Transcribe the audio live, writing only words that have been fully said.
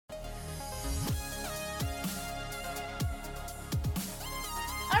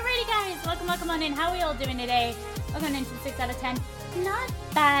Welcome on in. How are we all doing today? Welcome into the 6 out of 10 Not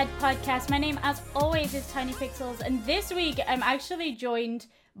Bad podcast. My name, as always, is Tiny Pixels, and this week I'm actually joined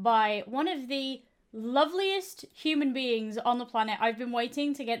by one of the loveliest human beings on the planet. I've been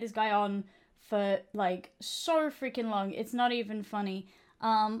waiting to get this guy on for like so freaking long. It's not even funny.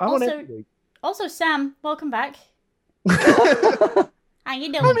 Also, Sam, welcome back. How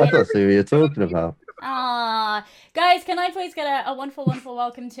you doing? I don't see what you're talking about. Guys, can I please get a wonderful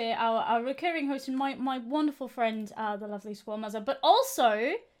welcome to our recurring host and my wonderful friend, the lovely Squirrel Mother, but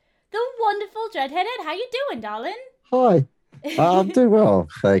also the wonderful Dreadhead Ed. How you doing, darling? Hi. I'm doing well,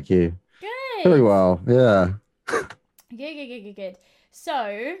 thank you. Good. Very well, yeah. Good.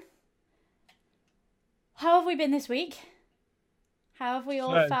 So, how have we been this week? How have we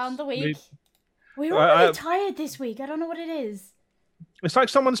all found the week? We're all really tired this week. I don't know what it is. It's like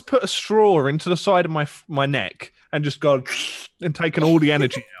someone's put a straw into the side of my neck and just gone and taken all the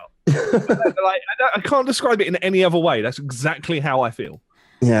energy out. I can't describe it in any other way. That's exactly how I feel.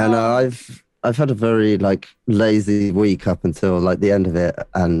 Yeah, no, I've had a very lazy week up until the end of it,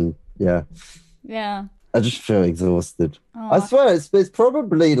 and yeah. I just feel exhausted. I swear it's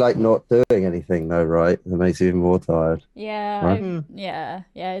probably not doing anything though, right? That makes you even more tired. Yeah, right? Yeah.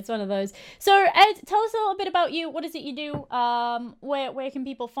 It's one of those. So Ed, tell us a little bit about you. What is it you do? Where can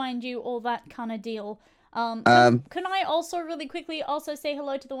people find you? All that kind of deal. Can I also really quickly also say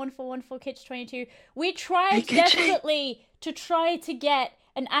hello to the 1414 Kitch22? We tried desperately to try to get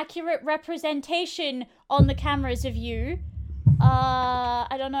an accurate representation on the cameras of you.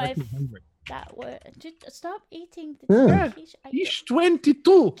 I don't know if that word. Just stop eating the quiche. Quiche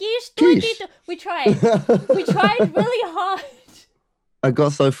 22. Quiche 22. We tried. We tried really hard. I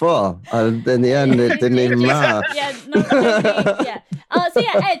got so far, and in the end, it didn't even matter. Yeah. So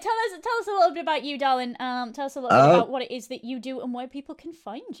yeah, Ed, tell us a little bit about you, darling. Tell us a little bit about what it is that you do and where people can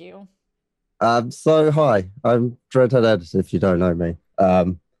find you. So hi, I'm Dreadhead Ed. If you don't know me,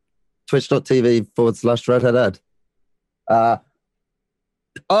 twitch.tv/Dreadhead Ed.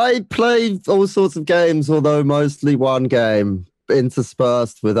 I play all sorts of games, although mostly one game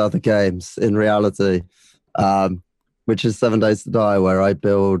interspersed with other games in reality, which is 7 Days to Die, where I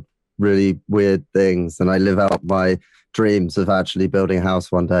build really weird things and I live out my dreams of actually building a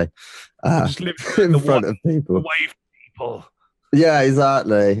house one day just live in front of people. Away from people. Yeah,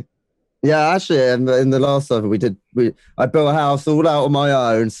 exactly. Yeah, actually, in the last server I built a house all out on my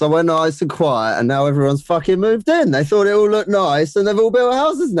own, somewhere nice and quiet, and now everyone's fucking moved in. They thought it all looked nice, and they've all built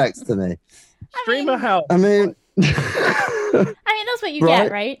houses next to me. Streamer house. I mean, that's what you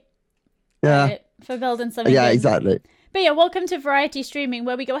get, right? Yeah. Right, for building something. Yeah, good. exactly. But yeah, welcome to Variety Streaming,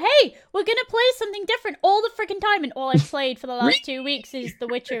 where we go, hey, we're gonna play something different all the freaking time, and all I've played for the last 2 weeks is The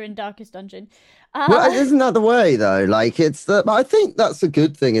Witcher and Darkest Dungeon. Well, isn't that the way though? I think that's a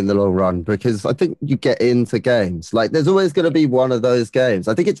good thing in the long run, because I think you get into games. There's always going to be one of those games.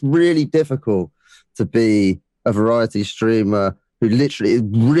 I think it's really difficult to be a variety streamer who literally is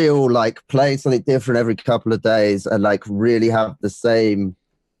real, playing something different every couple of days and really have the same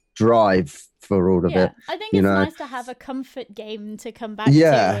drive for all of it. I think it's nice to have a comfort game to come back to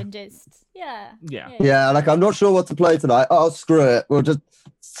and just I'm not sure what to play tonight. Oh, screw it. We'll just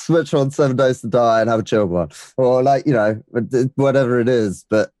switch on 7 Days to Die and have a chill one, or whatever it is.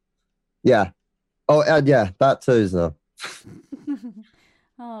 But yeah, and that too, so.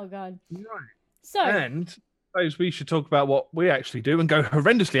 Oh god. Right. So, and I suppose we should talk about what we actually do and go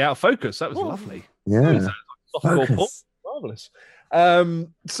horrendously out of focus. That was lovely. Yeah. Marvelous.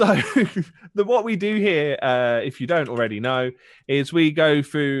 So what we do here, if you don't already know, is we go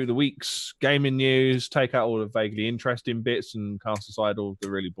through the week's gaming news, take out all the vaguely interesting bits and cast aside all the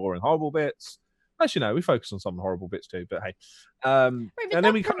really boring, horrible bits. Actually, no, we focus on some horrible bits too, but hey. and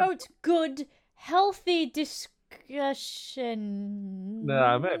then we promote good, healthy discussion.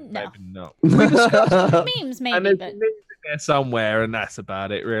 No, maybe not. We discuss memes, maybe, and there's but... memes there somewhere, and that's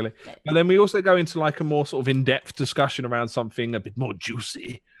about it, really. And then we also go into a more sort of in-depth discussion around something a bit more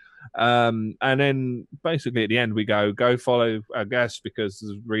juicy. And then basically at the end we go follow our guests, because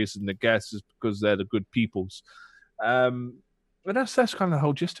the reason the guests is because they're the good peoples. And that's kind of the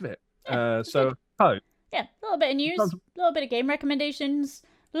whole gist of it. Yeah, a little bit of news, a little bit of game recommendations,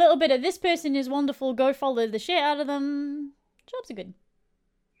 a little bit of this person is wonderful, go follow the shit out of them. Jobs are good.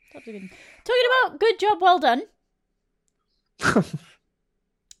 Talking about good job, well done.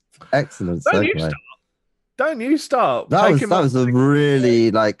 Excellent segue. Don't you start. That was a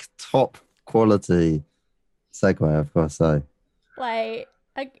really top quality segue, I've got to say.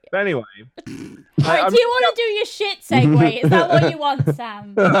 Anyway. Alright, do you want to do your shit segue? Is that what you want,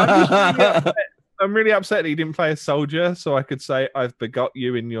 Sam? I'm I'm really upset that he didn't play a soldier, so I could say I've begot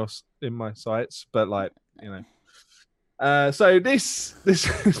you in my sights. But like, so this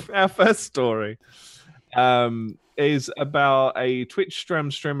our first story is about a Twitch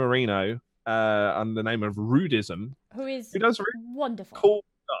streamerino under the name of Rudism, who does really wonderful, cool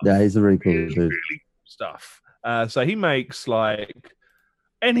stuff. Yeah, he's a really cool dude. Really cool stuff. So he makes like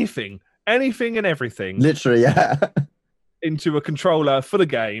anything and everything, literally, yeah, into a controller for the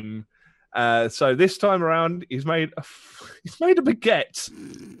game. So this time around, he's made a baguette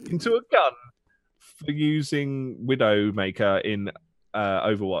into a gun for using Widowmaker in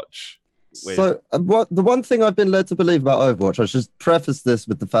Overwatch. So the one thing I've been led to believe about Overwatch, I should preface this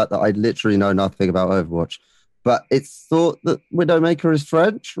with the fact that I literally know nothing about Overwatch, but it's thought that Widowmaker is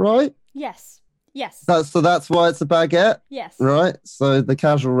French, right? Yes. So that's why it's a baguette? Yes. Right? So the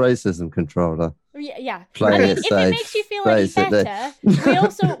casual racism controller. Yeah. Play it if safe, it makes you feel any better,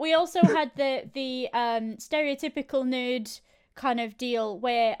 we also had the stereotypical nerd kind of deal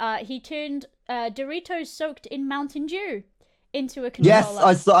where he turned Doritos soaked in Mountain Dew into a controller.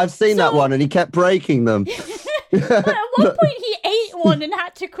 Yes, I've seen that one, and he kept breaking them. But at one point, he ate one and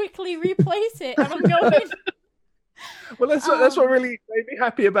had to quickly replace it. And I'm going. Well, that's what really made me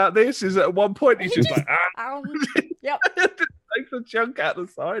happy about this. Is at one point he's just like, yep. Takes the chunk out the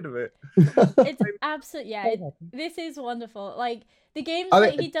side of it. It's absolutely this is wonderful. Like the games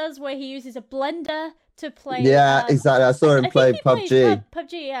that he does where he uses a blender to play. Yeah, exactly. I saw him play PUBG.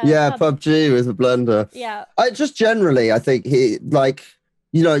 PUBG, yeah. PUBG with a blender. Yeah. I think he like.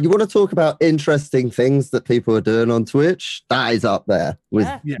 You want to talk about interesting things that people are doing on Twitch? That is up there with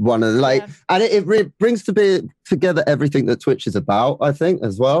one of the and it brings together everything that Twitch is about, I think,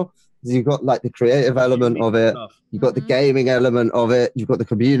 as well. You've got like the creative element of it, you've got the gaming element of it, you've got the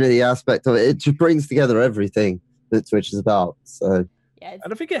community aspect of it. It just brings together everything that Twitch is about. So, and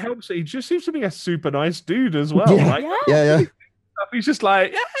I think it helps that he just seems to be a super nice dude as well. Yeah. He's just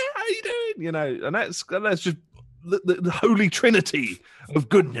like, how you doing? And that's just the holy trinity of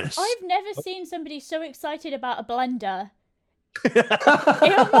goodness. I've never seen somebody so excited about a blender in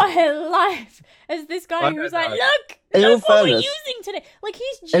my life as this guy who's like, look what we're using today. Like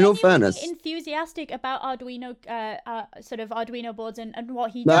he's genuinely enthusiastic about Arduino, sort of Arduino boards and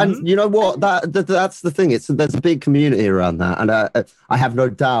what he does. And you know what? That's the thing. There's a big community around that, and I have no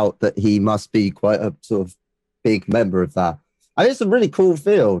doubt that he must be quite a sort of big member of that. I mean, it's a really cool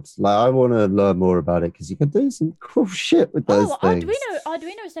field. Like, I want to learn more about it because you can do some cool shit with those things.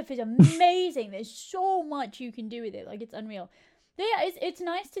 Arduino stuff is amazing. There's so much you can do with it. Like, it's unreal. But yeah, it's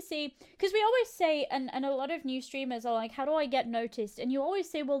nice to see, because we always say, and a lot of new streamers are like, how do I get noticed? And you always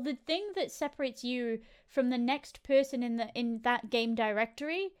say, well, the thing that separates you from the next person in that game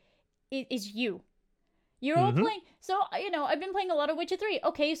directory is you. You're all playing. So, I've been playing a lot of Witcher 3.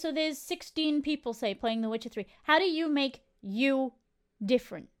 Okay, so there's 16 people, say, playing The Witcher 3. How do you make you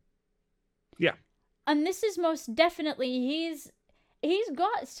different? Yeah. And this is most definitely, he's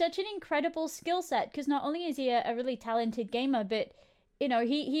got such an incredible skill set, because not only is he a really talented gamer, but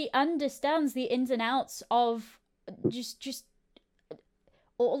he understands the ins and outs of just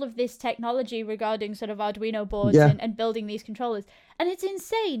all of this technology regarding sort of Arduino boards and building these controllers, and it's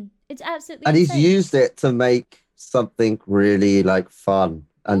insane. It's absolutely insane. He's used it to make something really like fun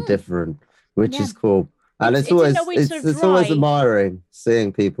and different, which is cool. And it's always admiring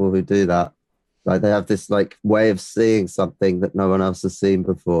seeing people who do that. Like they have this like way of seeing something that no one else has seen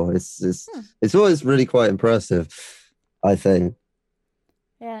before. It's always really quite impressive, I think.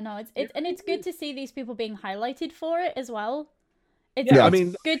 Yeah, no, it's good to see these people being highlighted for it as well.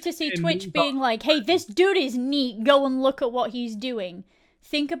 It's good to see Twitch being like, hey, this dude is neat. Go and look at what he's doing.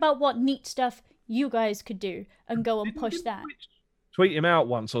 Think about what neat stuff you guys could do and go and push that. Tweet him out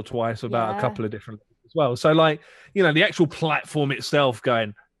once or twice about a couple of different as well. So like, the actual platform itself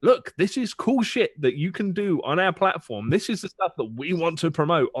going, look, this is cool shit that you can do on our platform. This is the stuff that we want to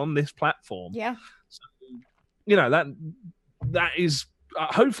promote on this platform. Yeah. So, that is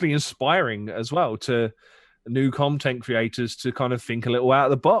hopefully inspiring as well to new content creators to kind of think a little out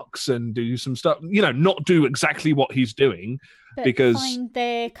of the box and do some stuff, not do exactly what he's doing, but because find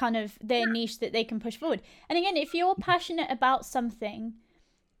their niche that they can push forward. And again, if you're passionate about something,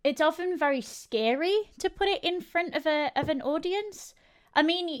 it's often very scary to put it in front of an audience. I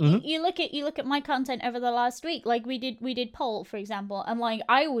mean, you look at my content over the last week. Like we did Poll, for example, and like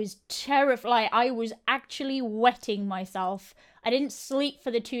I was terrified. I was actually wetting myself. I didn't sleep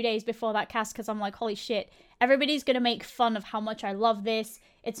for the 2 days before that cast because I'm like, holy shit, everybody's gonna make fun of how much I love this.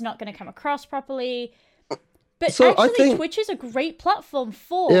 It's not gonna come across properly. But so actually, Twitch is a great platform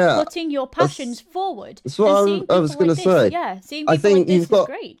for putting your passions forward. That's what I was going to say. Yeah, seeing people like this is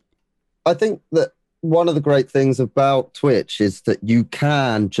great. I think that one of the great things about Twitch is that you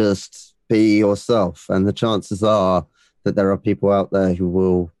can just be yourself, and the chances are that there are people out there who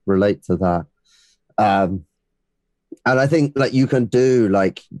will relate to that. And I think like you could do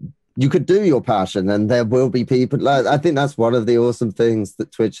your passion, and there will be people. Like, I think that's one of the awesome things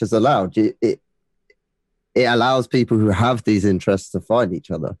that Twitch has allowed. It allows people who have these interests to find each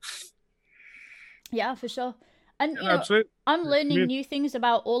other. Yeah, for sure. And you know, I'm learning new things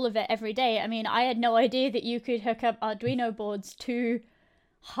about all of it every day. I mean, I had no idea that you could hook up Arduino boards to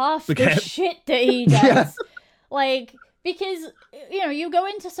half the shit that he does. Yeah. Like, because, you know, you go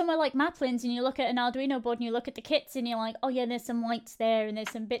into somewhere like Maplins and you look at an Arduino board and you look at the kits and you're like, oh yeah, there's some lights there and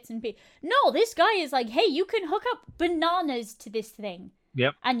there's some bits and pieces. No, this guy is like, hey, you can hook up bananas to this thing.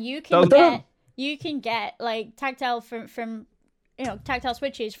 Yep. And you can get like tactile from you know, tactile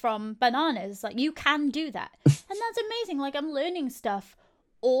switches from bananas. Like, you can do that. And that's amazing. Like, I'm learning stuff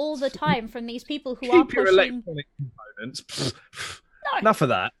all the time from these people who are pushing... electronic components. No. Enough of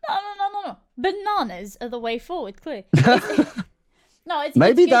that. No. Bananas are the way forward, clearly. No, it's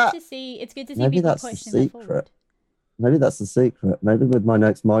good to see people pushing it forward. Maybe that's the secret. Maybe with my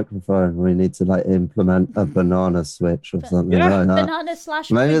next microphone, we need to like implement a banana switch or something like that. Banana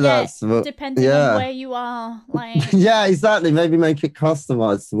 / maybe that's depending on where you are. Like yeah, exactly. Maybe make it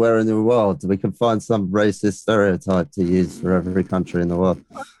customized to where in the world we can find some racist stereotype to use for every country in the world.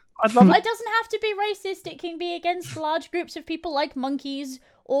 I'd love it. It doesn't have to be racist. It can be against large groups of people like monkeys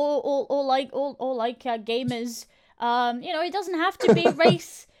or like gamers. You know, it doesn't have to be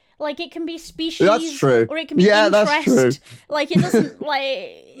race. Like, it can be species. That's true. Or it can be interest. That's true. Like, it doesn't, like...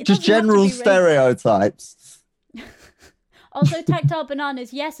 It just general stereotypes. Also, Tactile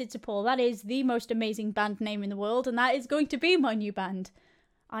Bananas, yes, it's a Paul. That is the most amazing band name in the world, and that is going to be my new band.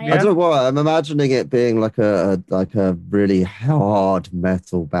 I don't know why. I'm imagining it being like a really hard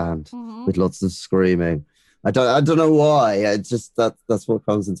metal band with lots of screaming. I don't know why. It's just that's what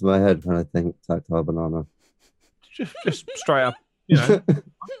comes into my head when I think Tactile Banana. Just straight up. You know,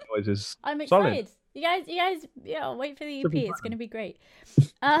 I'm excited. Solid. You guys, wait for the EP. It's going to be great.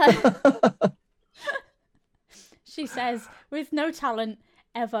 She says, with no talent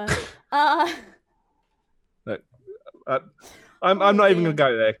ever. Look, I'm not even going to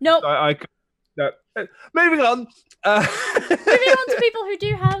go there. Nope. No. Moving on. Moving on to people who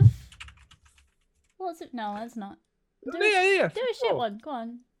do have. What's it? No, that's not. Do a shit one. Go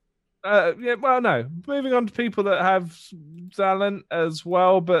on. No. Moving on to people that have talent as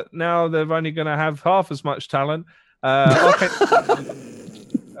well, but now they're only going to have half as much talent. I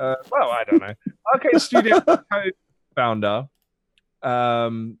don't know. Arcane Studio co-founder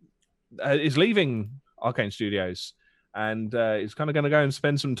is leaving Arcane Studios, and is kind of going to go and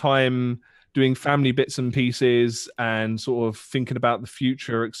spend some time doing family bits and pieces and sort of thinking about the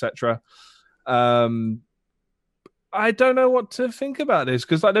future, etc. I don't know what to think about this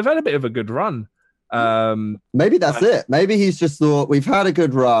because they've had a bit of a good run. Maybe that's it. Maybe he's just thought, we've had a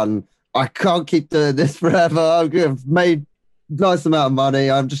good run. I can't keep doing this forever. I've made nice amount of money.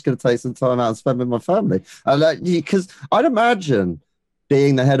 I'm just going to take some time out and spend with my family. Because I'd imagine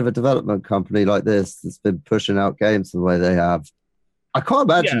being the head of a development company like this that's been pushing out games the way they have, I can't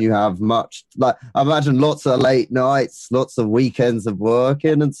imagine you have much. Like, I imagine lots of late nights, lots of weekends of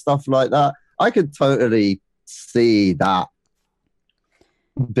working and stuff like that. I could totally see that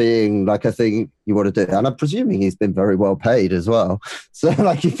being like a thing you want to do, and I'm presuming he's been very well paid as well, so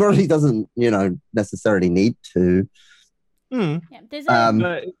like he probably doesn't necessarily need to. Yeah, there's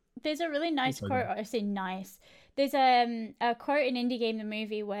a really nice quote. I say nice. There's a quote in Indie Game the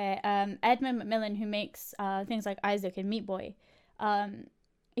Movie where Edmund McMillan, who makes things like Isaac and Meat Boy,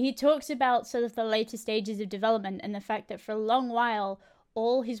 he talks about sort of the later stages of development and the fact that for a long while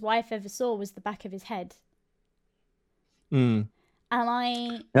all his wife ever saw was the back of his head. And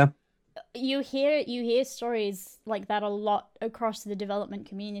you hear stories like that a lot across the development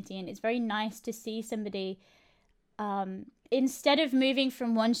community, and it's very nice to see somebody instead of moving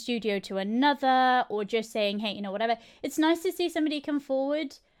from one studio to another or just saying, hey, whatever, it's nice to see somebody come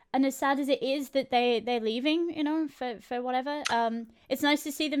forward. And as sad as it is that they're leaving, for whatever, it's nice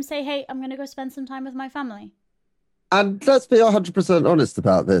to see them say, hey, I'm gonna go spend some time with my family. And let's be 100% honest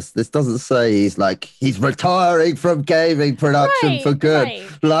about this. This doesn't say he's retiring from gaming production for good.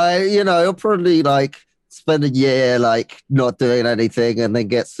 Right. He'll probably spend a year not doing anything and then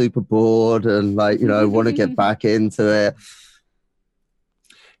get super bored and want to get back into it.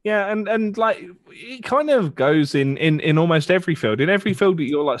 Yeah, and it kind of goes in almost every field. In every field that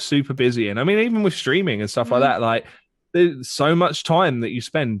you're super busy in. I mean, even with streaming and stuff like that, there's so much time that you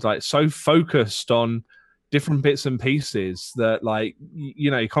spend so focused on different bits and pieces that, like,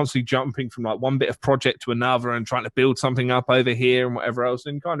 you're constantly jumping from like one bit of project to another and trying to build something up over here and whatever else,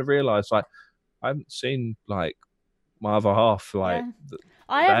 and you kind of realize, like, I haven't seen like my other half. Like,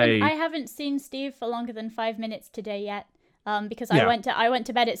 I haven't seen Steve for longer than 5 minutes today yet. Because I went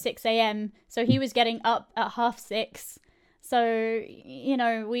to bed at 6 a.m. So he was getting up at 6:30. So,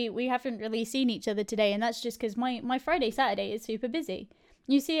 we haven't really seen each other today, and that's just because my Friday, Saturday is super busy.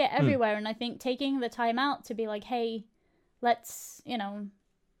 You see it everywhere, and I think taking the time out to be like, hey, let's be honest,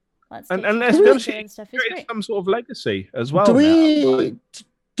 it's some sort of legacy as well. Do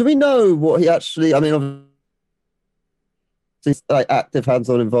we know what he actually? I mean, like active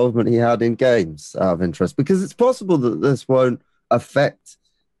hands-on involvement he had in games out of interest, because it's possible that this won't affect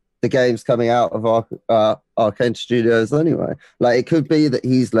the games coming out of Arcane Studios anyway. Like, it could be that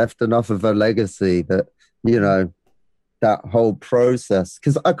he's left enough of a legacy that, that whole process,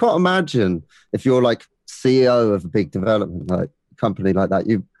 because I can't imagine if you're like CEO of a big development like company like that,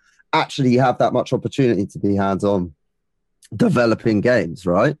 you actually have that much opportunity to be hands-on developing games,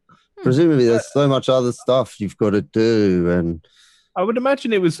 right? Presumably there's so much other stuff you've got to do, and I would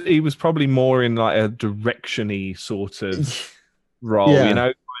imagine he was probably more in like a direction-y sort of role,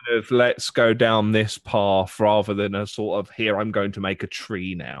 kind of let's go down this path rather than a sort of here I'm going to make a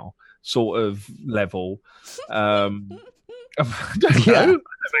tree now sort of level. I don't know.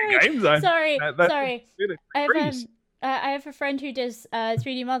 Sorry. I have a friend who does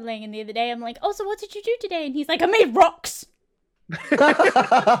 3D modeling, and the other day I'm like, oh, so what did you do today? And he's like, I made rocks.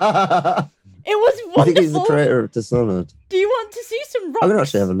 It was wonderful. I think he's the creator of Dishonored. Do you want to see some rocks? I'm gonna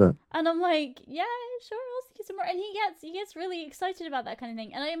actually have a look. And I'm like, yeah, sure, I'll see some more. And he gets really excited about that kind of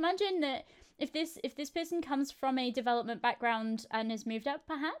thing. And I imagine that if this person comes from a development background and has moved up,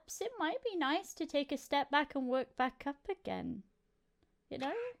 perhaps it might be nice to take a step back and work back up again.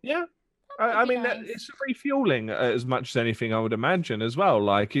 Yeah. I mean, nice. It's refueling as much as anything, I would imagine, as well.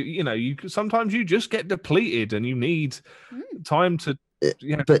 Like, you sometimes you just get depleted and you need time to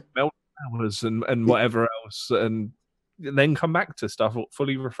melt hours and whatever else, and then come back to stuff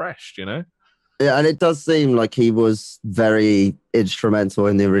fully refreshed, Yeah, and it does seem like he was very instrumental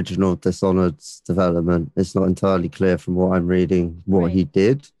in the original Dishonored's development. It's not entirely clear from what I'm reading what he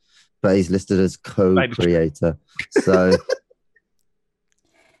did, but he's listed as co-creator. So...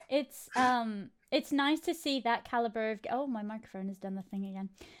 It's nice to see that caliber of... Oh, my microphone has done the thing again.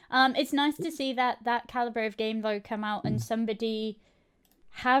 It's nice to see that caliber of game, though, come out and somebody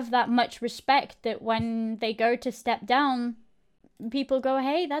have that much respect that when they go to step down, people go,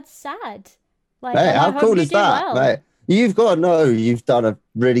 hey, that's sad. Like, mate, how cool is that, mate? You've got to know you've done a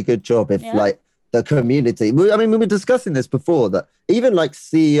really good job if, like, the community... I mean, we were discussing this before, that even, like,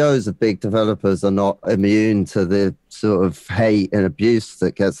 CEOs of big developers are not immune to the sort of hate and abuse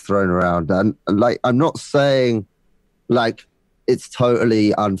that gets thrown around. And like, I'm not saying, like, it's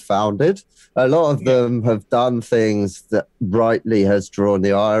totally unfounded. A lot of them have done things that rightly has drawn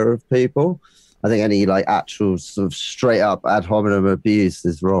the ire of people. I think any, like, actual sort of straight-up ad hominem abuse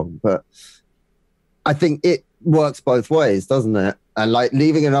is wrong. But I think it works both ways, doesn't it? And like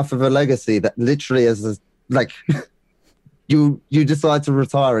leaving enough of a legacy that literally is like you decide to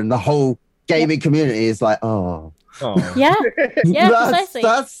retire and the whole gaming community is like, oh. Yeah, precisely.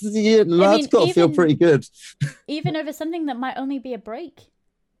 That's got to feel pretty good. Even over something that might only be a break.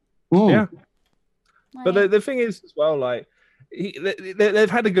 Ooh. Yeah. But the thing is as well, like they've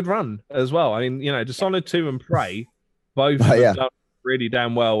had a good run as well. I mean, Dishonored 2 and Prey both have done really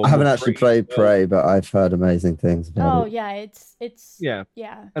damn well. I haven't actually played Prey, but I've heard amazing things about it. Yeah, it's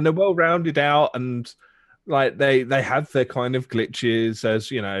and they're well rounded out, and like they have their kind of glitches, as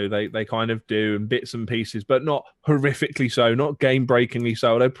they kind of do, and bits and pieces, but not horrifically so, not game breakingly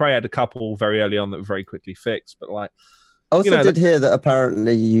so. Although Prey had a couple very early on that were very quickly fixed, but like I also did hear that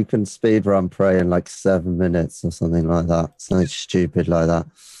apparently you can speedrun Prey in like 7 minutes or something like that. Something stupid like that.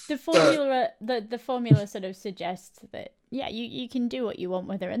 The formula sort of suggests that you can do what you want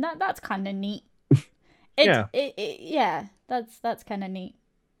with her, and that's kind of neat. That's kind of neat.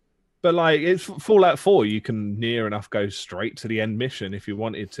 But like it's Fallout 4, you can near enough go straight to the end mission if you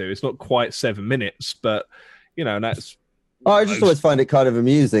wanted to. It's not quite 7 minutes, but that's. I just always find it kind of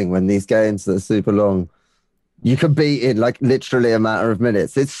amusing when these games that are super long, you can beat in like literally a matter of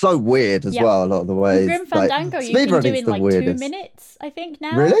minutes. It's so weird as well. A lot of the ways. Grim Fandango, you can do in like 2 minutes, I think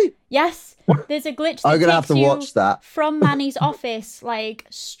now. Really? Yes. There's a glitch. I'm gonna have to watch that from Manny's office, like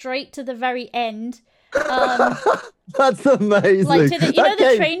straight to the very end. That's amazing. Like to the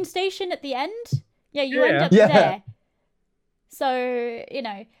the train station at the end. Yeah, you end up there. So I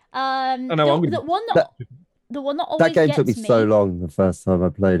know, the one that the one that always That game took me so long the first time I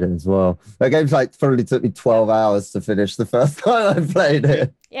played it as well. That game's like probably took me 12 hours to finish the first time I played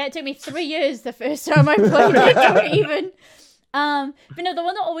it. Yeah, it took me 3 years the first time I played it, not even. But no, the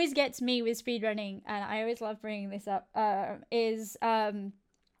one that always gets me with speedrunning, and I always love bringing this up, is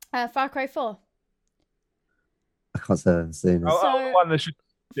Far Cry 4. I can't say I've seen it. So, one that should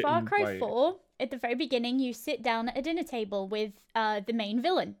Far Cry 4, at the very beginning, you sit down at a dinner table with the main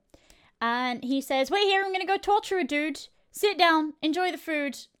villain. And he says, wait here, I'm going to go torture a dude. Sit down, enjoy the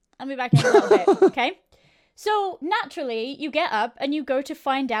food. I'll be back in a little bit, okay? So, naturally, you get up and you go to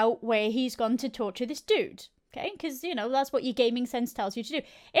find out where he's gone to torture this dude, okay? Because, you know, that's what your gaming sense tells you to do.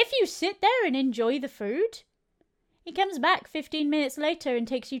 If you sit there and enjoy the food, he comes back 15 minutes later and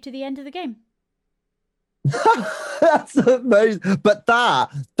takes you to the end of the game. That's amazing. But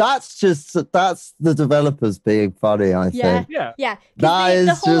that's the developers being funny, I think. Yeah. That the is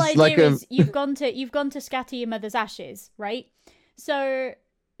whole just idea like is you've gone to scatter your mother's ashes, right? So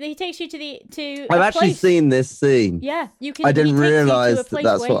he takes you to I've actually seen this scene. Yeah, you can. I didn't realize that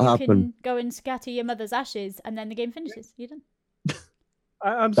that's what happened. Can go and scatter your mother's ashes, and then the game finishes. You're done.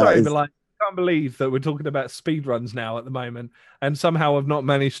 I'm sorry, but like, I can't believe that we're talking about speedruns now at the moment, and somehow I've not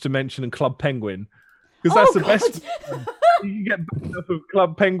managed to mention Club Penguin. Because that's the best. You get backed up of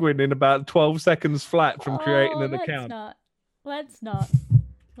Club Penguin in about 12 seconds flat from creating an account. Let's not.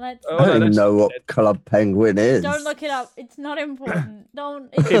 I don't even know what Club Penguin is. Don't look it up. It's not important. Don't.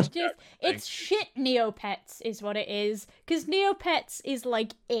 It's just. It's shit. Neopets is what it is. Because Neopets is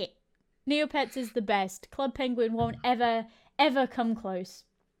like it. Neopets is the best. Club Penguin won't ever come close.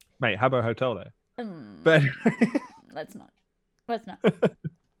 Mate, Habbo Hotel though. But let's not.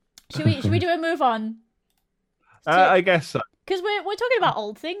 Should we do a move on? I guess so. Because we're talking about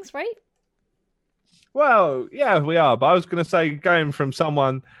old things, right? Well, yeah, we are. But I was going to say, going from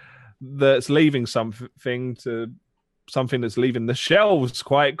someone that's leaving something to something that's leaving the shelves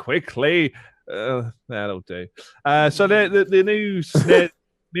quite quickly. That'll do. So the new SNES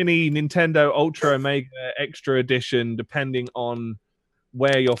Mini Nintendo Ultra Omega Extra Edition, depending on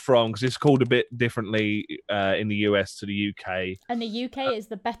where you're from, because it's called a bit differently in the US to the UK. And the UK is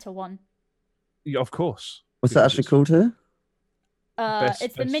the better one. Yeah, of course. What's that actually called here?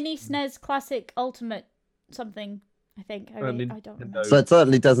 It's the Mini SNES Classic Ultimate something, I think. I don't remember. So it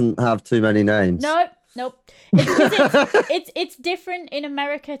certainly doesn't have too many names. Nope. It's different in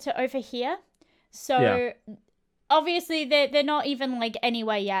America to over here. So obviously they're not even like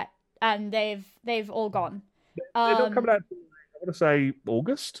anywhere yet, and they've all gone. They're not coming out. I want to say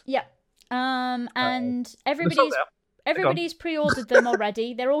August. Yeah. And everybody's pre-ordered them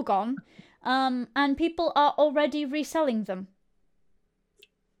already. They're all gone. And people are already reselling them.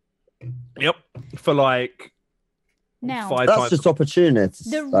 Yep. For like now. That's just opportunities.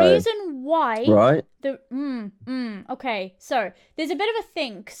 The reason why. Right. Okay. So there's a bit of a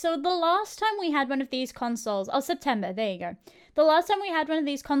thing. So the last time we had one of these consoles, September. There you go. The last time we had one of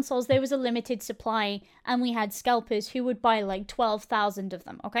these consoles, there was a limited supply, and we had scalpers who would buy like 12,000 of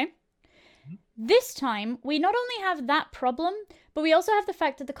them, okay? This time, we not only have that problem, but we also have the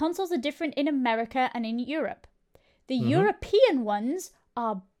fact that the consoles are different in America and in Europe. The European ones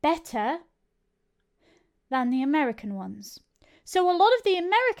are better than the American ones. So a lot of the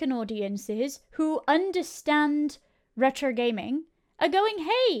American audiences who understand retro gaming are going,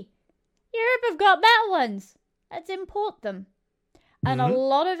 hey, Europe have got better ones. Let's import them. And a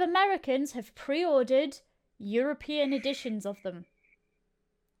lot of Americans have pre-ordered European editions of them.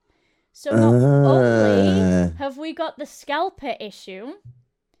 So not only have we got the scalper issue,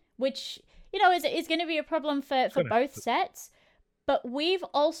 which, you know, is going to be a problem for both sets, but we've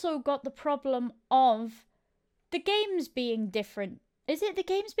also got the problem of the games being different. Is it the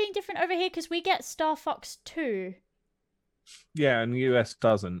games being different over here? Because we get Star Fox 2. Yeah, and the US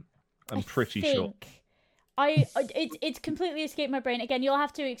doesn't. I'm pretty sure. It's completely escaped my brain. Again, you'll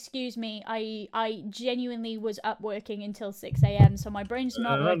have to excuse me. I genuinely was up working until 6 a.m, so my brain's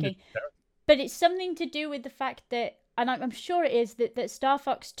not working. But it's something to do with the fact that, and I'm sure it is, that Star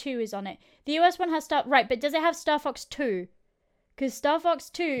Fox 2 is on it. The US one has Right, but does it have Star Fox 2? Because Star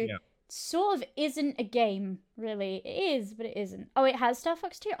Fox 2 sort of isn't a game, really. It is, but it isn't. Oh, it has Star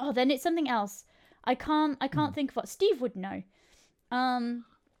Fox 2? Oh, then it's something else. I can't think of what. Steve would know.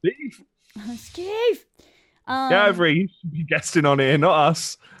 Steve! Gavri, you should be guesting on here, not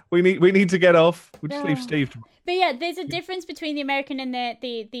us. We need to get off. We'll just leave Steve. But yeah, there's a difference between the American and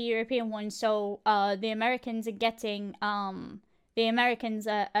the European one. So the Americans are getting the Americans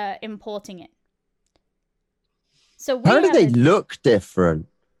are importing it. So how do they look different?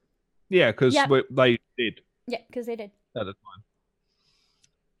 Yeah, because they did. Yeah, because they did at the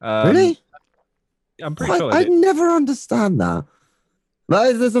time. Really? I'm pretty sure. I never understand that.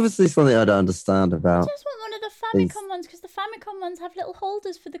 There's obviously something I don't understand about. I just want one of the Famicom ones because the Famicom ones have little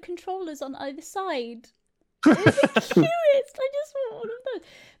holders for the controllers on either side. It's the cutest. I just want one of those.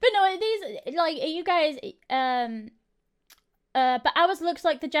 But no, these like you guys. But ours looks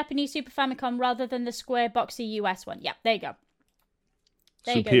like the Japanese Super Famicom rather than the square boxy US one. Yeah, there you go.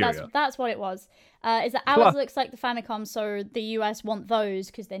 There Superior. you go. That's what it was. Is that ours looks like the Famicom, so the US want those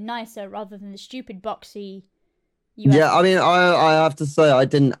because they're nicer rather than the stupid boxy US. Yeah, I mean, I have to say, I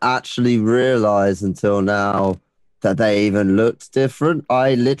didn't actually realize until now that they even looked different.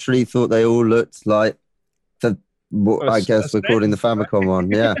 I literally thought they all looked like I guess we're calling the Famicom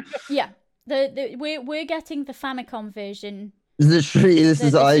one. Yeah. Yeah. We're getting the Famicom version. Literally, the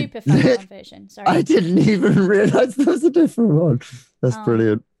Super Famicom version. Sorry. I didn't even realize there was a different one. That's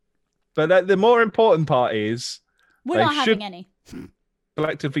brilliant. But the more important part is we're not having any.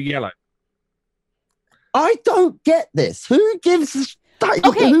 Collectively yellow. I don't get this. Who gives?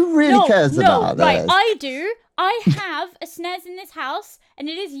 Who really cares about this? Right, I do. I have a SNES in this house, and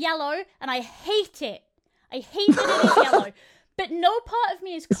it is yellow, and I hate it. I hate that it is yellow. But no part of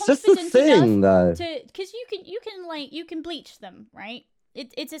me is confident enough to, because you can bleach them, right?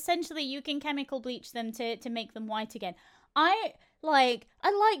 It's essentially you can chemical bleach them to make them white again. I like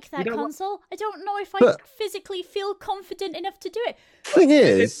that console. I don't know if I physically feel confident enough to do it. Thing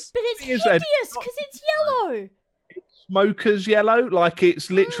is, but it's hideous because it's yellow. It's smoker's yellow, like it's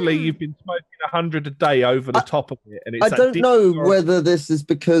literally you've been smoking 100 a day over the top of it, and it's I don't know whether this is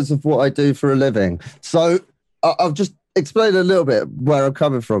because of what I do for a living. So I'll just explain a little bit where I'm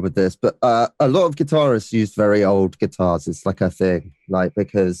coming from with this. But a lot of guitarists use very old guitars. It's like a thing, like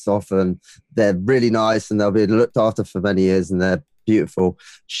because often they're really nice and they'll be looked after for many years and they're beautiful.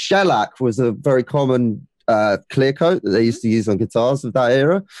 Shellac was a very common clear coat that they used to use on guitars of that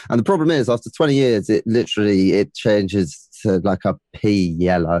era. And the problem is, after 20 years, it changes to like a pea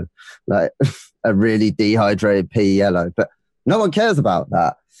yellow, like a really dehydrated pea yellow. But no one cares about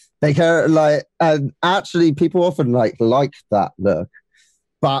that. They care, and actually people often like that look.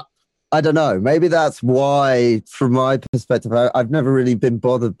 But I don't know, maybe that's why, from my perspective, I've never really been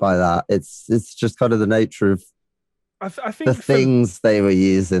bothered by that. It's just kind of the nature of I think the things they were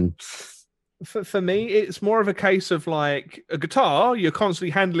using. For me, it's more of a case of like a guitar, you're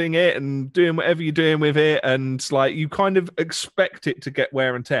constantly handling it and doing whatever you're doing with it, and like you kind of expect it to get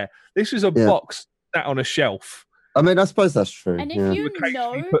wear and tear. This is a box sat on a shelf. I mean, I suppose that's true. And if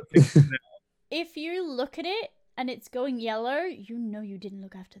if you look at it and it's going yellow, you didn't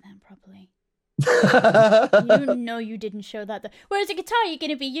look after them properly. You didn't show that. Whereas a guitar you're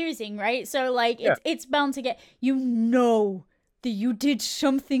going to be using, right? So like it's bound to get, that you did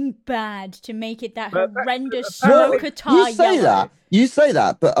something bad to make it that horrendous guitar yellow. You say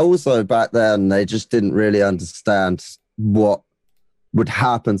that, but also back then they just didn't really understand what would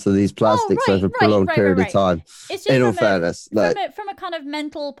happen to these plastics over a prolonged period of time. It's just in all fairness, from a kind of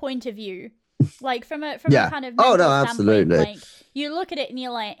mental point of view, like from a kind of mental absolutely. Like you look at it and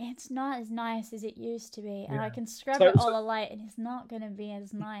you're like, it's not as nice as it used to be, and I can scrub it all a light, and it's not going to be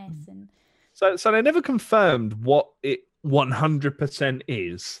as nice. And so they never confirmed what it 100%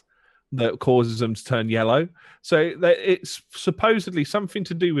 is that causes them to turn yellow. So it's supposedly something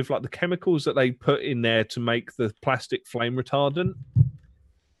to do with like the chemicals that they put in there to make the plastic flame retardant.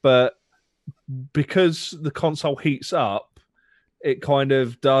 But because the console heats up, it kind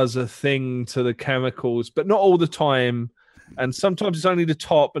of does a thing to the chemicals, but not all the time. And sometimes it's only the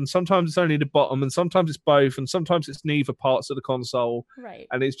top, and sometimes it's only the bottom, and sometimes it's both, and sometimes it's neither parts of the console. Right.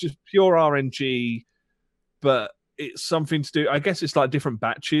 And it's just pure RNG, but it's something to do. I guess it's like different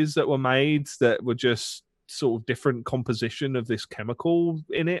batches that were made that were just sort of different composition of this chemical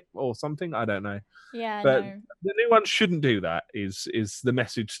in it or something. I don't know. Yeah, but the new one shouldn't do that. Is the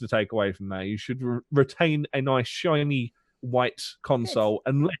message to take away from that? You should retain a nice shiny white console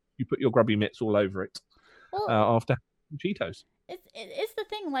unless you put your grubby mitts all over it after Cheetos. It's the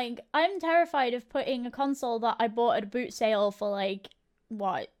thing. Like, I'm terrified of putting a console that I bought at a boot sale for like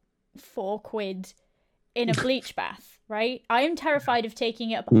what £4 in a bleach bath, right? I am terrified of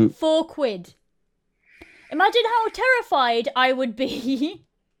taking it up £4. Imagine how terrified I would be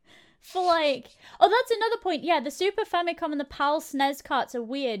for like... Oh, that's another point. Yeah, the Super Famicom and the PAL SNES carts are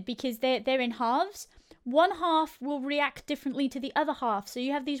weird because they're in halves. One half will react differently to the other half, so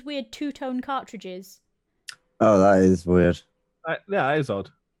you have these weird two-tone cartridges. Oh, that is weird. Yeah, that is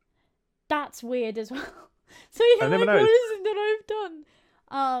odd. That's weird as well. So you're like, what is it that I've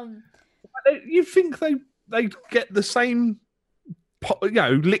done? You think they get the same,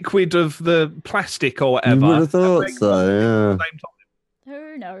 liquid of the plastic or whatever? You would have thought so, yeah.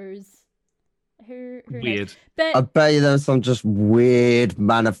 Who knows? Who knows? Weird. But I bet you there's some just weird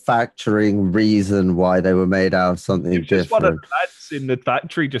manufacturing reason why they were made out of something It was just one of different. the lads in the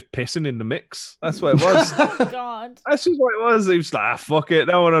factory just pissing in the mix. That's what it was. God. That's just what it was. He was like, fuck it,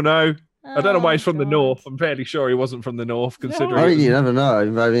 no one will know. I don't know why he's from the God. north. I'm fairly sure he wasn't from the north, considering I it mean, was you never know.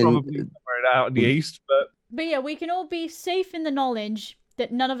 I mean, probably somewhere out in the east. But yeah, we can all be safe in the knowledge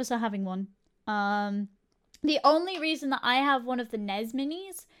that none of us are having one. The only reason that I have one of the NES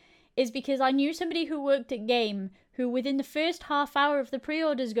minis is because I knew somebody who worked at Game who, within the first half hour of the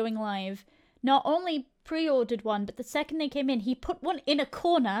pre-orders going live, not only pre-ordered one, but the second they came in, he put one in a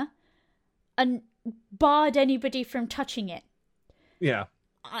corner and barred anybody from touching it. Yeah.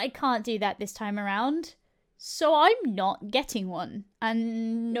 I can't do that this time around. So I'm not getting one.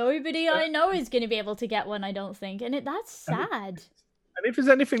 And nobody I know is going to be able to get one, I don't think. And that's sad. And if it's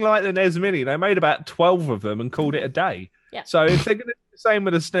anything like the NES Mini, they made about 12 of them and called it a day. Yeah. So if they're going to do the same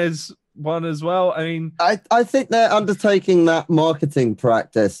with the SNES one as well, I mean... I think they're undertaking that marketing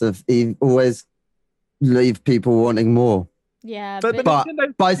practice of always leave people wanting more. Yeah, but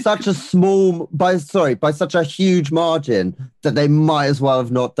by such a such a huge margin that they might as well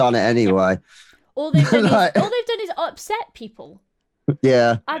have not done it anyway. All they've done is upset people.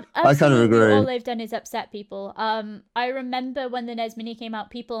 Yeah, I kind of agree. All they've done is upset people. I remember when the NES Mini came out,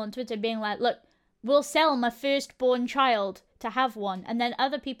 people on Twitter being like, "Look, we'll sell my firstborn child to have one," and then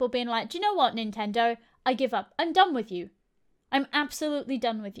other people being like, "Do you know what, Nintendo? I give up. I'm done with you. I'm absolutely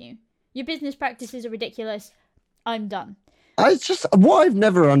done with you. Your business practices are ridiculous. I'm done." What I've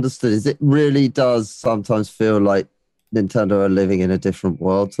never understood is it really does sometimes feel like Nintendo are living in a different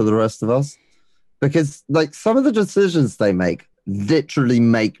world to the rest of us, because like some of the decisions they make literally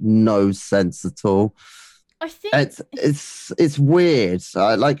make no sense at all. I think it's weird. It's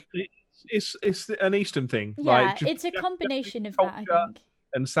an Eastern thing. Yeah, it's a combination of that, I think.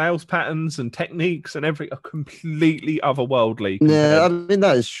 And sales patterns and techniques and everything are completely otherworldly. Yeah, I mean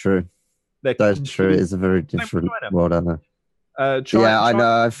that is true. That is true. It is a very different world out there. I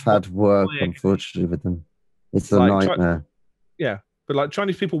know. I've had work, unfortunately, with them. It's a nightmare. But like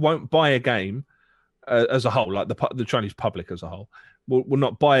Chinese people won't buy a game as a whole, like the Chinese public as a whole will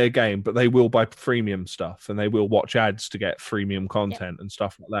not buy a game, but they will buy freemium stuff and they will watch ads to get freemium content and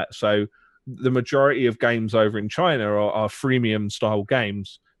stuff like that. So the majority of games over in China are freemium style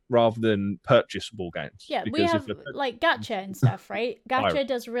games rather than purchasable games. Yeah, we have like gacha and stuff, right? Gacha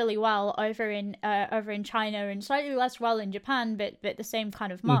does really well over in China and slightly less well in Japan, but the same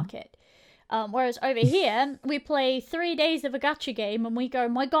kind of market. Whereas over here, we play 3 days of a gacha game and we go,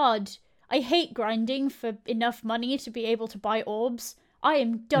 "My God, I hate grinding for enough money to be able to buy orbs. I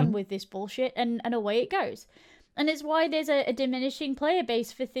am done with this bullshit," and away it goes. And it's why there's a diminishing player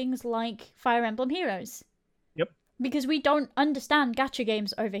base for things like Fire Emblem Heroes. Yep. Because we don't understand gacha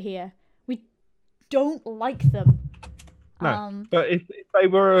games over here. We don't like them. No, but if they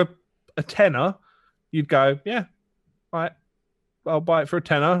were a tenner, you'd go, yeah, right, I'll buy it for a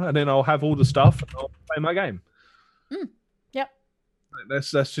tenner and then I'll have all the stuff and I'll play my game. Yep.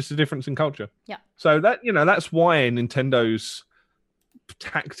 That's just a difference in culture. Yeah. So that's why Nintendo's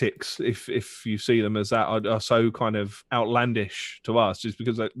tactics, if you see them as that, are so kind of outlandish to us, is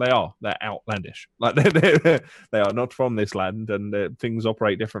because they're outlandish. Like they are not from this land, and things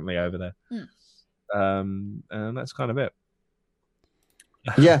operate differently over there. And that's kind of it.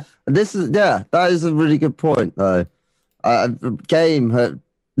 That is a really good point though.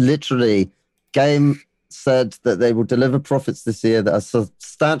 Game said that they will deliver profits this year that are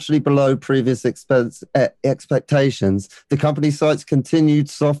substantially below previous expectations. The company cites continued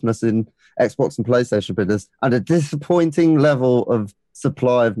softness in Xbox and PlayStation business and a disappointing level of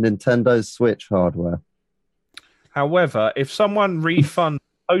supply of Nintendo Switch hardware. However, if someone refunds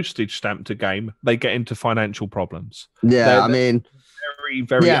postage stamp to game, they get into financial problems. Yeah, they're very,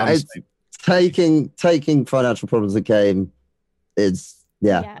 very unstable. Taking financial problems a game is...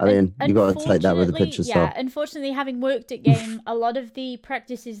 Yeah, I mean, you got to take that with a pinch of salt. Yeah, unfortunately, having worked at Game, a lot of the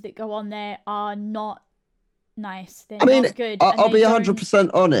practices that go on there are not nice. They're not good. I'll be 100%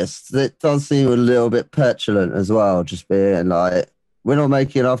 honest. It does seem a little bit petulant as well, just being like, we're not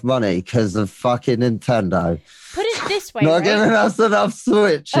making enough money because of fucking Nintendo. Put it this way, not giving us enough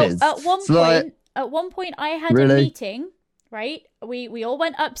Switches. At one point, I had a meeting, right? We all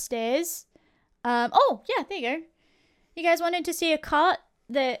went upstairs. There you go. You guys wanted to see a cart?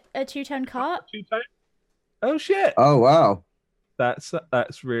 A two-tone cart? Two-tone? Oh shit! Oh wow, that's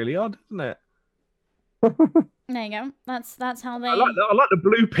really odd, isn't it? There you go. That's how they. I like the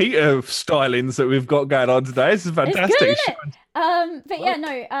Blue Peter stylings that we've got going on today. This is fantastic. It's good, isn't it? But yeah,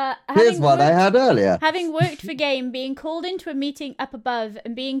 no. Here's what I had earlier. Having worked for Game, being called into a meeting up above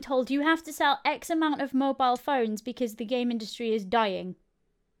and being told you have to sell X amount of mobile phones because the game industry is dying.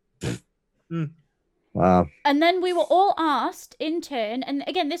 Wow. And then we were all asked in turn, and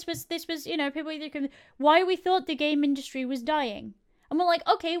again, this was people either why we thought the game industry was dying, and we're like,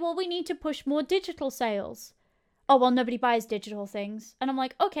 okay, well, we need to push more digital sales. Oh, well, nobody buys digital things. And I'm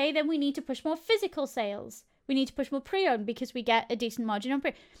like, okay, then we need to push more physical sales. We need to push more pre-owned because we get a decent margin on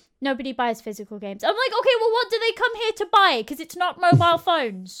pre. Nobody buys physical games. I'm like, okay, well, what do they come here to buy? Because it's not mobile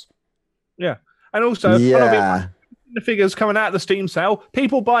phones. Yeah. And also, the figures coming out of the Steam sale,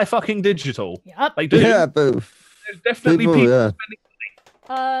 people buy fucking digital. Yep. They do. Yeah, but there's definitely people spending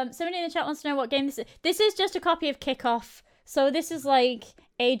money. Somebody in the chat wants to know what game this is. This is just a copy of Kickoff. So this is like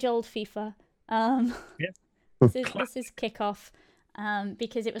age-old FIFA. Yeah. This is Kickoff,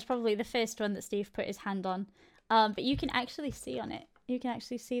 because it was probably the first one that Steve put his hand on. But you can actually see on it. You can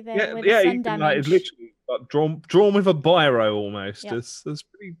actually see there where the sun damage. It's literally like drawn with a biro almost. Yeah. It's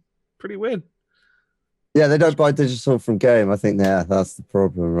pretty weird. Yeah, they don't buy digital from Game. I think that's the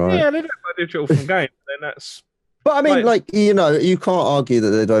problem, right? Yeah, they don't buy digital from Game. Then that's. But I mean, you can't argue that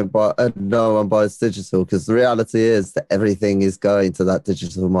they don't buy. No one buys digital because the reality is that everything is going to that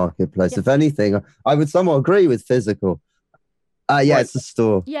digital marketplace. Yep. If anything, I would somewhat agree with physical. It's the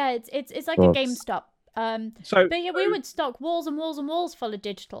store. Yeah, it's like a GameStop. But yeah, we would stock walls and walls and walls full of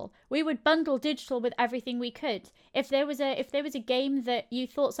digital. We would bundle digital with everything we could. If there was a game that you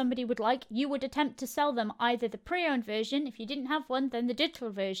thought somebody would like, you would attempt to sell them either the pre-owned version. If you didn't have one, then the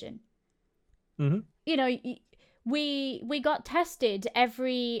digital version. Mm-hmm. You know. We got tested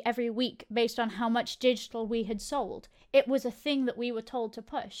every week based on how much digital we had sold. It was a thing that we were told to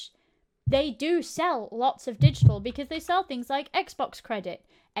push. They do sell lots of digital because they sell things like Xbox credit,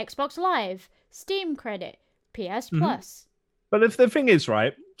 Xbox Live, Steam credit, PS Plus. But the thing is,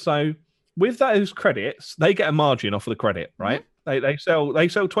 right, so with those credits, they get a margin off of the credit, right? Mm-hmm. They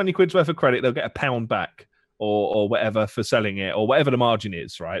sell 20 quid's worth of credit, they'll get £1 back or whatever for selling it, or whatever the margin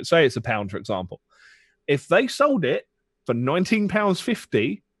is, right? Say it's £1, for example. If they sold it for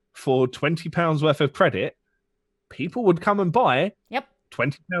 £19.50 for £20 worth of credit, people would come and buy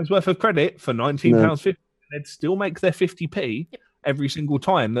 £20 worth of credit for £19.50. They'd still make their 50p every single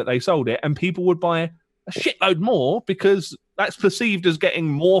time that they sold it, and people would buy a shitload more because that's perceived as getting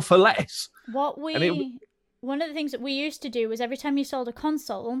more for less. One of the things that we used to do was every time you sold a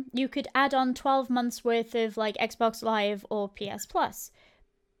console, you could add on 12 months worth of like Xbox Live or PS Plus.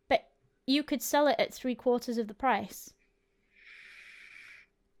 You could sell it at 3/4 of the price.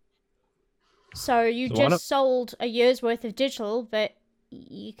 So you just sold a year's worth of digital, but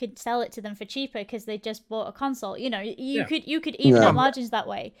you could sell it to them for cheaper because they just bought a console. You know, you could even up margins that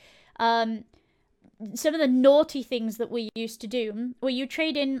way. Some of the naughty things that we used to do where you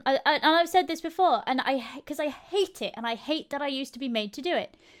trade in, and I've said this before, and because I hate it, and I hate that I used to be made to do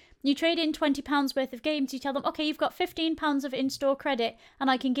it. You trade in £20 worth of games, you tell them, okay, you've got £15 of in-store credit, and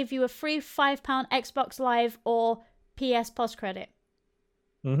I can give you a free £5 Xbox Live or PS Plus credit.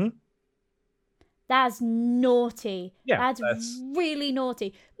 Mm-hmm. That's naughty. Yeah, that's really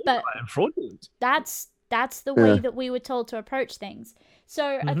naughty. But fraudulent. That's the way that we were told to approach things.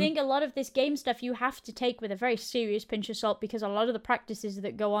 So I think a lot of this game stuff you have to take with a very serious pinch of salt because a lot of the practices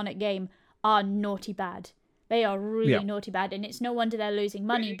that go on at Game are naughty bad. They are really naughty bad, and it's no wonder they're losing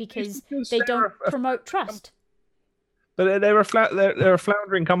money because they don't promote trust. But they're a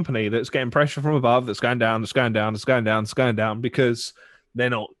floundering company that's getting pressure from above, that's going down, that's going down, that's going down, that's going down because they're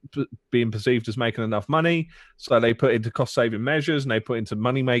not being perceived as making enough money. So they put into cost-saving measures, and they put into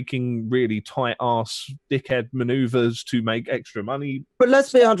money-making, really tight-ass dickhead maneuvers to make extra money. But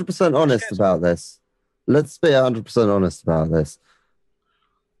let's be 100% honest about this.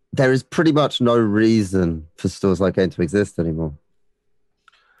 There is pretty much no reason for stores like Game to exist anymore.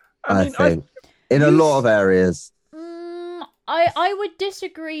 I think in a lot of areas. I would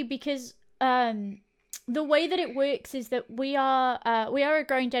disagree because the way that it works is that we are a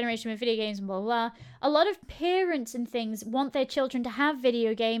growing generation with video games and blah, blah, blah. A lot of parents and things want their children to have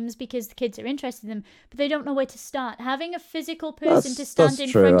video games because the kids are interested in them, but they don't know where to start. Having a physical person to stand in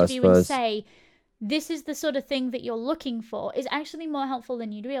front of you and say, this is the sort of thing that you're looking for is actually more helpful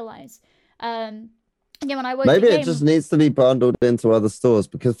than you'd realize. When I worked maybe it just needs to be bundled into other stores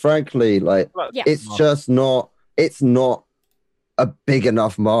because frankly, it's not a big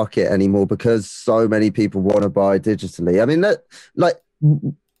enough market anymore because so many people want to buy digitally. I mean,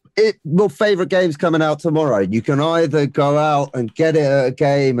 your favorite game's coming out tomorrow. You can either go out and get it at a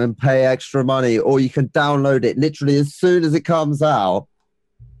game and pay extra money, or you can download it literally as soon as it comes out.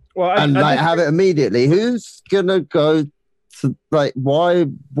 Well, and have it immediately. Who's gonna go to why?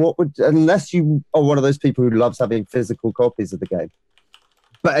 What would, unless you are one of those people who loves having physical copies of the game?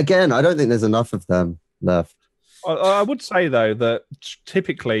 But again, I don't think there's enough of them left. I would say though that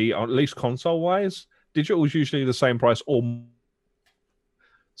typically, at least console-wise, digital is usually the same price, or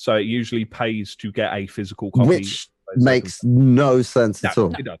so it usually pays to get a physical copy, which makes no sense at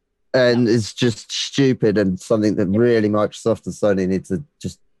all. And it's just stupid and something that really Microsoft and Sony need to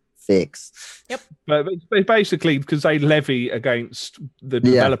just fix. Yep. But basically, because they levy against the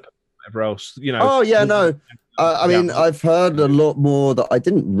developer and whatever else, Oh yeah, no. I mean, I've heard a lot more that I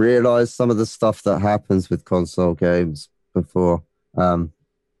didn't realize some of the stuff that happens with console games before,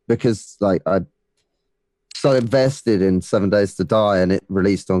 because I so invested in 7 Days to Die, and it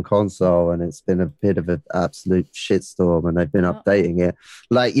released on console, and it's been a bit of an absolute shitstorm, and they've been updating it.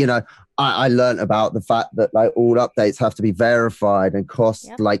 I learned about the fact that all updates have to be verified and cost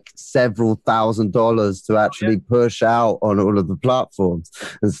several $1,000s to actually push out on all of the platforms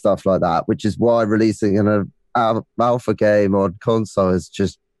and stuff like that, which is why releasing an alpha game on console is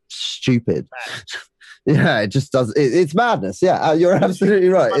just stupid. Yeah, it just does. It's madness. Yeah, you're absolutely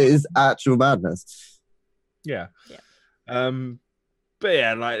right. It is actual madness. Yeah. But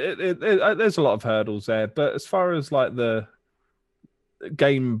yeah, there's a lot of hurdles there. But as far as the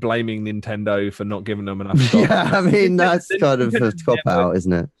game blaming Nintendo for not giving them enough stock, I mean that's kind of a cop out,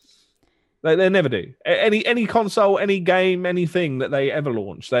 isn't it? They never do. Any console, any game, anything that they ever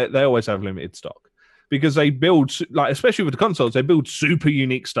launch, they always have limited stock, because they build, especially with the consoles, they build super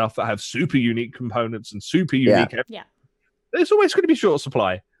unique stuff that have super unique components and super unique. Yeah. There's always going to be short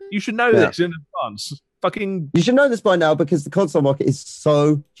supply. You should know this in advance. You should know this by now, because the console market is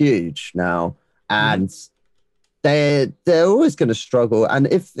so huge now, and they're always going to struggle. And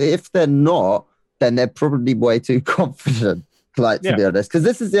if they're not, then they're probably way too confident. To be honest, because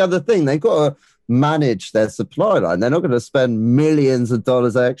this is the other thing, they've got to manage their supply line. They're not going to spend millions of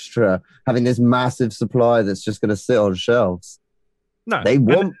dollars extra having this massive supply that's just going to sit on shelves. No, they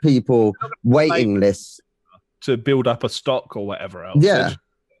want people waiting lists to build up a stock or whatever else. Yeah.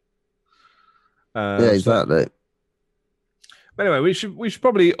 Yeah, exactly. But anyway, we should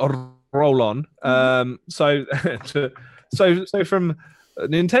probably roll on. So from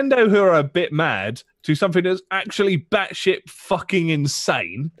Nintendo, who are a bit mad, to something that's actually batshit fucking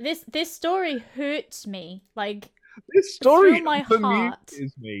insane. This story hurts me. This story through my heart.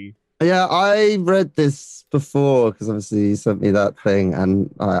 Is me. Yeah, I read this before, because obviously you sent me that thing,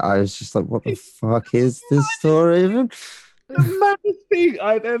 and I was just like, what the fuck is this story even? The maddest thing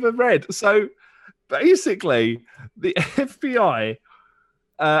I've ever read. So basically, the FBI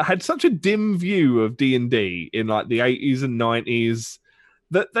had such a dim view of D&D in the 80s and 90s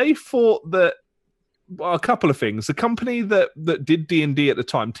that they thought that, a couple of things. The company that did D&D at the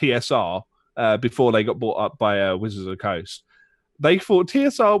time, TSR, before they got bought up by Wizards of the Coast, they thought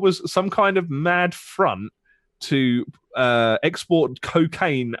TSR was some kind of mad front to export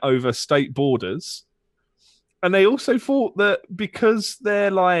cocaine over state borders. And they also thought that because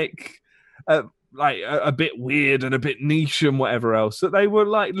they're a bit weird and a bit niche and whatever else, that they were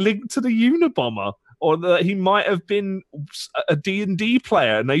linked to the Unabomber, or that he might have been a D&D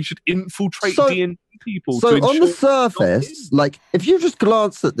player and they should infiltrate D&D people. So on the surface, if you just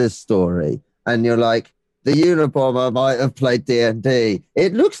glance at this story and you're like, the Unabomber might have played D&D,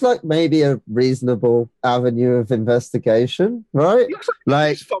 it looks like maybe a reasonable avenue of investigation, right? It looks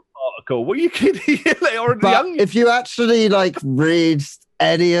like a fun article. What are you kidding? If you actually read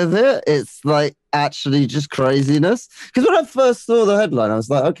any of it, it's actually just craziness. Because when I first saw the headline, I was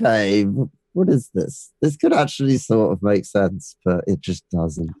like, okay, what is this? This could actually sort of make sense, but it just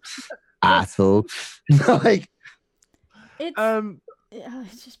doesn't at all. It's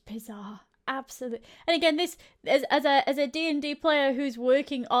just bizarre. Absolutely. And again, this as a D&D player who's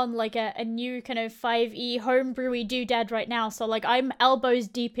working on a new kind of 5e homebrewy doodad right now, so I'm elbows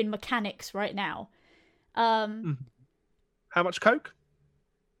deep in mechanics right now. How much coke?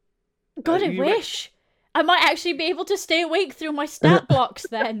 God, I wish. I might actually be able to stay awake through my stat blocks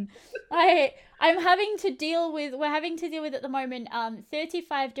then. We're having to deal with at the moment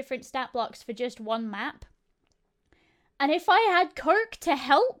 35 different stat blocks for just one map. And if I had Kirk to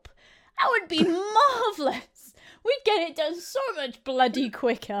help, that would be marvelous. We'd get it done so much bloody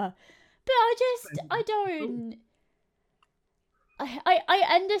quicker. But I don't. I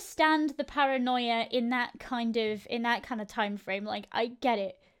understand the paranoia in that kind of time frame. I get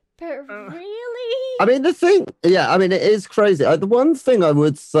it. But really? I mean, it is crazy. The one thing I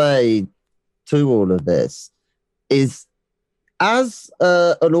would say to all of this is, as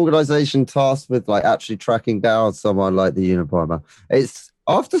an organization tasked with like actually tracking down someone like the Unabomber, it's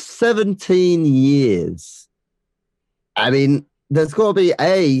after 17 years. I mean, there's got to be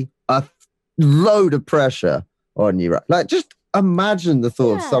a load of pressure on you. Like, just imagine the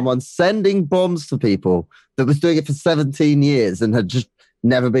thought of someone sending bombs to people that was doing it for 17 years and had just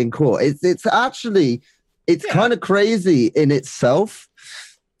never been caught. It's actually kind of crazy in itself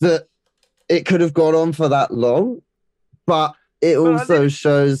that it could have gone on for that long, but it also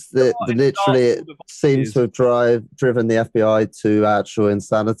shows that literally it seems to have driven the FBI to actual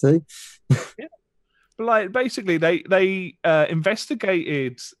insanity. Yeah. But like, basically, they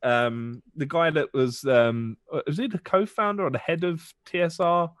investigated the guy that was he the co-founder or the head of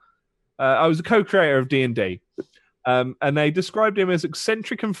TSR? I was a co-creator of D&D. And they described him as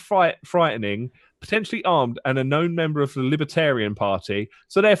eccentric and frightening, potentially armed, and a known member of the Libertarian Party.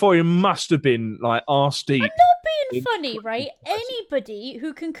 So therefore, he must have been like arse deep. I'm not being funny, right? Anybody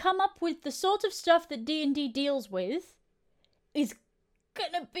who can come up with the sort of stuff that D&D deals with is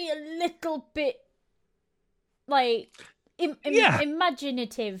gonna be a little bit like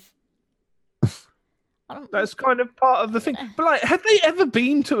imaginative. That's kind of part of the thing. But like, have they ever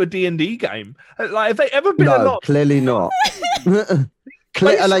been to a D&D game? Like, have they ever been? No, clearly not.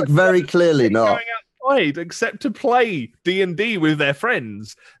 Like, very clearly not. Going outside, except to play D&D with their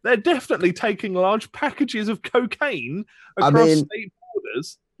friends. They're definitely taking large packages of cocaine across state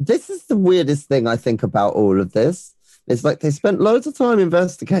borders. This is the weirdest thing I think about all of this. It's like they spent loads of time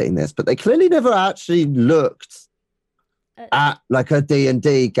investigating this, but they clearly never actually looked at like a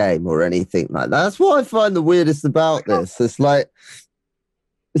D&D game or anything like that. That's what I find the weirdest about this. It's like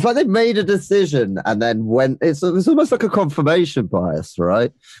they've made a decision and then it's almost like a confirmation bias,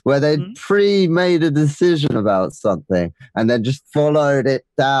 right? Where they pre-made a decision about something and then just followed it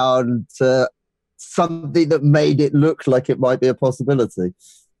down to something that made it look like it might be a possibility.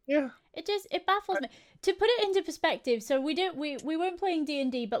 Yeah. It baffles me. To put it into perspective, so we weren't playing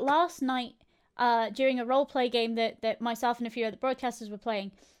D&D, but last night, during a roleplay game that myself and a few other broadcasters were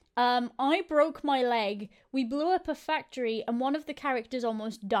playing, I broke my leg, we blew up a factory, and one of the characters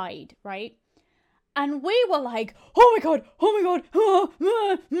almost died, right? And we were like, oh my god,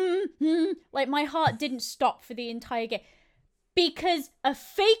 like my heart didn't stop for the entire game. Because a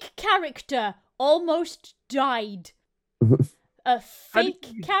fake character almost died. A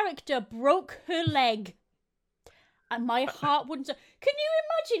fake character broke her leg. And my heart wouldn't... Can you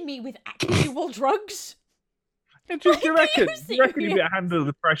imagine me with actual drugs? Do you reckon you'd be handle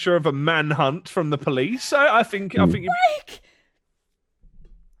the pressure of a manhunt from the police? I think you'd be...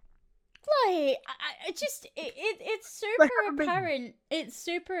 It's super apparent. It's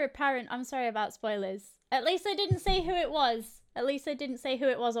super apparent. I'm sorry about spoilers. At least I didn't say who it was.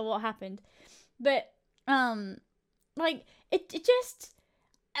 Or what happened. But, it just...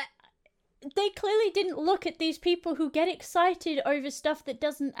 they clearly didn't look at these people who get excited over stuff that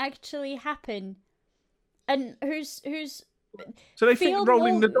doesn't actually happen. And who's so they think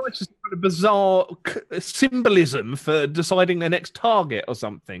rolling the dice is kind of bizarre symbolism for deciding their next target or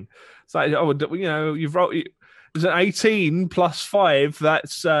something. It's like, you've rolled. There's an 18 plus 5.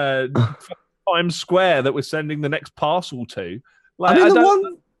 That's Times Square that we're sending the next parcel to. Like,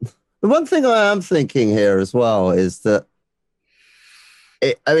 the one thing I am thinking here as well is that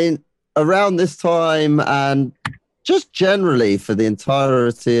around this time and just generally for the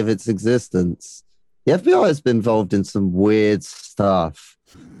entirety of its existence, the FBI has been involved in some weird stuff,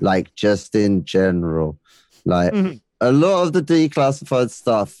 like just in general. Like a lot of the declassified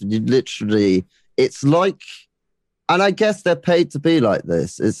stuff, it's like, and I guess they're paid to be like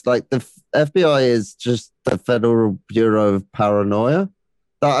this. It's like the FBI is just the Federal Bureau of Paranoia.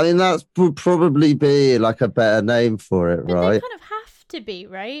 That would probably be like a better name for it, but right? They kind of have to be,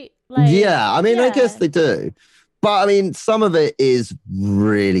 right? I guess they do. But some of it is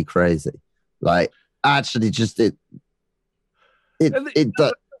really crazy. Like, actually, just it's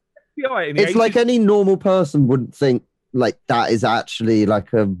like any normal person wouldn't think like that is actually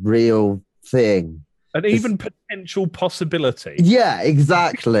like a real thing. Even potential possibility. Yeah,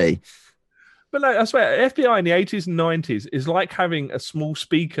 exactly. But I swear, FBI in the 80s and 90s is like having a small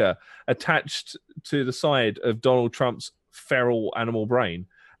speaker attached to the side of Donald Trump's feral animal brain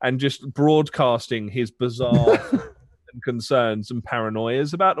and just broadcasting his bizarre and concerns and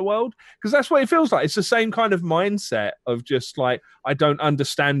paranoias about the world. Because that's what it feels like. It's the same kind of mindset of just like, I don't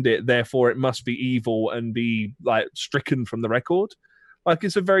understand it, therefore it must be evil and be like stricken from the record. Like,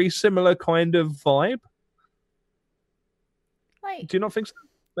 it's a very similar kind of vibe. Like, do you not think so?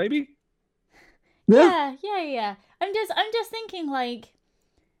 maybe. Yeah. I'm just thinking, like,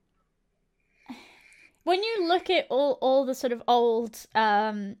 when you look at all the sort of old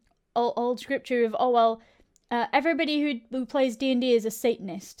scripture of everybody who plays D&D is a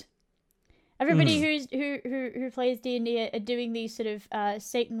Satanist. Everybody who plays D&D are doing these sort of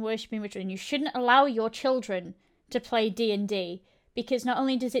Satan worshipping rituals, and you shouldn't allow your children to play D&D because not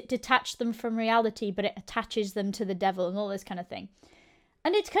only does it detach them from reality, but it attaches them to the devil and all this kind of thing.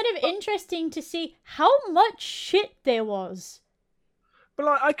 And it's kind of interesting to see how much shit there was. But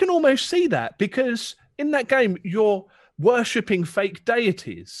like, I can almost see that, because in that game you're worshipping fake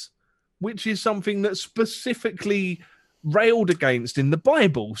deities, which is something that's specifically railed against in the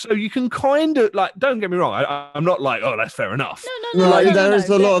Bible. So you can kind of, like, don't get me wrong, I'm not like, oh, that's fair enough. No, there is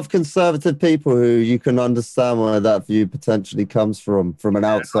a lot of conservative people who you can understand where that view potentially comes from an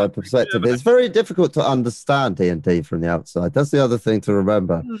outside perspective. It's very difficult to understand D&D from the outside. That's the other thing to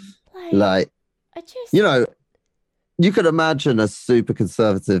remember. Like, you know, you could imagine a super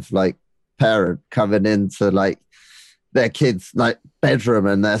conservative, like, parent coming into, like, their kids' like bedroom,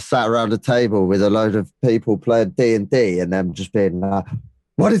 and they're sat around a table with a load of people playing D&D, and them just being like,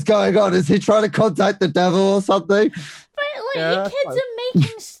 what is going on? Is he trying to contact the devil or something? But like, your kids are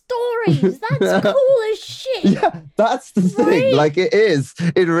making stories. That's cool as shit. Yeah, that's the thing. Like, it is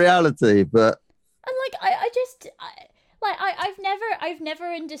in reality, but and like I've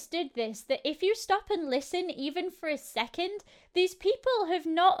never understood this, that if you stop and listen even for a second, these people have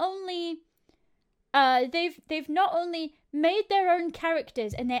not only they've not only made their own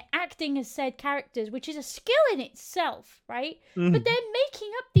characters and they're acting as said characters, which is a skill in itself, right? But they're making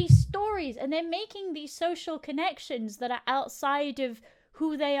up these stories and they're making these social connections that are outside of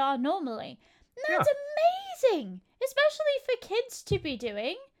who they are normally. And that's amazing, especially for kids to be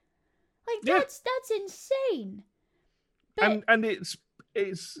doing. Like, that's insane. But... And it's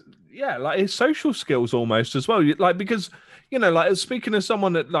like, it's social skills almost as well. Like, because, you know, like, speaking as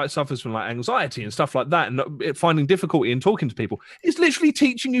someone that like suffers from like anxiety and stuff like that, and finding difficulty in talking to people, it's literally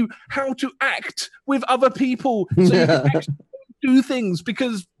teaching you how to act with other people, so you can actually do things.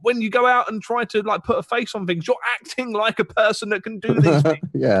 Because when you go out and try to like put a face on things, you're acting like a person that can do these things.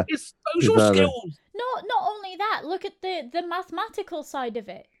 It's social skills. Not only that, look at the mathematical side of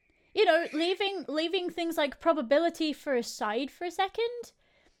it. You know, leaving things like probability aside for a second.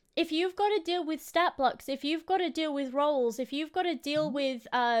 If you've got to deal with stat blocks, if you've got to deal with rolls, if you've got to deal with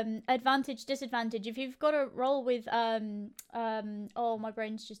advantage, disadvantage, if you've got to roll with oh, my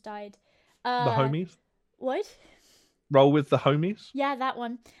brain's just died. The homies? What? Roll with the homies? Yeah, that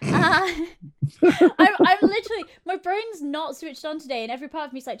one. I'm literally, my brain's not switched on today, and every part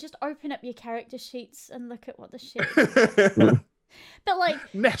of me's like, just open up your character sheets and look at what the shit is. But like,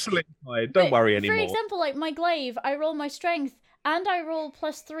 nestle inside, don't worry anymore. For example, like my glaive, I roll my strength, and I roll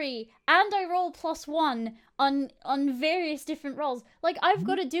 +3, and I roll +1 on various different rolls. Like, I've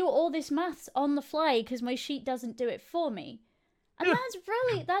got to do all this maths on the fly because my sheet doesn't do it for me, and that's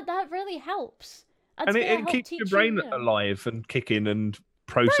really that really helps. That's, and it keeps your brain alive and kicking and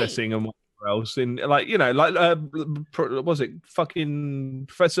processing and whatever else. In, like, you know, like was it fucking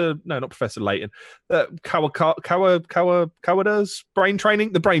Professor? No, not Professor Layton. Kawada's brain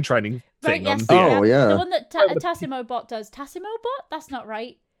training. The brain training thing. Yes, on the one that Tassimo Bot does. Tassimo Bot? That's not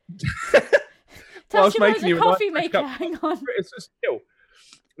right. Tassimo's a coffee maker. Hang on. It's a skill.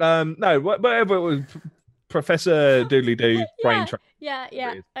 No, whatever it was. Professor Doodly Doo brain training.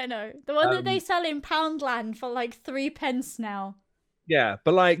 Yeah, I know. The one that they sell in Poundland for like 3 pence now. Yeah,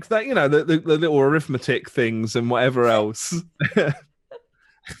 but like that, you know, the little arithmetic things and whatever else. Sorry, I'm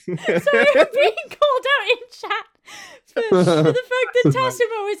being called out in chat for the fact that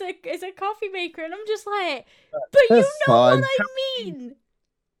Tassimo is a coffee maker, and I'm just like, but you know what I mean.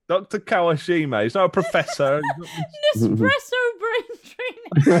 Dr. Kawashima, he's not a professor. Nespresso brain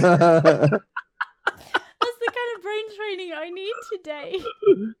training. That's the kind of brain training I need today.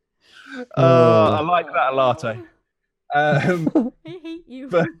 I like that latte. I hate you.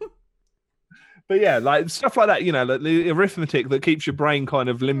 But yeah, like stuff like that, you know, like the arithmetic that keeps your brain kind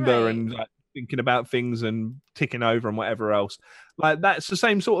of limber and like thinking about things and ticking over and whatever else. Like, that's the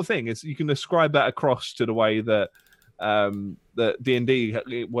same sort of thing. It's, you can ascribe that across to the way that that D&D,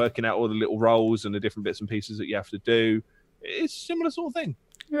 working out all the little roles and the different bits and pieces that you have to do. It's a similar sort of thing.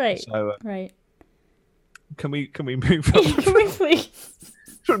 Right. So right. Can we move on? Can we please?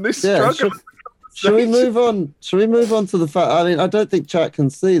 From this struggle? Should we move on? Should we move on to the fact? I mean, I don't think chat can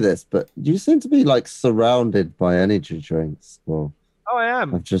see this, but you seem to be like surrounded by energy drinks. Well, I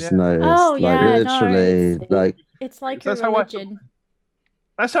am. I've just noticed. Oh, like, yeah, literally, like it's like a religion.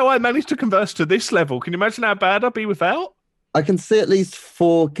 That's how I managed to converse to this level. Can you imagine how bad I'd be without? I can see at least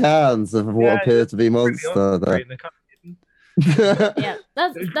 4 cans of what appear to be Monster there. Yeah,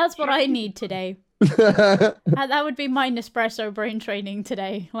 that's what I need today. That would be my Nespresso brain training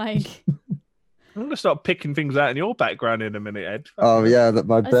today. Like, I'm gonna start picking things out in your background in a minute, Ed. Oh yeah, that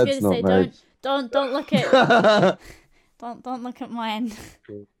my bed's not made. Don't look at don't look at mine.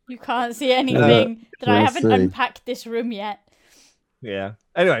 You can't see anything that I haven't unpacked this room yet. Yeah.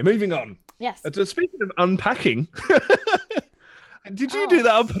 Anyway, moving on. Yes. So speaking of unpacking, did you do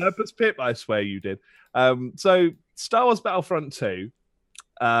that on purpose, Pip? I swear you did. So Star Wars Battlefront 2.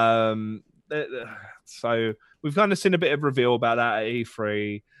 So we've kind of seen a bit of reveal about that at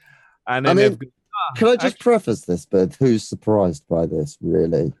E3. And then can I just preface this, but who's surprised by this,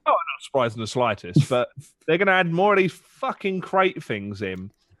 really? Oh, I'm not surprised in the slightest, but they're going to add more of these fucking crate things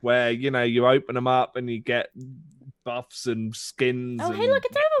in where, you open them up and you get buffs and skins. Oh, hey, look,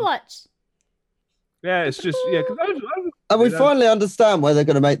 it's Overwatch. Yeah, it's just, and we finally understand where they're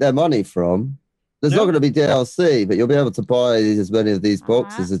going to make their money from. There's not going to be DLC, but you'll be able to buy as many of these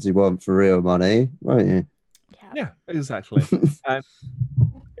boxes as you want for real money, won't you? Yeah, exactly. And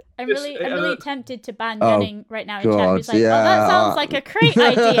I'm really tempted to ban Jennings right now in chat. He's like, oh, that sounds like a great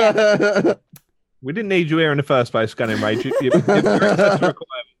idea. We didn't need you here in the first place, Gunning Rage.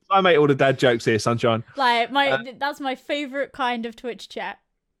 I make all the dad jokes here, sunshine. Like that's my favorite kind of Twitch chat,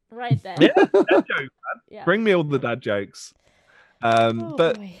 right there. Yeah, dad jokes, man. Yeah. Bring me all the dad jokes.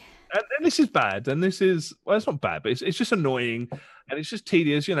 But and this is bad, and this is it's not bad, but it's just annoying, and it's just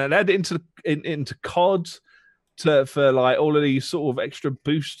tedious. They add it into COD for like all of these sort of extra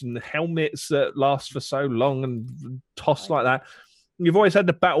boosts and helmets that last for so long and toss like that. You've always had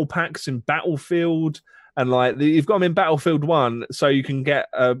the battle packs in Battlefield, and like you've got them in Battlefield 1, so you can get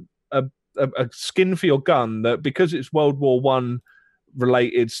a skin for your gun that, because it's World War I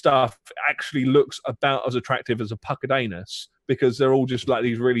related stuff, actually looks about as attractive as a Puckadanus, because they're all just like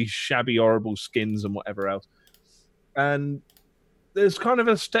these really shabby, horrible skins and whatever else. And there's kind of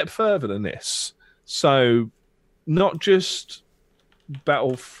a step further than this. So not just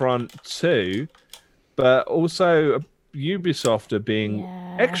Battlefront 2, but also Ubisoft are being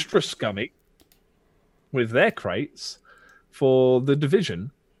extra scummy with their crates for The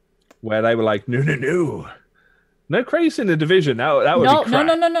Division, where they were like, no crates in The Division. That would be crap.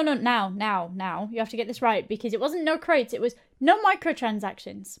 No. Now you have to get this right, because it wasn't no crates, it was no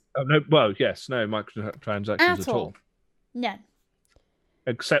microtransactions. Oh, no. Well, yes, no microtransactions at all. Yeah.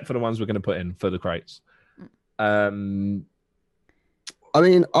 Except for the ones we're going to put in for the crates. I mean,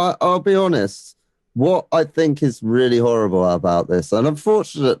 I'll be honest. What I think is really horrible about this, and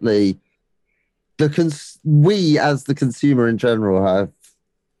unfortunately, we as the consumer in general have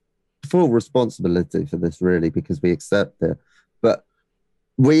full responsibility for this, really, because we accept it. But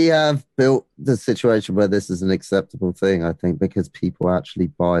we have built the situation where this is an acceptable thing, I think, because people actually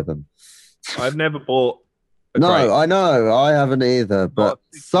buy them. I've never bought a crate. No, I know. I haven't either. But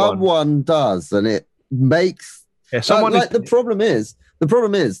someone does, and it makes... Yeah, someone the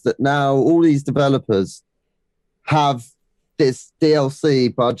problem is that now all these developers have this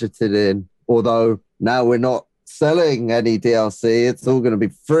DLC budgeted in, although now we're not selling any DLC, it's all going to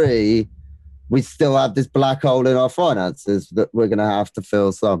be free. We still have this black hole in our finances that we're going to have to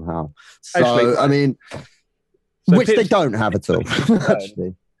fill somehow. So, actually, I mean, which they don't have at all,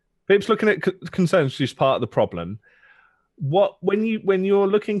 actually. Pip's looking at concerns, which is part of the problem. When you're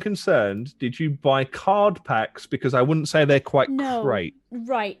looking concerned, did you buy card packs? Because I wouldn't say they're quite crate.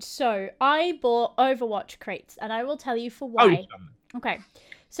 Right. So I bought Overwatch crates, and I will tell you for why. Okay.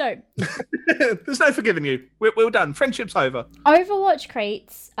 So there's no forgiving you. We're done. Friendship's over. Overwatch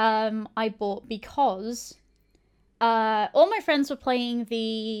crates, I bought because all my friends were playing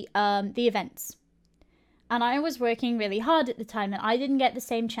the events. And I was working really hard at the time, and I didn't get the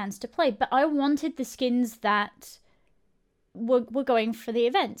same chance to play. But I wanted the skins that were going for the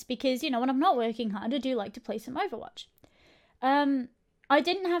events, because, when I'm not working hard, I do like to play some Overwatch. I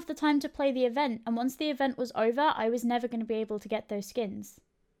didn't have the time to play the event, and once the event was over, I was never going to be able to get those skins.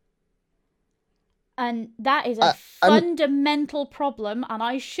 And that is a fundamental problem, and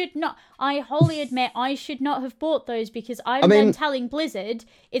I wholly admit I should not have bought those, because I'm then telling Blizzard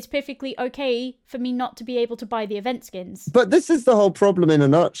it's perfectly okay for me not to be able to buy the event skins. But this is the whole problem in a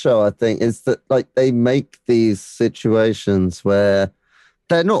nutshell, I think, is that they make these situations where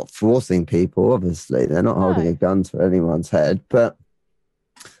they're not forcing people, obviously. They're not holding a gun to anyone's head, but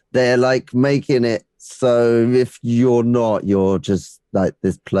they're making it so if you're not, you're just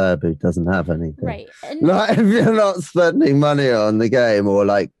this pleb who doesn't have anything. Right. If you're not spending money on the game or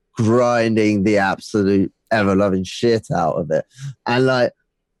grinding the absolute ever-loving shit out of it. And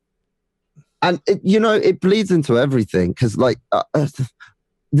And it bleeds into everything because, like,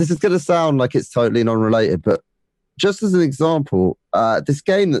 this is going to sound like it's totally non-related, but just as an example, this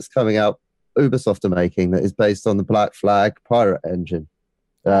game that's coming out, Ubisoft are making, that is based on the Black Flag pirate engine,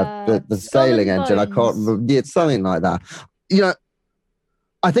 the sailing engine. I can't remember. It's something like that.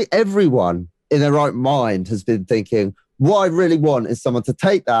 I think everyone in their right mind has been thinking, what I really want is someone to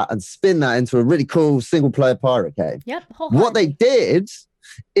take that and spin that into a really cool single-player pirate game. Yep. What they did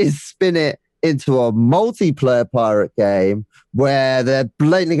is spin it into a multiplayer pirate game where they're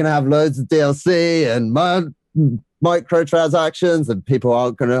blatantly going to have loads of DLC and microtransactions, and people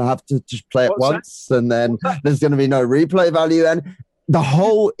aren't going to have to just play it once, and then there's going to be no replay value. And the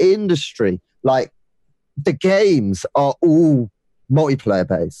whole industry, like, the games are all multiplayer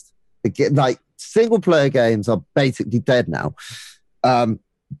based. Like, single player games are basically dead now,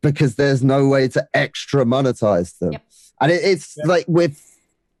 because there's no way to extra monetize them. Yep. And it's like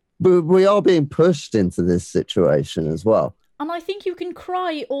we are being pushed into this situation as well. And I think you can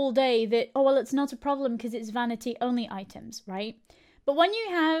cry all day that, oh, well, it's not a problem because it's vanity-only items, right? But when you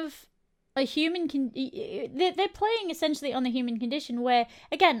have a human... they're playing essentially on the human condition where,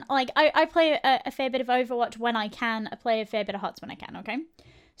 again, like, I play a fair bit of Overwatch when I can. I play a fair bit of HOTS when I can, okay?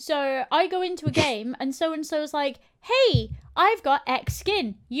 So I go into a game and so-and-so's like, hey, I've got X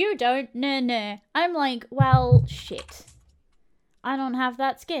skin. You don't. No. I'm like, well, shit. I don't have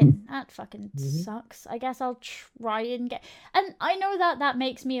that skin. That fucking sucks. I guess I'll try and get... And I know that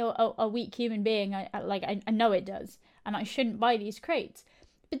makes me a weak human being. I know it does. And I shouldn't buy these crates.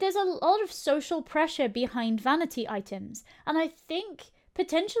 But there's a lot of social pressure behind vanity items. And I think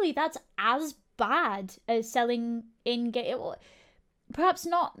potentially that's as bad as selling in-game... Perhaps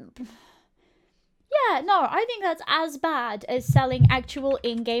not... Yeah, no, I think that's as bad as selling actual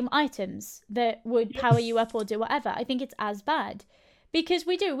in-game items that would power you up or do whatever. I think it's as bad. Because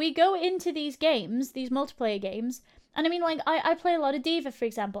we go into these games, these multiplayer games, and I mean, like, I play a lot of D.Va, for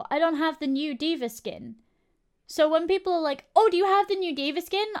example. I don't have the new D.Va skin. So when people are like, oh, do you have the new D.Va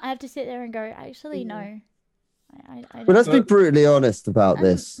skin? I have to sit there and go, actually, no. I don't. But let's be brutally honest about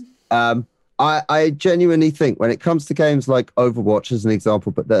this. I genuinely think when it comes to games like Overwatch as an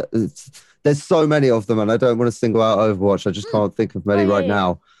example, but there's so many of them, and I don't want to single out Overwatch. I just can't think of many right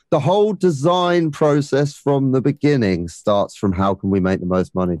now. The whole design process from the beginning starts from how can we make the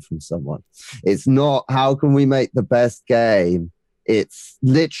most money from someone. It's not how can we make the best game. It's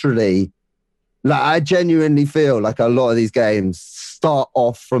literally, like, I genuinely feel like a lot of these games start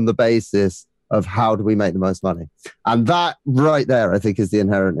off from the basis of how do we make the most money. And that right there, I think, is the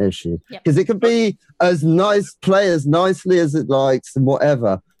inherent issue. Because it can be as nice, play as nicely as it likes and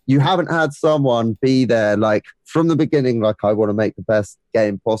whatever. You haven't had someone be there, like, from the beginning, like, I want to make the best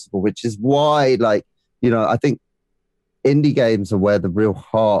game possible, which is why, like, I think indie games are where the real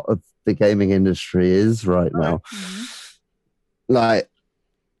heart of the gaming industry is right now. Mm-hmm. Like,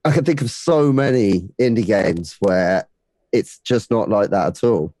 I can think of so many indie games where it's just not like that at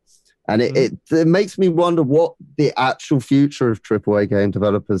all. And it makes me wonder what the actual future of AAA game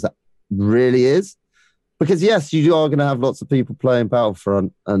developers really is. Because, yes, you are going to have lots of people playing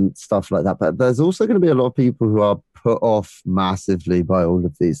Battlefront and stuff like that, but there's also going to be a lot of people who are put off massively by all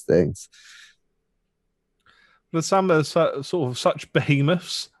of these things. But some are sort of such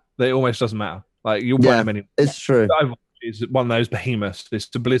behemoths that it almost doesn't matter. Like, you'll play them anyway. It's true. It's one of those behemoths. It's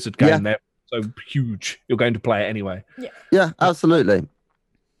the Blizzard game. They're so huge. You're going to play it anyway. Yeah, absolutely.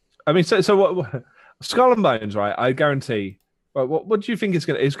 I mean, so what? Skull and Bones, right? I guarantee. Right, what do you think it's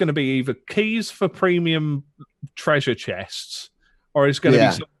going to? It's going to be either keys for premium treasure chests, or it's going to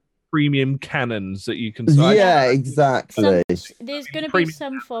be some premium cannons that you can. Yeah, exactly. There's going to be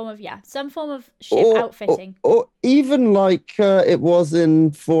some form of ship outfitting, or even like it was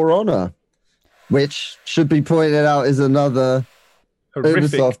in For Honor, which should be pointed out is another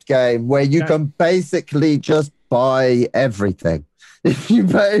Ubisoft game where you can basically just buy everything. If you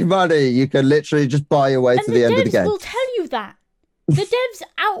pay money, you can literally just buy your way to the end of the game. And the devs will tell you that. The devs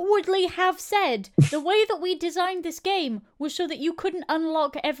outwardly have said the way that we designed this game was so that you couldn't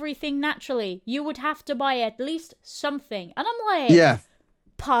unlock everything naturally. You would have to buy at least something. And I'm like,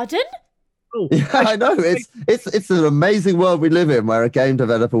 pardon? Yeah, I know. It's an amazing world we live in where a game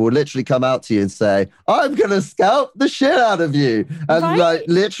developer will literally come out to you and say, I'm going to scalp the shit out of you. And like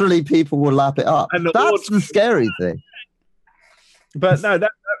literally people will lap it up. That's the scary thing. But no,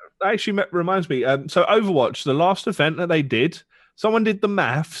 that actually reminds me. So Overwatch, the last event that they did, someone did the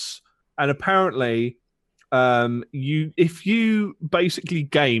maths, and apparently, if you basically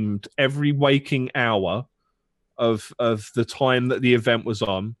gamed every waking hour of the time that the event was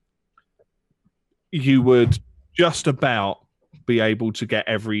on, you would just about be able to get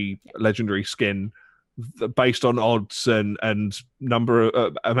every legendary skin based on odds and number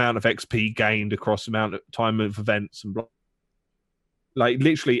amount of XP gained across amount of time of events and blah. Like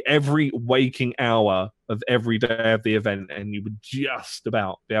literally every waking hour of every day of the event, and you would just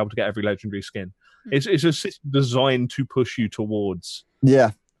about be able to get every legendary skin. It's a system designed to push you towards.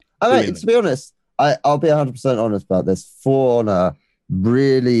 Yeah, I mean, to be honest, I'll be 100% honest about this. For Honor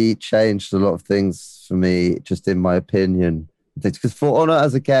really changed a lot of things for me, just in my opinion. Because For Honor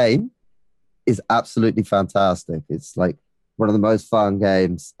as a game is absolutely fantastic. It's like one of the most fun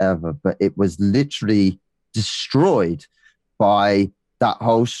games ever, but it was literally destroyed by that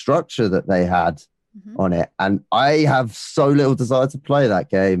whole structure that they had on it. And I have so little desire to play that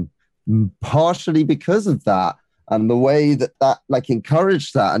game, partially because of that and the way that like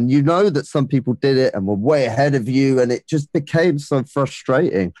encouraged that. And you know that some people did it and were way ahead of you, and it just became so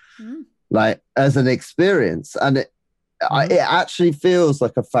frustrating, like as an experience. And it actually feels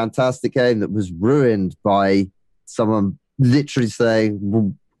like a fantastic game that was ruined by someone literally saying,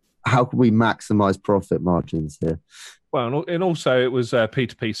 well, how can we maximize profit margins here? Well, and also it was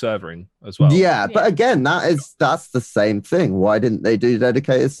P2P servering as well. Yeah, but again, that's the same thing. Why didn't they do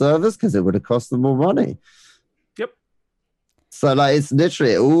dedicated servers? Because it would have cost them more money. Yep. So like, it's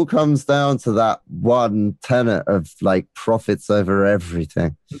literally, it all comes down to that one tenet of like profits over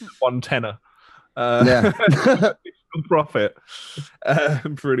everything. One tenner. Yeah. Profit,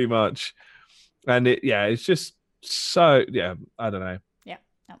 pretty much. And it's just so, I don't know.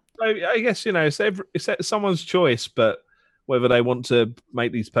 I guess, it's someone's choice, but whether they want to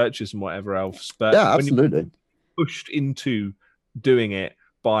make these purchases and whatever else. But yeah, absolutely. When you're pushed into doing it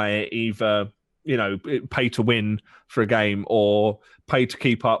by either, pay to win for a game or pay to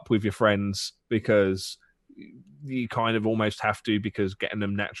keep up with your friends because you kind of almost have to, because getting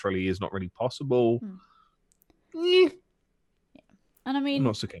them naturally is not really possible. And I mean,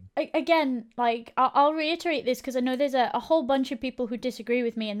 not so keen. Again, like, I'll reiterate this because I know there's a whole bunch of people who disagree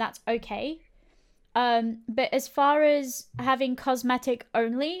with me, and that's okay. But as far as having cosmetic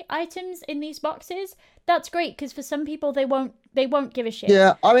only items in these boxes, that's great, because for some people they won't give a shit.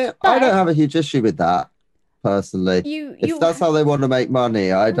 Yeah, I mean, I don't have a huge issue with that personally. If that's how they want to make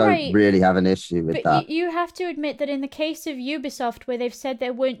money, I don't really have an issue with that. You have to admit that in the case of Ubisoft, where they've said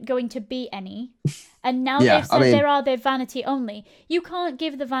there weren't going to be any, and now they've said they're vanity only, you can't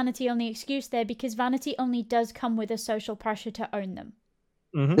give the vanity only excuse there, because vanity only does come with a social pressure to own them.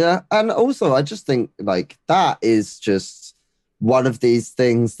 Mm-hmm. Yeah, and also I just think like that is just one of these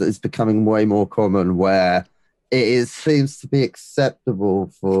things that is becoming way more common, where seems to be acceptable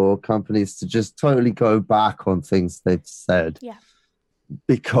for companies to just totally go back on things they've said. Yeah.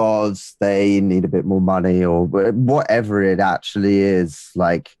 Because they need a bit more money or whatever it actually is.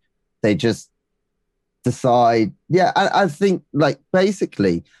 Like, they just decide. Yeah, I think, like,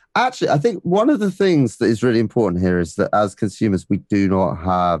 basically, actually, I think one of the things that is really important here is that as consumers, we do not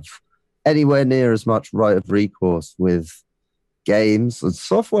have anywhere near as much right of recourse with games and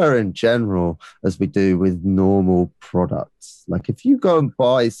software in general as we do with normal products. Like, if you go and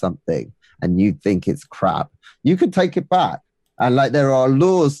buy something and you think it's crap, you can take it back. And like, there are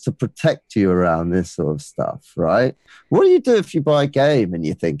laws to protect you around this sort of stuff, right? What do you do if you buy a game and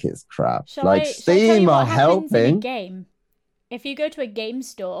you think it's crap? Steam are helping. In a game? If you go to a game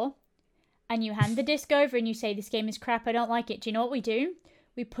store and you hand the disc over and you say, this game is crap, I don't like it, do you know what we do?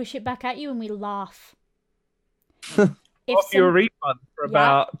 We push it back at you and we laugh. Offer you a refund for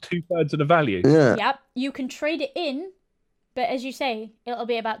about 2/3 of the value. Yeah. Yep. You can trade it in, but as you say, it'll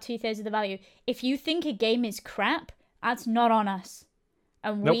be about 2/3 of the value. If you think a game is crap, that's not on us.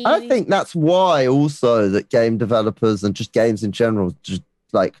 And I think that's why also that game developers and just games in general just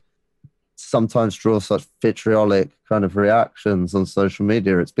like sometimes draw such vitriolic kind of reactions on social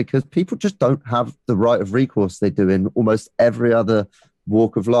media. It's because people just don't have the right of recourse they do in almost every other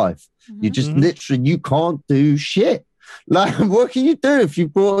walk of life. You just literally, you can't do shit. Like, what can you do if you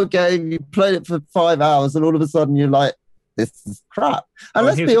bought a game, you played it for 5 hours, and all of a sudden you're like, this is crap? And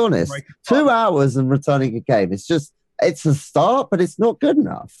let's be honest, 2 hours and returning a game, it's a start, but it's not good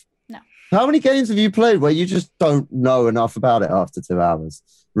enough. No. How many games have you played where you just don't know enough about it after 2 hours?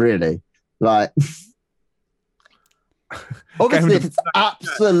 Really? Like, obviously, if it's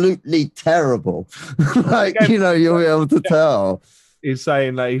absolutely terrible, like, you'll be able to tell. He's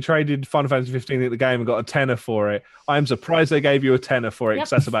saying that he traded Final Fantasy 15 at the game and got a tenner for it. I'm surprised they gave you a tenner for it,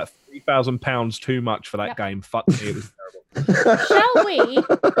 because that's about £3,000 too much for that game. Fuck me, it was terrible. Shall we,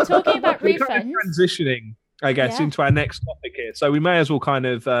 talking about refunds, transitioning, I guess, into our next topic here. So we may as well kind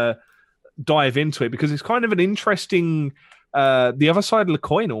of dive into it, because it's kind of an interesting, the other side of the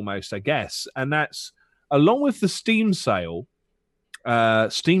coin almost, I guess. And that's, along with the Steam sale,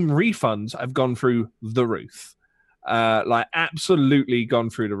 Steam refunds have gone through the roof. Like absolutely gone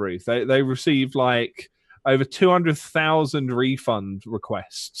through the roof. They received like over 200,000 refund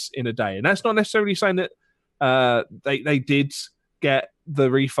requests in a day, and that's not necessarily saying that they did get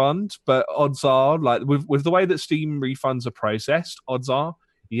the refund, but odds are, like with the way that Steam refunds are processed, odds are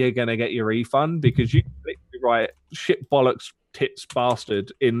you're gonna get your refund because you write shit bollocks tits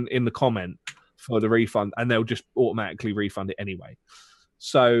bastard in the comment for the refund, and they'll just automatically refund it anyway.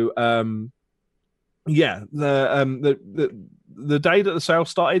 So yeah, the day that the sale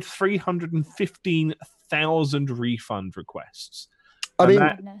started, 315,000 refund requests. I mean,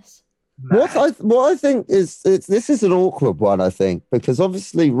 what I think is this is an awkward one, I think, because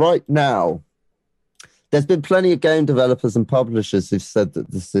obviously right now there's been plenty of game developers and publishers who've said that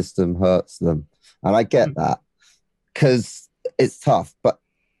the system hurts them, and I get that because it's tough. But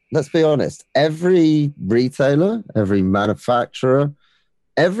let's be honest, every retailer, every manufacturer,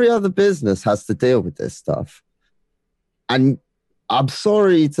 every other business has to deal with this stuff. And I'm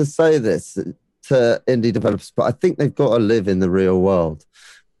sorry to say this to indie developers, but I think they've got to live in the real world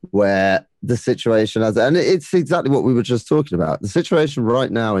where the situation has, and it's exactly what we were just talking about. The situation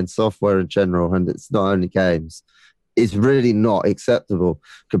right now in software in general, and it's not only games, is really not acceptable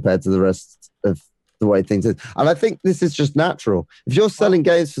compared to the rest of the way things is. And I think this is just natural. If you're selling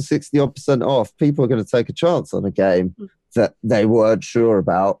games for 60% off, people are going to take a chance on a game that they weren't sure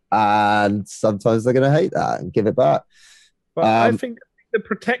about, and sometimes they're going to hate that and give it back. But I think the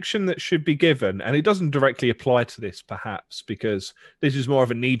protection that should be given, and it doesn't directly apply to this perhaps because this is more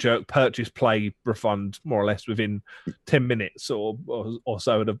of a knee-jerk purchase play refund more or less within 10 minutes or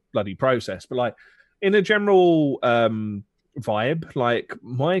so of the bloody process, but like in a general vibe, like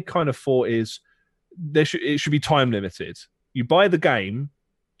my kind of thought is it should be time limited. You buy the game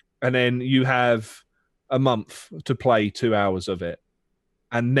and then you have a month to play 2 hours of it,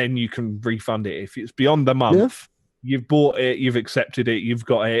 and then you can refund it. If it's beyond the month, you've bought it, you've accepted it, you've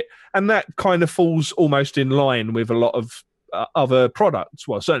got it, and that kind of falls almost in line with a lot of other products.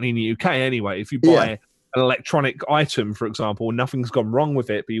 Well, certainly in the UK anyway. If you buy an electronic item, for example, nothing's gone wrong with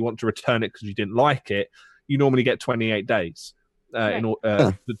it, but you want to return it because you didn't like it, you normally get 28 days.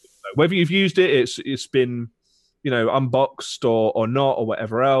 Whether you've used it, it's been, unboxed or not or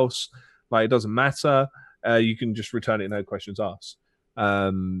whatever else. Like, it doesn't matter. You can just return it, no questions asked.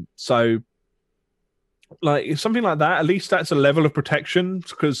 So, like, something like that, at least that's a level of protection,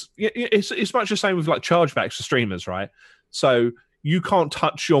 because it's much the same with like chargebacks for streamers, right? So you can't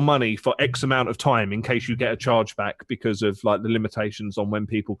touch your money for X amount of time in case you get a chargeback because of like the limitations on when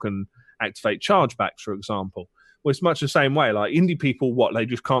people can activate chargebacks, for example. Well, it's much the same way. Like indie people, they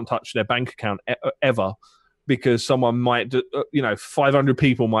just can't touch their bank account ever because someone might, 500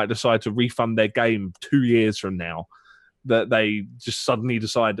 people might decide to refund their game 2 years from now, that they just suddenly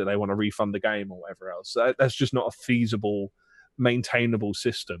decide that they want to refund the game or whatever else. So that's just not a feasible, maintainable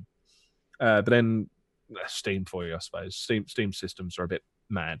system. But then Steam for you, I suppose. Steam systems are a bit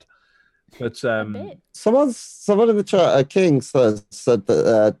mad. But someone in the chat, King said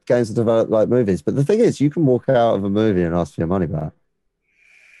that games are developed like movies. But the thing is, you can walk out of a movie and ask for your money back,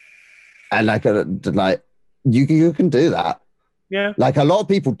 and you can do that. Yeah, like a lot of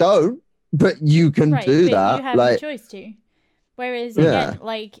people don't, but you can do that. You have the choice to. Whereas again,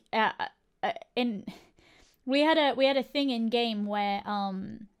 we had a thing in game where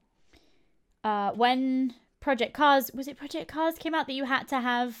when Project Cars came out, that you had to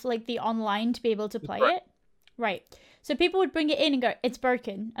have like the online to be able to play it. Right. So people would bring it in and go, it's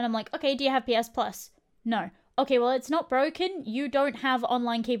broken. And I'm like, okay, do you have PS Plus? No. Okay, well, it's not broken. You don't have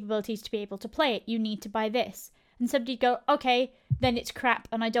online capabilities to be able to play it. You need to buy this. And somebody'd go, okay, then it's crap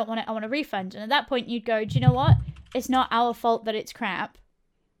and I don't want it. I want a refund. And at that point you'd go, do you know what? It's not our fault that it's crap.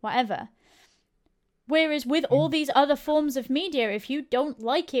 Whatever. Whereas with all these other forms of media, if you don't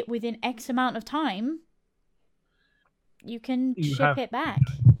like it within X amount of time, you can ship it back.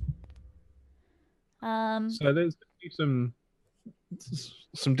 So there's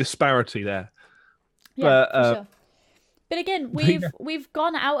some disparity there. Yeah, for sure. But again, we've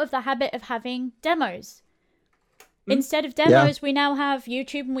gone out of the habit of having demos. Instead of demos, we now have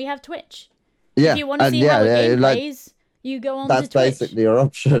YouTube and we have Twitch. If you want to see how a game plays, you go on to Twitch. That's basically your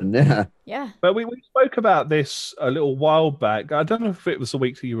option, Yeah. But we spoke about this a little while back. I don't know if it was the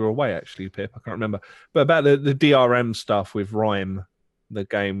week that you were away, actually, Pip. I can't remember. But about the DRM stuff with Rime, the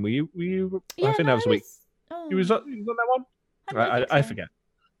game. Were you? Yeah, I think that was a week. You was on that one? I forget.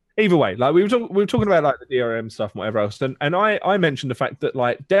 Either way, like we were talking about like the DRM stuff and whatever else, and I mentioned the fact that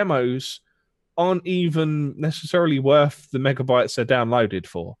like demos aren't even necessarily worth the megabytes they're downloaded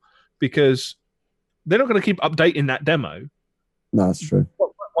for, because they're not going to keep updating that demo. No, that's true.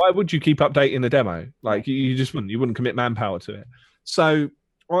 Why would you keep updating the demo? Like you just wouldn't. You wouldn't commit manpower to it. So,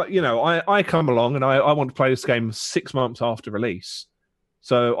 I come along and I want to play this game 6 months after release.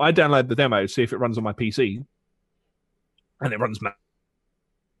 So I download the demo, see if it runs on my PC, and it runs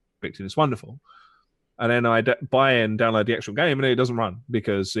perfect and it's wonderful. And then I buy and download the actual game, and it doesn't run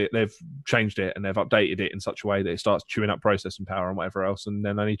because they've changed it and they've updated it in such a way that it starts chewing up processing power and whatever else, and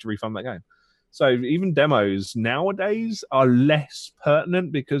then I need to refund that game. So even demos nowadays are less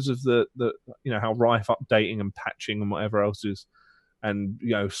pertinent because of the how rife updating and patching and whatever else is, and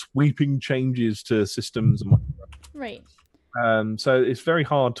sweeping changes to systems and whatever. Right. So it's very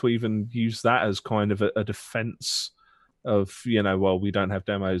hard to even use that as kind of a defense of well, we don't have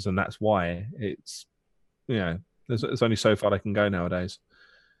demos and that's why. It's there's only so far they can go nowadays.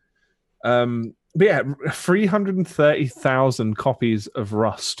 But yeah, 330,000 copies of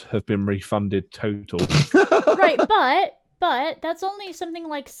Rust have been refunded total. Right, but that's only something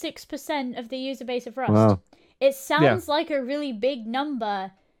like 6% of the user base of Rust. Wow. It sounds like a really big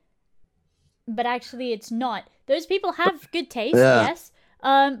number, but actually it's not. Those people have good taste, yes.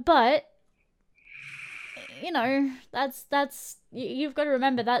 But that's you've got to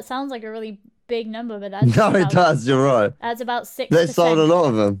remember that sounds like a really big number, but that's it does. You're right. That's about 6%. They sold a lot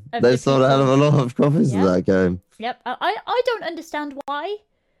of them. They sold a hell of a lot of copies of that game. Yep. I don't understand why.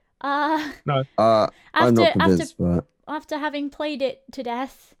 No. I'm not convinced. After having played it to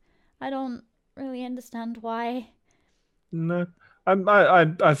death, I don't really understand why. No.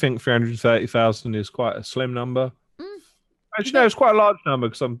 I think 330,000 is quite a slim number. Actually, no, it's quite a large number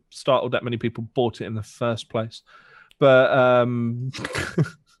because I'm startled that many people bought it in the first place. But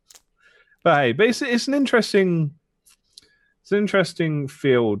but it's an interesting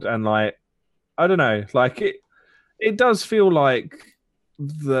field, and like I don't know, like it does feel like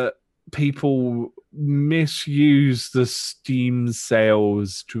that people misuse the Steam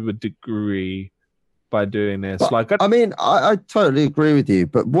sales to a degree by doing this. But, I totally agree with you.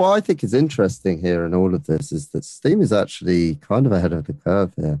 But what I think is interesting here in all of this is that Steam is actually kind of ahead of the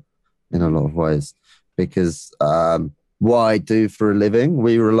curve here in a lot of ways, because what I do for a living,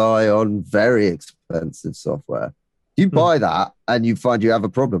 we rely on very expensive software. You buy that and you find you have a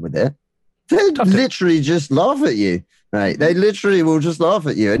problem with it, they literally just laugh at you, right? They literally will just laugh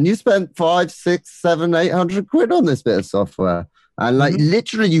at you. And you spent 500, 600, 700, 800 quid on this bit of software. And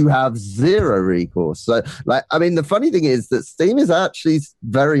literally you have zero recourse. So the funny thing is that Steam is actually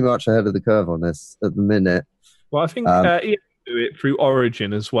very much ahead of the curve on this at the minute. Well, I think EA do it through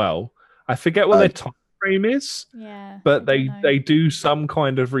Origin as well. I forget what their time frame is. Yeah. But they do some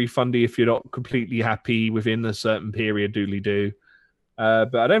kind of refundy if you're not completely happy within a certain period, doodly-doo.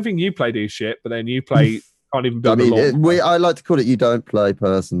 But I don't think you play do shit, but then you play can't even build I like to call it you don't play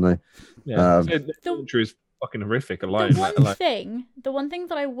personally. Yeah. The launcher is fucking horrific alone. The one thing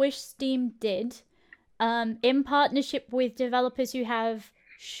that I wish Steam did, in partnership with developers who have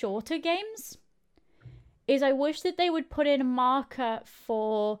shorter games, is I wish that they would put in a marker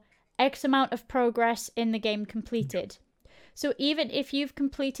for X amount of progress in the game completed. So even if you've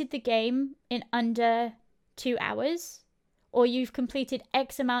completed the game in under 2 hours, or you've completed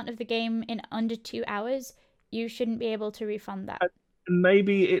X amount of the game in under 2 hours, you shouldn't be able to refund that. And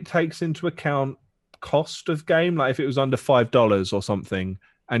maybe it takes into account cost of game, like if it was under $5 or something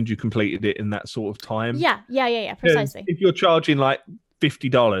and you completed it in that sort of time. Yeah, precisely. If you're charging like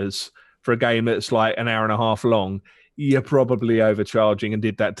 $50 for a game that's like an hour and a half long, you're probably overcharging, and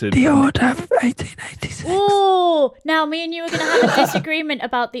did that to The Order 1886. Oh, now me and you are going to have a disagreement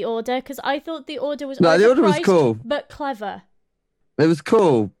about The Order, because I thought The Order was The Order was cool, but clever. It was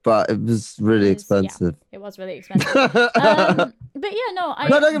cool, but it was really expensive. Yeah, it was really expensive. But yeah, no,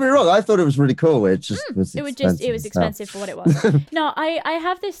 don't get me wrong. I thought it was really cool. It just was. It was expensive for what it was. No, I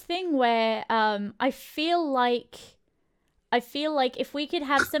have this thing where I feel like if we could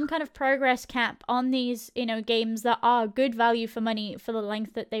have some kind of progress cap on these, games that are good value for money for the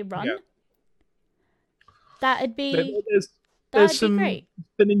length that they run, that'd be there's some great.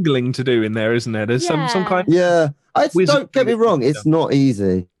 finagling to do in there, isn't there? There's some kind of don't get me wrong. It's not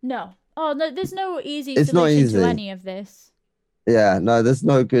easy. No. Oh no, there's no easy solution to any of this. Yeah, no, there's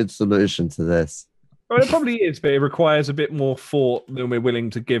no good solution to this. Well, it probably is, but it requires a bit more thought than we're willing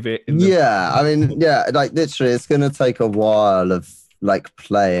to give it. Like literally, it's going to take a while of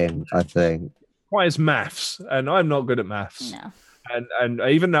playing, I think. It requires maths, and I'm not good at maths. No. And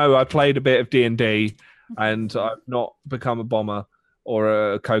even though I played a bit of D&D, and I've not become a bomber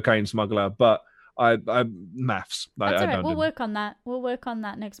or a cocaine smuggler, but I maths. That's all right. We'll work on that. We'll work on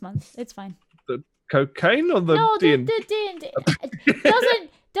that next month. It's fine. The cocaine or the no, D&D? the D&D.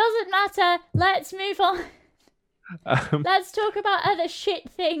 Doesn't matter. Let's move on. Let's talk about other shit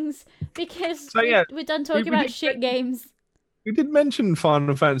things because we're done talking about shit games. We did mention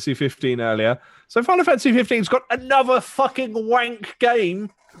Final Fantasy 15 earlier. So Final Fantasy 15's got another fucking wank game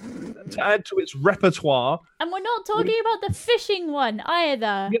to add to its repertoire. And we're not talking about the fishing one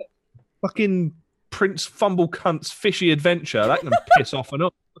either. Yeah. Fucking Prince Fumble Cunt's Fishy Adventure. That can piss off and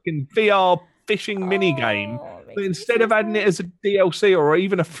up. Fucking VR fishing mini game. But instead of adding it as a DLC or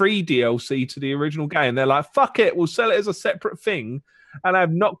even a free DLC to the original game, they're like, fuck it, we'll sell it as a separate thing and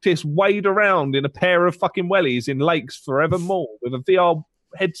have Noctis wade around in a pair of fucking wellies in lakes forevermore with a VR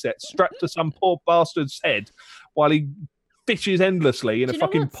headset strapped to some poor bastard's head while he fishes endlessly in a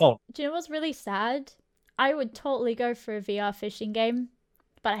fucking pond. Do you know what's really sad? I would totally go for a VR fishing game,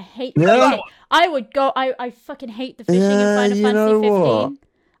 but I hate the fishing. I would go. I fucking hate the fishing in Final Fantasy 15. What?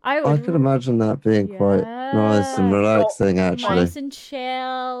 I could imagine that being quite nice and relaxing, actually. Nice and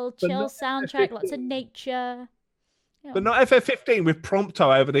chill soundtrack, lots of nature. Yeah. But not FF15 with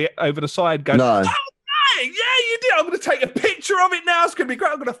Prompto over the side going, no. Oh, dang, yeah, you did. I'm going to take a picture of it now. It's going to be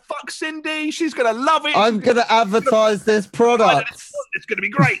great. I'm going to fuck Cindy. She's going to love it. I'm going to advertise this product. It's going to be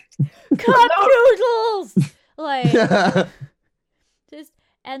great. Cup noodles! Like, just...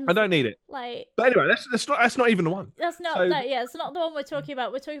 And I don't need it. Like, but anyway, that's not even the one. That's not it's not the one we're talking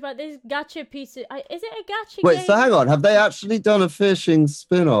about. We're talking about this gacha piece. Is it a gacha Wait, game? so hang on. Have they actually done a fishing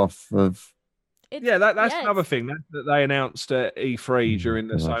spin-off of? That's another thing that they announced at E3 during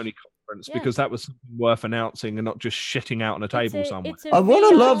the Sony conference because that was something worth announcing and not just shitting out on a table somewhere. I want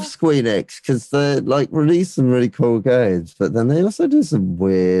to love Squeenix because they like release some really cool games, but then they also do some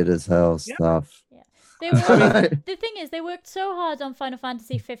weird as hell stuff. The thing is, they worked so hard on Final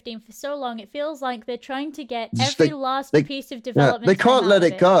Fantasy 15 for so long. It feels like they're trying to get every last piece of development. They can't let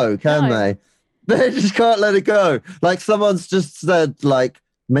it go, can they? They just can't let it go. Like someone's just said, like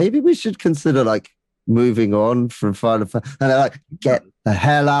maybe we should consider like moving on from Final Fantasy. And they're like, get the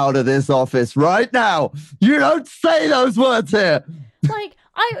hell out of this office right now. You don't say those words here. Like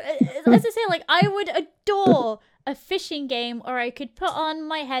as I say, like I would adore a fishing game, or I could put on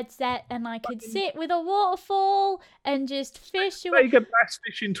my headset and I could sit with a waterfall and just fish. Mega Bass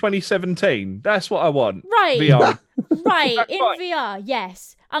Fish in 2017. That's what I want. Right. VR. Right. In VR,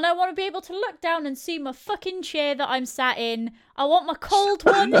 yes. And I want to be able to look down and see my fucking chair that I'm sat in. I want my cold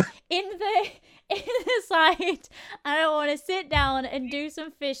one in the side, and I want to sit down and do some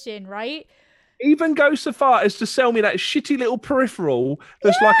fishing, right? Even go so far as to sell me that shitty little peripheral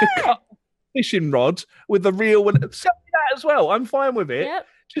that's like a cut fishing rod with the real one. Sell me that as well. I'm fine with it. Yep.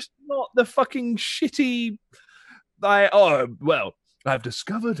 Just not the fucking shitty. I've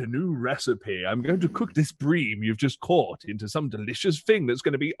discovered a new recipe. I'm going to cook this bream you've just caught into some delicious thing that's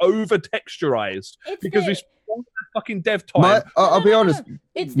going to be over texturized because we spent fucking dev time. I'll be honest.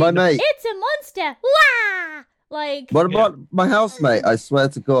 My mate. It's a monster. Wah! Like. What about my housemate? I swear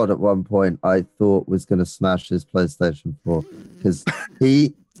to God, at one point I thought was going to smash his PlayStation 4 because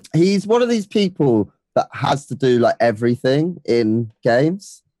he's one of these people that has to do like everything in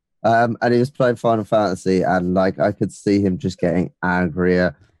games. And he was playing Final Fantasy, and like I could see him just getting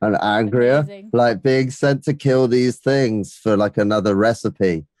angrier and angrier, like being sent to kill these things for like another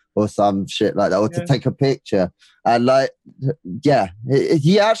recipe or some shit like that, or to take a picture. And like,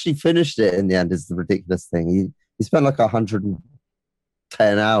 he actually finished it in the end. Is the ridiculous thing. He spent like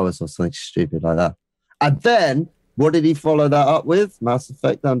 110 hours or something stupid like that, and then. What did he follow that up with? Mass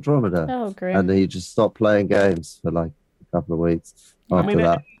Effect Andromeda. Oh, great. And he just stopped playing games for like a couple of weeks after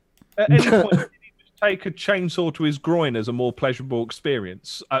that. At any point, did he just take a chainsaw to his groin as a more pleasurable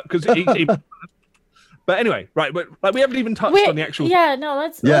experience? Because But anyway, right, but like, we haven't even touched on the actual... Yeah, no,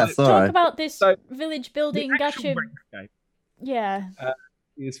 let's talk about this village building gacha... Yeah.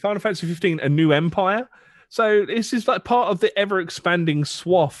 Is Final Fantasy 15 a new empire? So this is like part of the ever-expanding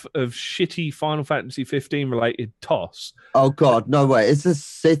swath of shitty Final Fantasy 15 related toss. Oh God, no way! It's a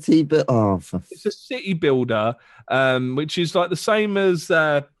city, but it's a city builder, which is like the same as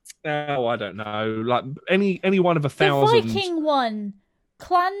I don't know, like any one of 1,000. The Viking one,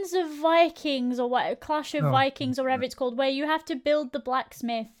 Clans of Vikings or what? Clash of Vikings or whatever it's called, where you have to build the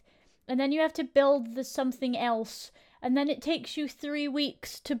blacksmith, and then you have to build the something else. And then it takes you 3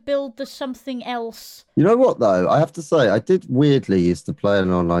 weeks to build the something else. You know what, though? I have to say, I did weirdly used to play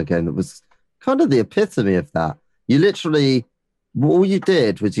an online game that was kind of the epitome of that. You literally, all you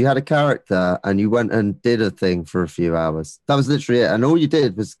did was you had a character and you went and did a thing for a few hours. That was literally it. And all you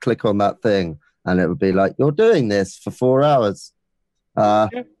did was click on that thing and it would be like, you're doing this for 4 hours.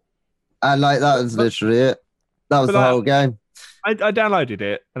 And like, that was literally it. That was the whole game. I downloaded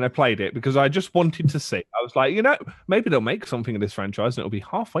it and I played it because I just wanted to see. I was like, maybe they'll make something of this franchise and it'll be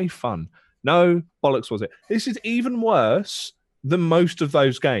halfway fun. No, bollocks was it. This is even worse than most of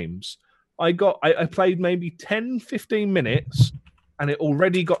those games. I played maybe 10, 15 minutes, and it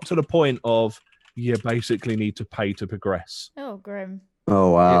already got to the point of you basically need to pay to progress. Oh, grim.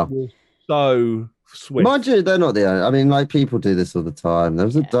 Oh, wow. It was so swift. Mind you, they're not the only. I mean, like, people do this all the time. There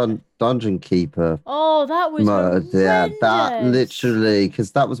was a Dungeon Keeper. Oh, that was horrendous. Yeah, that literally,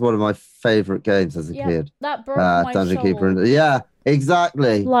 because that was one of my favorite games as a kid. That broke my Dungeon soul. Keeper. Yeah,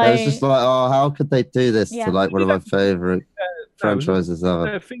 exactly. It was just like, oh, how could they do this to like one of my favorite franchises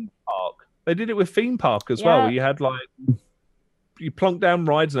ever? Theme Park. They did it with Theme Park as well. Where you had like you plunk down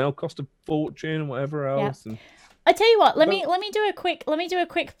rides and they'll cost a fortune and whatever else. Yeah. I tell you what, let me do a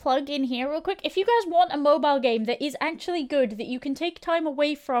quick plug in here real quick. If you guys want a mobile game that is actually good, that you can take time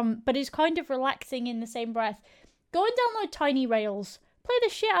away from, but is kind of relaxing in the same breath, go and download Tiny Rails. Play the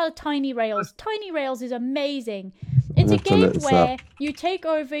shit out of Tiny Rails. Tiny Rails is amazing. It's a game where you take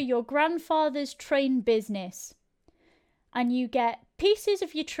over your grandfather's train business, and you get pieces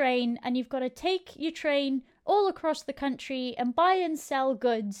of your train, and you've got to take your train all across the country and buy and sell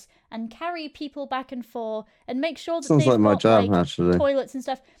goods and carry people back and forth and make sure that Sounds they've like my got job, actually. toilets and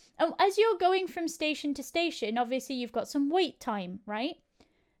stuff. And as you're going from station to station, obviously you've got some wait time, right?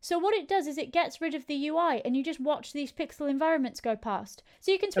 So what it does is it gets rid of the UI and you just watch these pixel environments go past.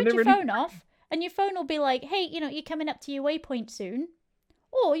 So you can switch your phone off and your phone will be like, hey, you're coming up to your waypoint soon.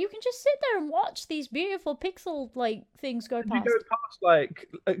 Or you can just sit there and watch these beautiful pixel things go past. You go past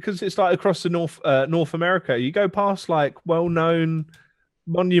because it's like across the North America. You go past like well-known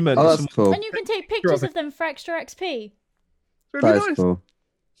monuments. Oh, that's cool. And you can take pictures of them for extra XP. That's nice. Cool.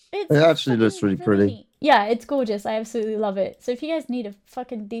 It actually looks really pretty. Yeah, it's gorgeous. I absolutely love it. So if you guys need a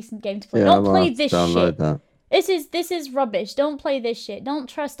fucking decent game to play, don't play this shit. That. This is rubbish. Don't play this shit. Don't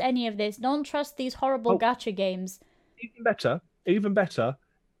trust any of this. Don't trust these horrible gacha games. Even better.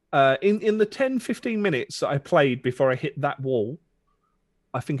 In the 10, 15 minutes that I played before I hit that wall,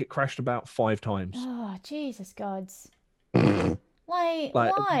 I think it crashed about 5 times. Oh, Jesus gods. Why?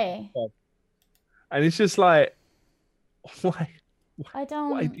 And it's just like, why? I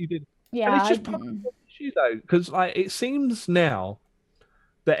don't... Why you did? Yeah, and it's just part of the issue, though, because it seems now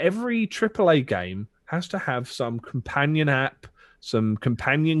that every AAA game has to have some companion app, some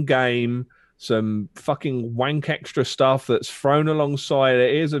companion game, some fucking wank extra stuff that's thrown alongside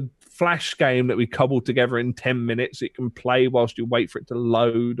it. Here's a Flash game that we cobbled together in 10 minutes. It can play whilst you wait for it to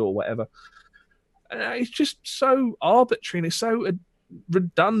load or whatever. And it's just so arbitrary and it's so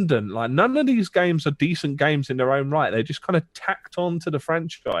redundant. Like, none of these games are decent games in their own right. They're just kind of tacked on to the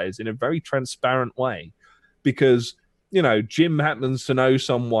franchise in a very transparent way because, Jim happens to know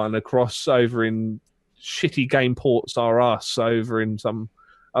someone across over in shitty Game Ports R Us over in some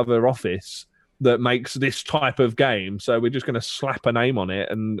other office that makes this type of game, so we're just going to slap a name on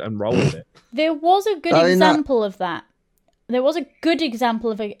it and roll with it. There was a good example of that. There was a good example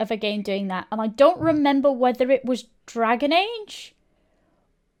of a game doing that, and I don't remember whether it was Dragon Age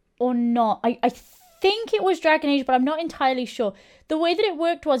or not. I think it was Dragon Age, but I'm not entirely sure. The way that it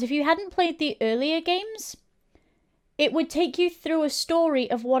worked was if you hadn't played the earlier games, it would take you through a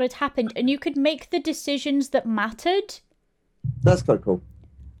story of what had happened, and you could make the decisions that mattered. That's quite cool.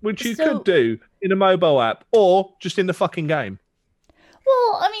 Which you could do in a mobile app or just in the fucking game.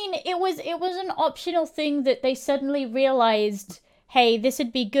 Well, I mean, it was an optional thing that they suddenly realized, hey, this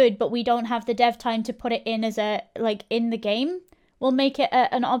would be good, but we don't have the dev time to put it in as in the game. We'll make it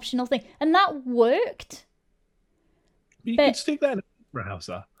an optional thing. And that worked. You could stick that in a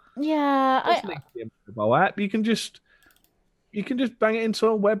browser. Yeah. A mobile app. You can just bang it into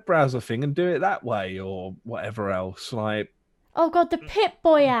a web browser thing and do it that way or whatever else. Oh god, the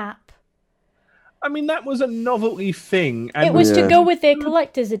Pip-Boy app. I mean, that was a novelty thing. And it was to go with their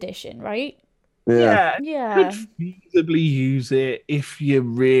collector's edition, right? Yeah. You could feasibly use it if you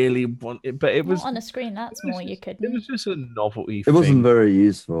really want it, but it was... Not on a screen, that's more you couldn't. It was just a novelty thing. It wasn't very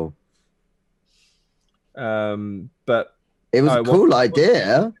useful. But... It was a cool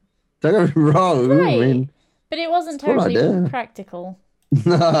idea. Don't get me wrong. Right. I mean, but it wasn't terribly practical.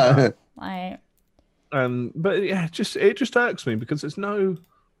 No. But yeah, it just irks me because there's no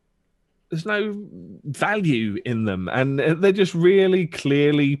value in them, and they're just really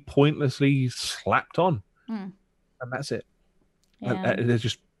clearly, pointlessly slapped on, and that's it. Yeah. They're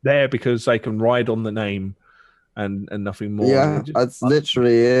just there because they can ride on the name, and nothing more. Yeah, that's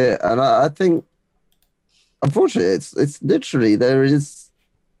literally it. And I think, unfortunately, it's literally there is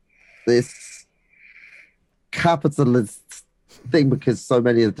this capitalist thing because so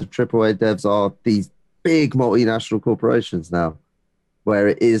many of the AAA devs are these big multinational corporations now, where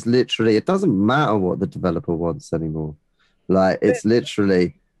it is literally, it doesn't matter what the developer wants anymore. Like, it's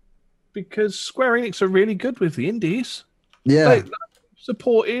literally, because Square Enix are really good with the indies. Yeah, They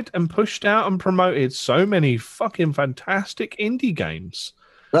supported and pushed out and promoted so many fucking fantastic indie games.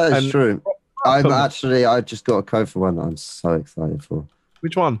 that is And- true. I just got a code for one that I'm so excited for.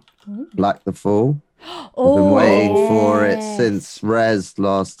 Which one? Black the Fall. Oh, I've been waiting for it yes. since Res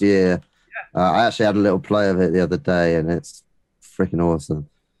last year. I actually had a little play of it the other day, and it's freaking awesome.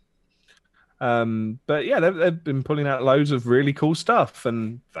 But yeah, they've been pulling out loads of really cool stuff,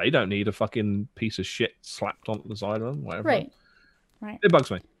 and they don't need a fucking piece of shit slapped onto the side of them, whatever. Right. It bugs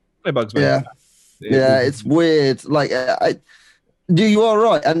me. Yeah, it's weird. Like, you are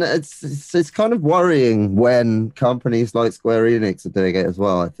right, and it's kind of worrying when companies like Square Enix are doing it as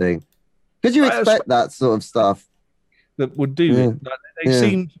well. I think because you expect that sort of stuff that would do it. They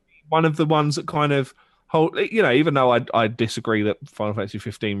seem to be one of the ones that kind of hold. Even though I disagree that Final Fantasy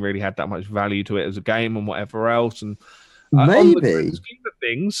 15 really had that much value to it as a game and whatever else, and on the grand scheme of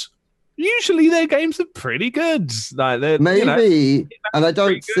things, usually their games are pretty good. Like maybe, and I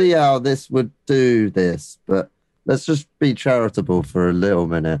don't see how this would do this, but let's just be charitable for a little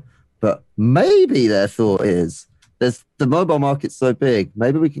minute. But maybe their thought is, the mobile market's so big,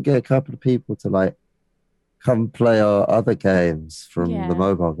 maybe we can get a couple of people to like come play our other games from the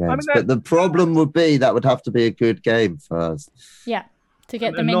mobile games. But the problem would be that would have to be a good game first. Yeah, to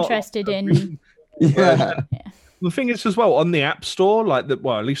get them interested in. Yeah. The thing is, as well, on the App Store, at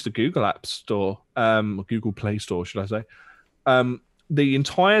least the Google App Store, Google Play Store, should I say, the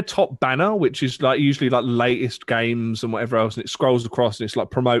entire top banner, which is like usually like latest games and whatever else, and it scrolls across and it's like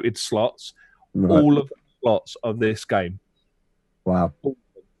promoted slots. Right. All of the slots of this game. Wow.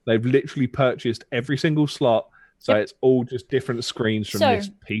 They've literally purchased every single slot, so it's all just different screens from this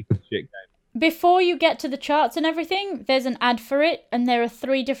piece of shit game. Before you get to the charts and everything, there's an ad for it, and there are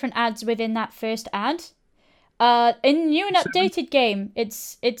 3 different ads within that first ad. In new and updated game,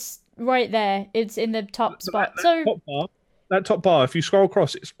 it's right there. It's in the top spot. That top bar, if you scroll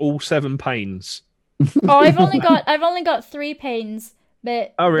across, it's all 7 panes. Oh, I've only got 3 panes,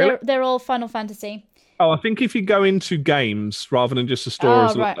 but really? they're all Final Fantasy. Oh, I think if you go into games rather than just the store,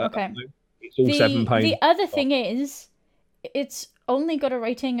 okay. It's all 7 panes. The other thing is, it's only got a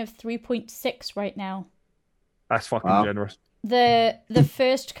rating of 3.6 right now. That's fucking generous. The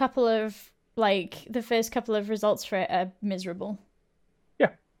first couple of results for it are miserable. Yeah,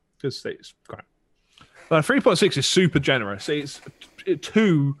 because it's great. 3.6 is super generous. It's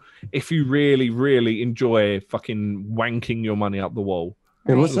 2 if you really, really enjoy fucking wanking your money up the wall.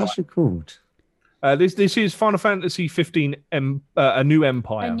 Yeah, what's that actually called? This is Final Fantasy 15, A New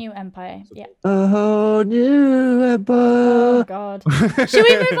Empire. A New Empire, yeah. A whole new empire. Oh God. Should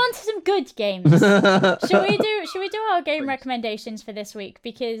we move on to some good games? Should we do our game recommendations for this week?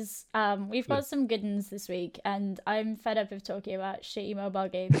 Because we've got some good ones this week, and I'm fed up of talking about shitty mobile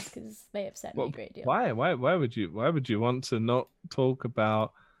games because they upset me a great deal. Why would you want to not talk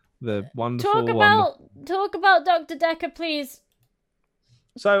about the wonderful Talk about Dr. Decker, please.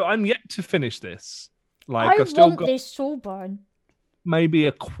 So I'm yet to finish this. I've still got this so bad. Maybe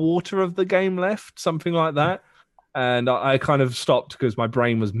a quarter of the game left, something like that. And I kind of stopped because my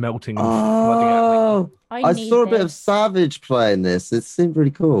brain was melting. Oh, I saw a bit of Savage playing this. It seemed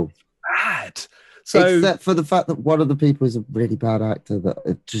really cool. Bad. Except for the fact that one of the people is a really bad actor that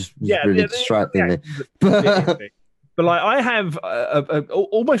it just was really distracting me. But I have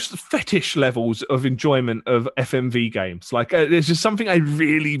almost fetish levels of enjoyment of FMV games. There's just something I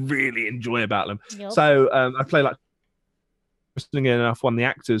really, really enjoy about them. Yep. So I play interestingly enough, one of the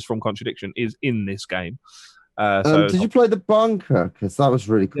actors from Contradiction is in this game. Did you play The Bunker? Because that was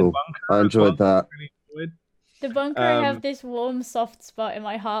really cool. I enjoyed that. The Bunker I have this warm, soft spot in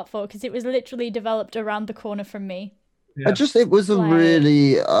my heart for because it was literally developed around the corner from me. Yeah. It was a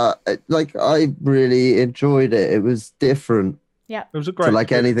really, I really enjoyed it. It was different. Yeah. It was a great.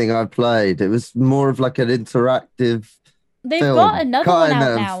 To anything I played. It was more of an interactive. They've got another one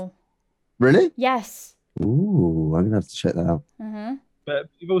out now. Really? Yes. Ooh, I'm gonna have to check that out. Mm-hmm. But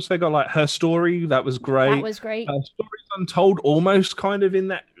you've also got Her Story. That was great. That was great. Stories Untold, almost kind of in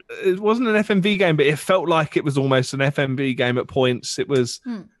that. It wasn't an FMV game, but it felt like it was almost an FMV game at points. It was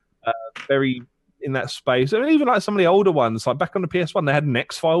very in that space. I mean, even some of the older ones, back on the PS1, they had an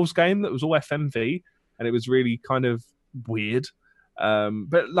X-Files game that was all FMV, and it was really kind of weird.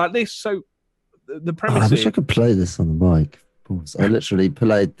 But this, so the premise. I wish I could play this on the mic. I literally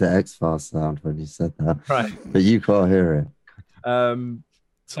played the X-Files sound when you said that, right? But you can't hear it.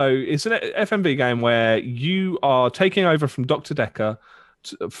 So it's an FMV game where you are taking over from Dr. Decker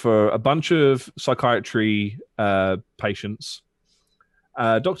for a bunch of psychiatry patients.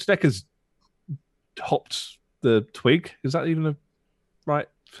 Dr. Decker's hopped the twig. Is that even a right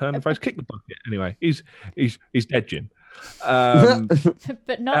turn and face, kick the bucket. Anyway, he's dead, Jim.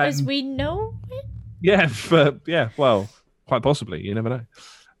 But not as we know it? Yeah, well, quite possibly. You never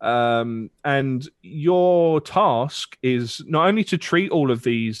know. And your task is not only to treat all of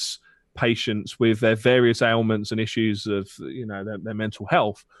these patients with their various ailments and issues of, their mental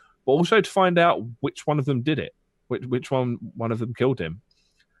health, but also to find out which one of them did it, which one of them killed him.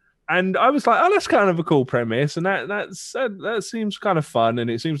 And I was like, oh, that's kind of a cool premise, and that seems kind of fun, and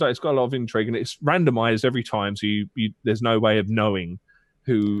it seems like it's got a lot of intrigue, and it's randomized every time, so you there's no way of knowing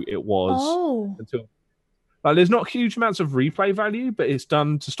who it was until. Like, there's not huge amounts of replay value, but it's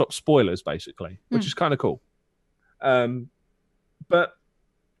done to stop spoilers, basically, which is kind of cool. But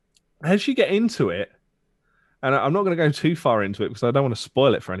as you get into it, and I'm not going to go too far into it because I don't want to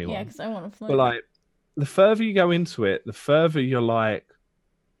spoil it for anyone. Yeah, because I want to play. But like, the further you go into it, the further you're like,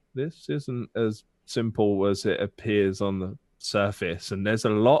 this isn't as simple as it appears on the surface, and there's a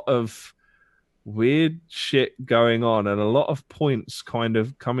lot of weird shit going on, and a lot of points kind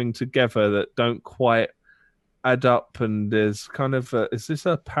of coming together that don't quite add up, and there's kind of is this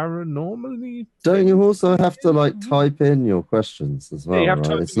a paranormal? Don't you also have to type in your questions as well,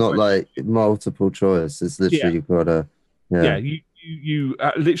 right? It's not like multiple choice. It's literally you've got to you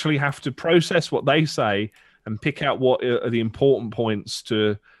literally have to process what they say and pick out what are the important points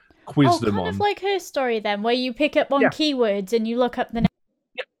to quiz them on. Kind of like Her Story then, where you pick up on keywords and you look up the name.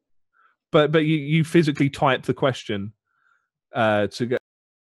 Yeah. But you physically type the question to get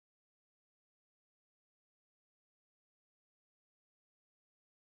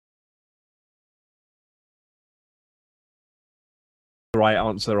the right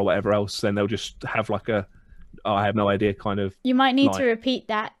answer or whatever else, then they'll just have like I have no idea kind of. You might need to repeat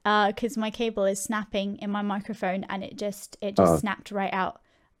that because my cable is snapping in my microphone and it just snapped right out.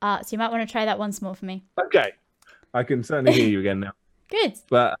 So you might want to try that once more for me. Okay. I can certainly hear you again now. Good.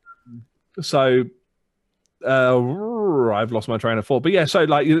 But so I've lost my train of thought. But yeah, so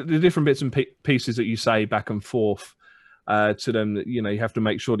like the different bits and pieces that you say back and forth to them, you have to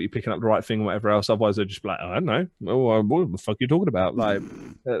make sure that you're picking up the right thing and whatever else. Otherwise, they're just like, I don't know. What the fuck are you talking about? Like,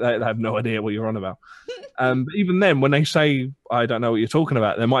 they have no idea what you're on about. But even then, when they say, I don't know what you're talking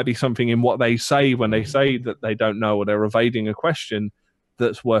about, there might be something in what they say when they say that they don't know or they're evading a question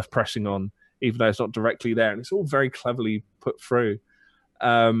that's worth pressing on, even though it's not directly there. And it's all very cleverly put through.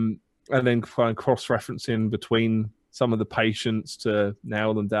 And then cross-referencing between some of the patients to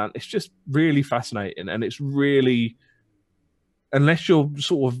nail them down. It's just really fascinating. And it's really, unless you're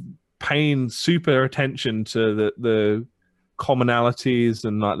sort of paying super attention to the commonalities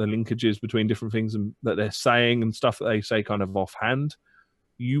and like the linkages between different things that they're saying and stuff that they say kind of offhand,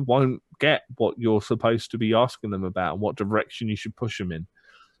 you won't get what you're supposed to be asking them about and what direction you should push them in.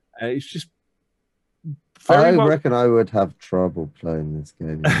 It's just I reckon I would have trouble playing this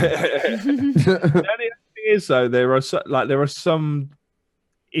game. The only thing is, though, there are some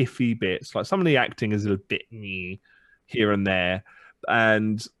iffy bits. Like some of the acting is a bit here and there,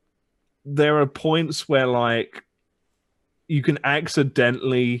 and there are points where like you can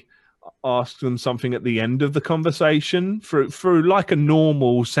accidentally ask them something at the end of the conversation through like a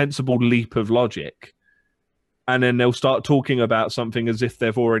normal, sensible leap of logic, and then they'll start talking about something as if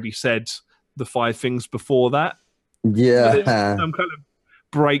they've already said the 5 things before that. Yeah, some kind of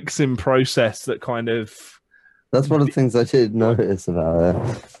breaks in process that kind of. That's one of the things I did notice about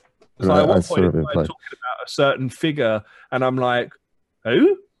it. So at one point, I'm talking about a certain figure, and I'm like,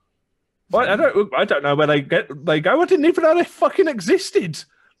 "Who? What? I don't know where they go. I didn't even know they fucking existed.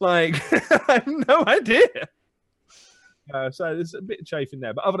 Like, I have no idea." So there's a bit of chafe in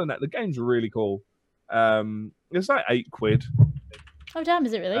there, but other than that, the game's really cool. It's like £8. Oh damn!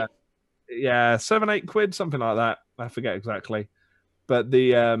 Is it really? Yeah, 7-8 quid, something like that. I forget exactly, but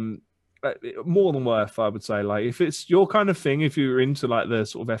the more than worth, I would say. Like, if it's your kind of thing, if you're into like the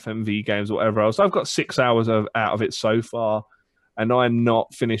sort of FMV games or whatever else, I've got 6 hours out of it so far, and I'm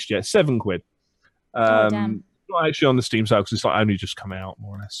not finished yet. £7. Damn. Not actually on the Steam sale because it's like only just come out,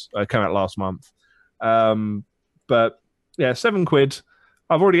 more or less. It came out last month. But yeah, £7.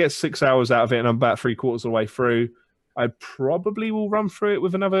 I've already got 6 hours out of it, and I'm about 3/4 of the way through. I probably will run through it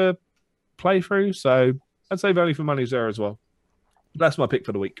with another playthrough, so I'd say value for money's there as well. That's my pick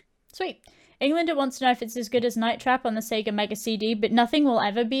for the week. Sweet. Englander wants to know if it's as good as Night Trap on the Sega Mega CD, but nothing will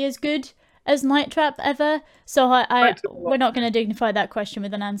ever be as good as Night Trap ever. So we're not going to dignify that question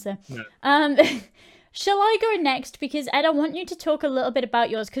with an answer. No. Shall I go next? Because Ed, I want you to talk a little bit about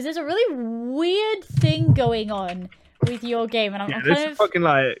yours, because there's a really weird thing going on with your game, and I'm Yeah, kind this of is fucking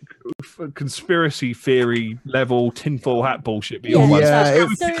like conspiracy theory level tinfoil hat bullshit. Yeah,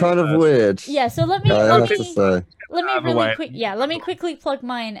 it's so- kind of weird. yeah. So let me I let have to me say. let me Out of the really way. quick let me quickly plug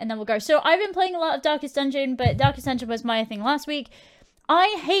mine, and then we'll go. So I've been playing a lot of Darkest Dungeon, but Darkest Dungeon was my thing last week.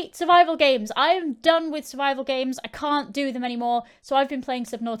 I hate survival games. I am done with survival games. I can't do them anymore. So I've been playing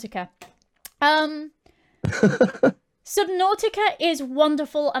Subnautica. Subnautica is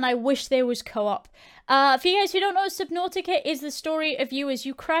wonderful, and I wish there was co-op. For you guys who don't know, Subnautica is the story of you as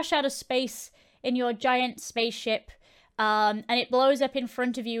you crash out of space in your giant spaceship, and it blows up in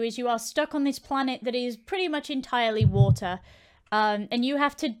front of you as you are stuck on this planet that is pretty much entirely water, and you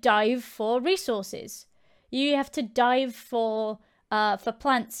have to dive for resources. You have to dive for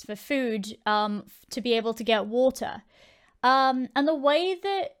plants, for food, to be able to get water. And the way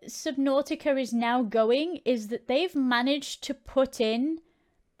that Subnautica is now going is that they've managed to put in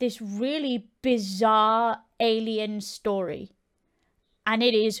this really bizarre alien story. And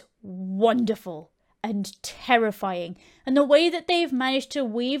it is wonderful and terrifying. And the way that they've managed to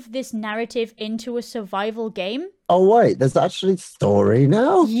weave this narrative into a survival game. Oh wait, there's actually story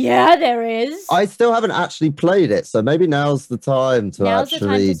now? Yeah, there is. I still haven't actually played it, so maybe now's the time to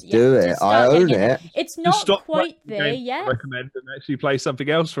actually do it. I own it. It's Just not stop quite playing the there game yet. I recommend and actually play something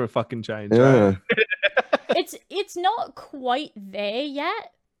else for a fucking change. Yeah. Right? It's not quite there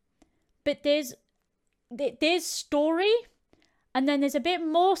yet, but there's story, and then there's a bit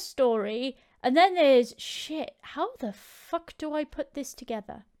more story, and then there's shit. How the fuck do I put this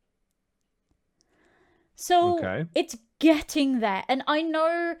together? So Okay. it's getting there, and I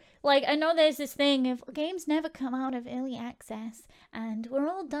know there's this thing of games never come out of early access, and we're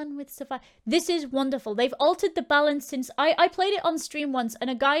all done with survival. This is wonderful. They've altered the balance since I played it on stream once, and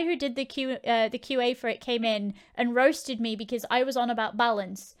a guy who did the QA for it came in and roasted me because I was on about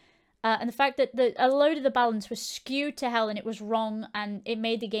balance, and the fact that a load of the balance was skewed to hell and it was wrong, and it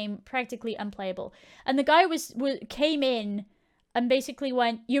made the game practically unplayable. And the guy came in and basically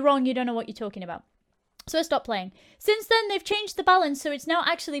went, "You're wrong. You don't know what you're talking about." So I stopped playing. Since then, they've changed the balance, so it's now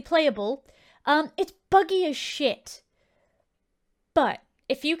actually playable. It's buggy as shit. But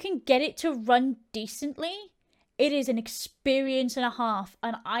if you can get it to run decently, it is an experience and a half,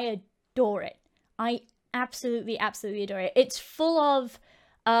 and I adore it. I absolutely, absolutely adore it. It's full of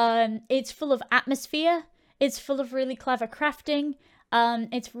atmosphere. It's full of really clever crafting.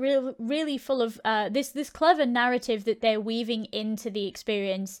 It's really full of this clever narrative that they're weaving into the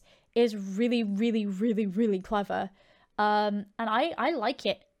experience is really, really, really, really clever. And I like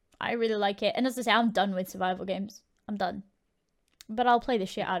it. I really like it. And as I say, I'm done with survival games. I'm done. But I'll play the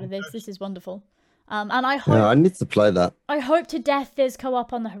shit out of this. This is wonderful. And I hope... Yeah, I need to play that. I hope to death there's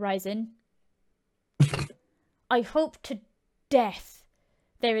co-op on the horizon. I hope to death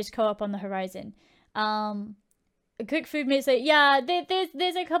there is co-op on the horizon. Cook Food Meat say, yeah,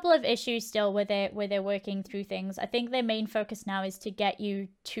 there's a couple of issues still where they're working through things. I think their main focus now is to get you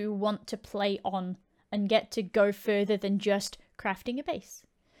to want to play on and get to go further than just crafting a base.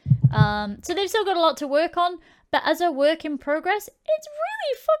 So they've still got a lot to work on, but as a work in progress, it's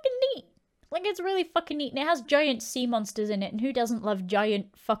really fucking neat. Like, it's really fucking neat, and it has giant sea monsters in it, and who doesn't love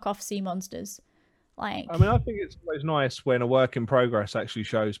giant fuck-off sea monsters? Like, I mean, I think it's always nice when a work in progress actually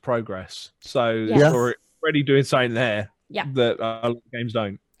shows progress. So Yes. you're already doing something there that a lot of games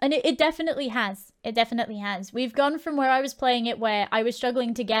don't. And it definitely has. It definitely has. We've gone from where I was playing it where I was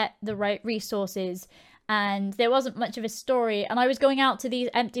struggling to get the right resources and there wasn't much of a story, and I was going out to these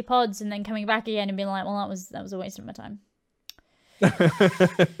empty pods and then coming back again and being like, well, that was a waste of my time. Oh,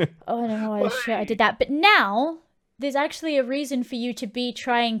 I don't know why the shit I did that. But now there's actually a reason for you to be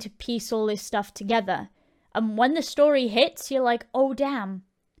trying to piece all this stuff together. And when the story hits, you're like, oh damn,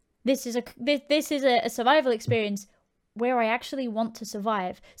 this is a survival experience where I actually want to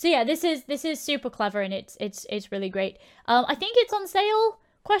survive. So yeah, this is super clever, and it's really great. I think it's on sale? ?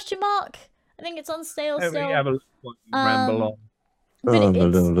 I think it's on sale still. Have a ramble on. But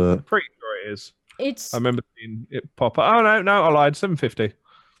Pretty sure it is. it's I remember seeing it pop up. Oh no, I lied. $7.50.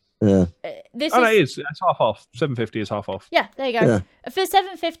 Yeah. this Oh, no, is it is. It's half off. $7.50 is half off. yeah. There you go. Yeah. For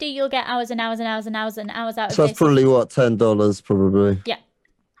 $7.50, you'll get hours and hours and hours and hours and hours out of So this. that's probably what, $10 probably.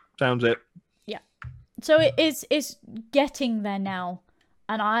 Sounds it. So it's getting there now,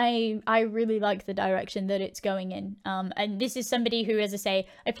 and I really like the direction that it's going in. And this is somebody who, as I say,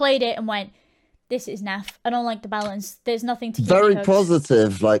 I played it and went, this is naff. I don't like the balance. There's nothing to keep Very me hooked.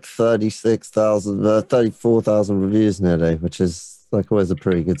 positive, like 34,000 reviews nearly, which is like always a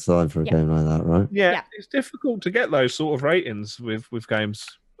pretty good sign for a Yeah. game like that, right? Yeah, Yeah. it's difficult to get those sort of ratings with games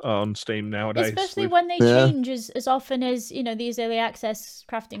on Steam nowadays. Especially With- when they Yeah. change as often as, these early access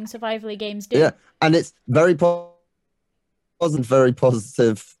crafting survival games do. Yeah, and it's very wasn't very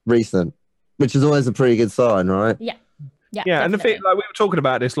positive recent, which is always a pretty good sign, right? Yeah. Yeah, Yeah, definitely. and the thing, like we were talking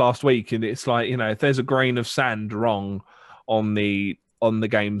about this last week, and it's like, if there's a grain of sand wrong on the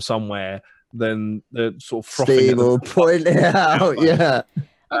game somewhere, then the sort of frothing Steam will point it out. Yeah.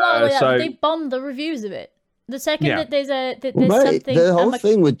 So they bombed the reviews of it. The second that there's something, the whole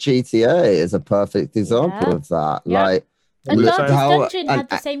thing with GTA is a perfect example of that. Yeah. Like, and Darkest Dungeon had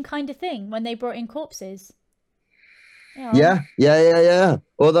the same kind of thing when they brought in corpses. Yeah.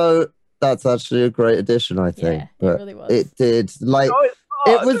 Although that's actually a great addition, I think. Yeah, but it really was. It did. Like,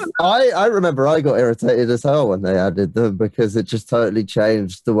 it was. I remember I got irritated as hell when they added them because it just totally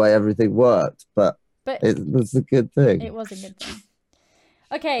changed the way everything worked. But it was a good thing. It was a good thing.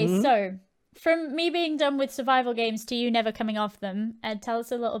 Okay, so from me being done with survival games to you never coming off them, Ed, tell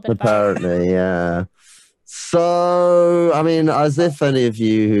us a little bit about Apparently, yeah. So, I mean, as if any of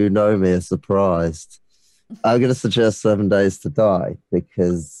you who know me are surprised, I'm going to suggest 7 Days to Die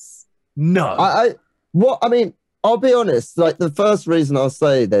because... No. I mean, I'll be honest. Like, the first reason I'll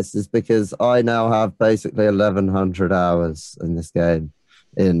say this is because I now have basically 1,100 hours in this game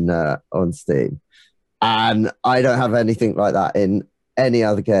on Steam. And I don't have anything like that in any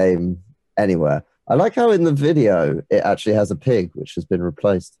other game anywhere. I like how in the video it actually has a pig, which has been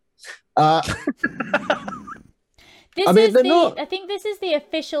replaced. I think this is the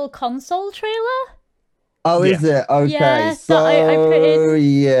official console trailer. Oh, is it? Okay. Yeah, so I put in...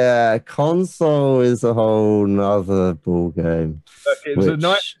 yeah, console is a whole nother ball game. Look, it's a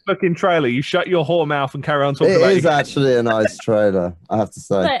nice looking trailer. You shut your whore mouth and carry on talking about it. It is actually a nice trailer, I have to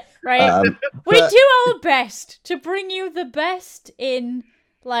say. We do our best to bring you the best in,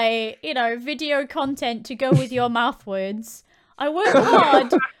 like, video content to go with your mouth words. I work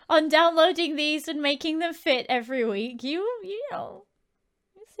hard on downloading these and making them fit every week. You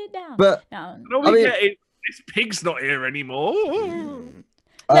sit down. But this pig's not here anymore.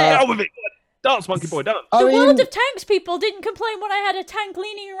 Out with it. Dance, monkey boy, dance. The World of Tanks people didn't complain when I had a tank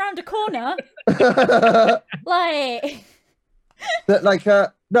leaning around a corner.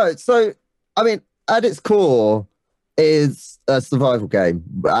 No, so, I mean, at its core is a survival game.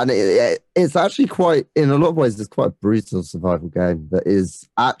 And it's actually quite, in a lot of ways, it's quite a brutal survival game that is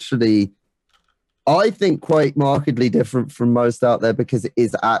actually... I think quite markedly different from most out there because it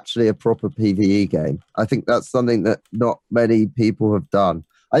is actually a proper PvE game. I think that's something that not many people have done.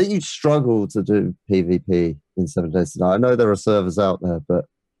 I think you'd struggle to do PvP in 7 Days to Die. I know there are servers out there, but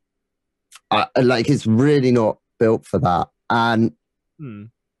it's really not built for that. And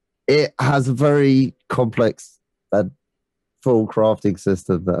it has a very complex and full crafting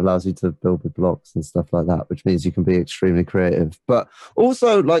system that allows you to build with blocks and stuff like that, which means you can be extremely creative. But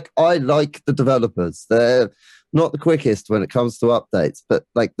also, I like the developers. They're not the quickest when it comes to updates, but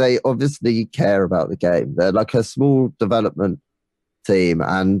they obviously care about the game. They're like a small development team,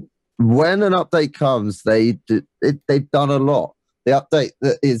 and when an update comes, they've done a lot. The update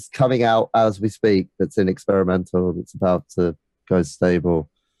that is coming out as we speak, that's in experimental, that's about to go stable,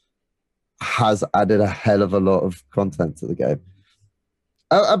 has added a hell of a lot of content to the game.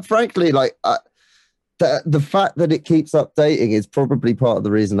 And frankly, the fact that it keeps updating is probably part of the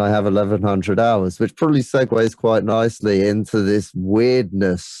reason I have 1,100 hours, which probably segues quite nicely into this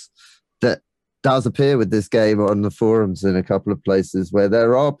weirdness that does appear with this game on the forums in a couple of places where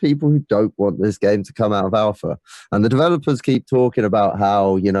there are people who don't want this game to come out of alpha. And the developers keep talking about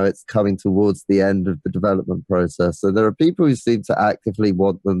how, it's coming towards the end of the development process. So there are people who seem to actively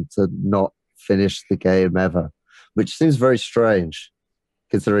want them to not finish the game ever, which seems very strange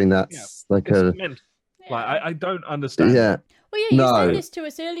considering that's I don't understand. Yeah. Well, yeah, you said this to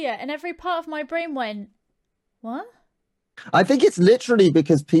us earlier and every part of my brain went, what? I think it's literally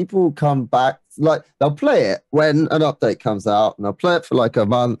because people come back, they'll play it when an update comes out and they'll play it for a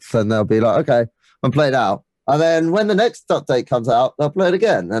month and they'll be like, okay, I'm played out. And then when the next update comes out, they'll play it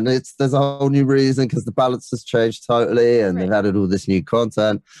again. And there's a whole new reason because the balance has changed totally and they've added all this new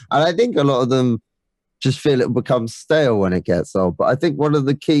content. And I think a lot of them just feel it will become stale when it gets old. But I think one of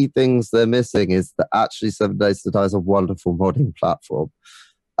the key things they're missing is that actually 7 Days to Die is a wonderful modding platform.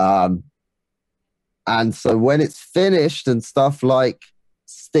 And so when it's finished and stuff like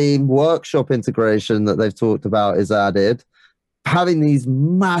Steam Workshop integration that they've talked about is added, having these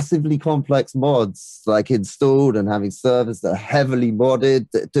massively complex mods installed and having servers that are heavily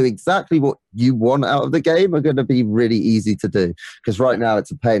modded that do exactly what you want out of the game are going to be really easy to do. Because right now it's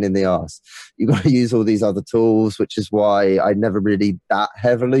a pain in the ass. You've got to use all these other tools, which is why I never really that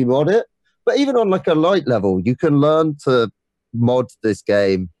heavily mod it. But even on a light level, you can learn to mod this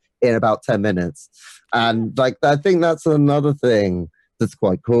game in about 10 minutes. And I think that's another thing that's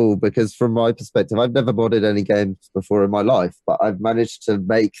quite cool because from my perspective, I've never modded any games before in my life, but I've managed to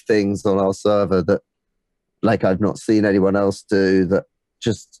make things on our server that like I've not seen anyone else do that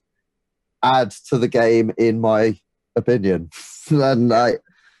just add to the game in my opinion. And like,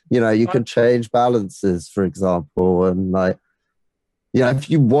 you know, you can change balances, for example, and like, yeah, if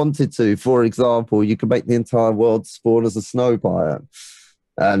you wanted to, for example, you could make the entire world spawn as a snow biome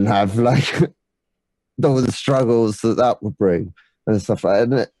and have like all the struggles that would bring and stuff like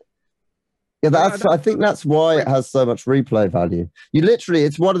that. And I think that's why it has so much replay value.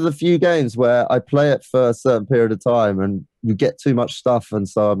 It's one of the few games where I play it for a certain period of time and you get too much stuff. And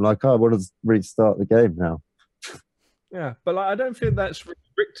so I'm like, oh, I want to restart the game now. Yeah, but like, I don't feel that's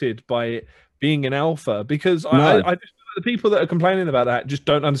restricted by it being an alpha because I just the people that are complaining about that just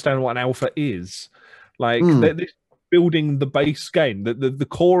don't understand what an alpha is. Like they're building the base game, the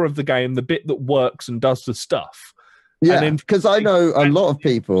core of the game, the bit that works and does the stuff. Yeah, because I know a lot of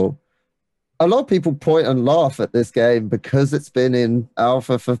people point and laugh at this game because it's been in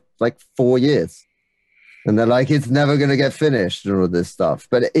alpha for like 4 years. And they're like, it's never going to get finished and all this stuff.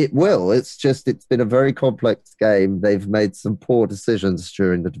 But it will. It's been a very complex game. They've made some poor decisions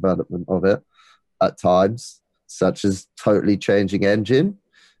during the development of it at times, such as totally changing engine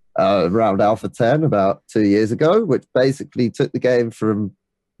around Alpha 10 about 2 years ago, which basically took the game from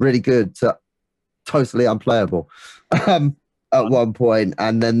really good to totally unplayable at one point.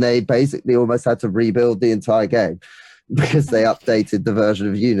 And then they basically almost had to rebuild the entire game because they updated the version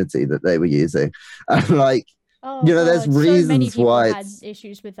of Unity that they were using. And like, there's reasons so many people why had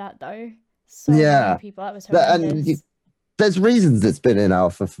issues with that though. So many people, that was horrendous. There's reasons it's been in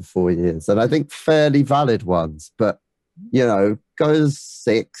alpha for 4 years, and I think fairly valid ones. But, goes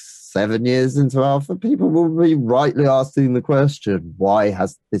 6-7 years into alpha, people will be rightly asking the question, why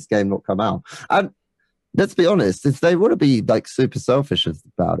has this game not come out? And let's be honest, if they want to be like super selfish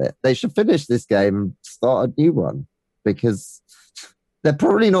about it, they should finish this game and start a new one because they're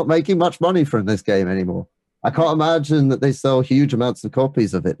probably not making much money from this game anymore. I can't imagine that they sell huge amounts of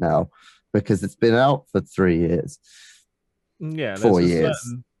copies of it now because it's been out for 3 years. Yeah, 4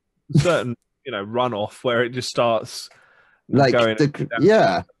 years. Certain runoff where it just starts like going.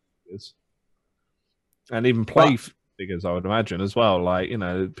 And even play figures, I would imagine as well. Like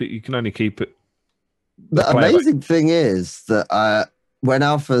you can only keep it. The amazing thing is that when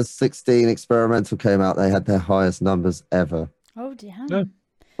Alpha 16 Experimental came out, they had their highest numbers ever. Oh damn! Yeah.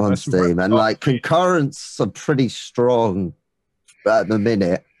 On Steam, and like concurrents are pretty strong at the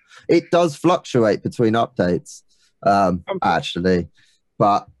minute. It does fluctuate between updates. Actually,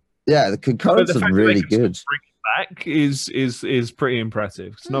 but yeah, the concurrents are really good. Bring it back is pretty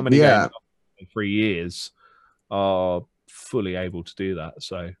impressive. It's not many games in 3 years are fully able to do that.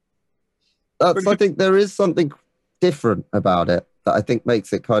 So I think there is something different about it that I think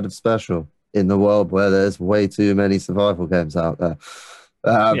makes it kind of special in the world where there's way too many survival games out there.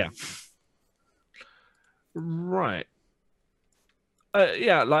 Right.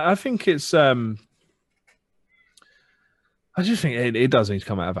 Like I think it's I just think it does need to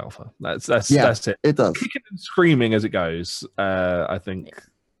come out of alpha. That's it. It does. Kicking and screaming as it goes. I think.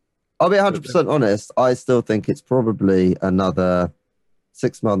 I'll be 100% honest. I still think it's probably another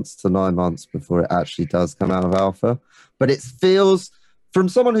 6 months to 9 months before it actually does come out of alpha. But it feels, from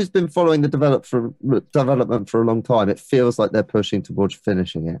someone who's been following the development for a long time, it feels like they're pushing towards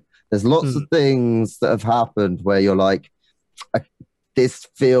finishing it. There's lots of things that have happened where you're like, this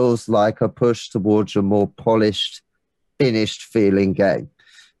feels like a push towards a more polished, finished feeling game.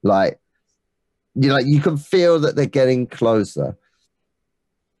 Like, you can feel that they're getting closer.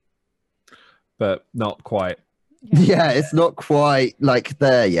 But not quite. Yeah, it's not quite like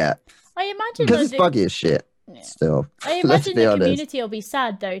there yet. I imagine because it's buggy as shit. Yeah. Still, I imagine the community will be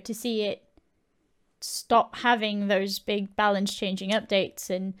sad though to see it stop having those big balance changing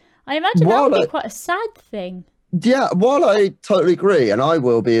updates, and I imagine that would be quite a sad thing. Yeah, while I totally agree, and I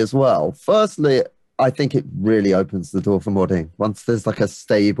will be as well. Firstly, I think it really opens the door for modding. Once there's like a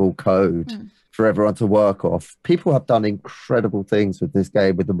stable code for everyone to work off, people have done incredible things with this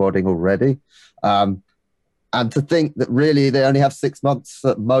game with the modding already. And to think that really they only have 6 months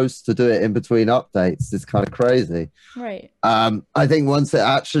at most to do it in between updates is kind of crazy. Right. I think once it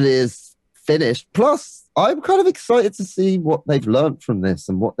actually is finished, plus I'm kind of excited to see what they've learned from this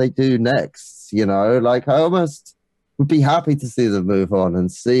and what they do next. Like I almost would be happy to see them move on and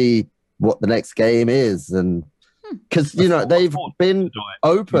see what the next game is. And because, they've been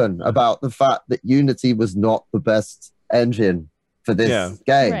open about the fact that Unity was not the best engine for this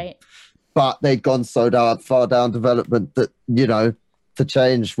game. Right. But they'd gone so far down development that, to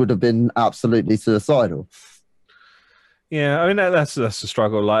change would have been absolutely suicidal. Yeah, I mean that's the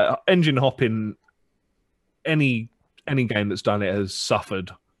struggle. Like engine hopping, any game that's done it has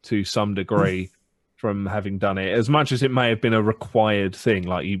suffered to some degree from having done it. As much as it may have been a required thing,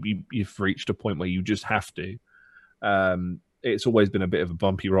 like you've reached a point where you just have to. It's always been a bit of a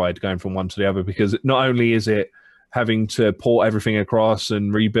bumpy ride going from one to the other, because not only is it having to port everything across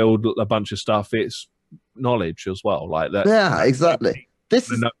and rebuild a bunch of stuff, it's knowledge as well. Like that. Yeah, exactly. This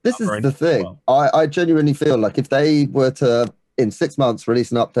is the thing. I genuinely feel like if they were to, in 6 months,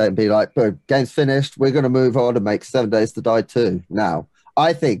 release an update and be like, boom, game's finished, we're going to move on and make 7 Days to Die 2 now.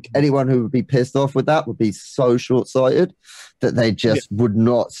 I think anyone who would be pissed off with that would be so short-sighted that they just would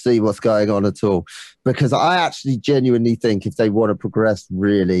not see what's going on at all. Because I actually genuinely think if they want to progress,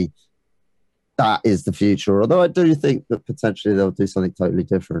 really, that is the future. Although I do think that potentially they'll do something totally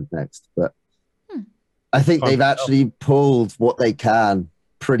different next. But I think they've actually pulled what they can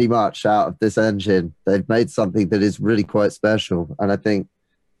pretty much out of this engine. They've made something that is really quite special. And I think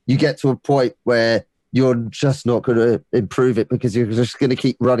you get to a point where you're just not going to improve it because you're just going to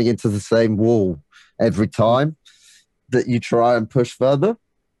keep running into the same wall every time that you try and push further.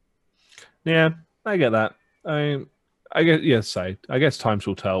 Yeah, I get that. I guess time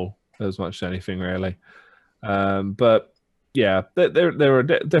will tell as much as anything, really. But yeah, there are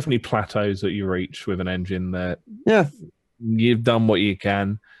definitely plateaus that you reach with an engine that you've done what you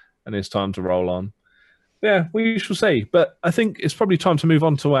can, and it's time to roll on. Yeah, we shall see. But I think it's probably time to move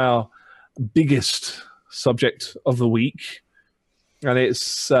on to our biggest subject of the week, and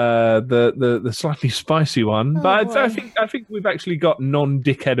it's the slightly spicy one. Oh, but boy. I think we've actually got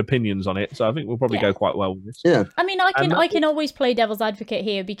non-dickhead opinions on it, so I think we'll probably go quite well with this. Yeah. I mean, I can always play devil's advocate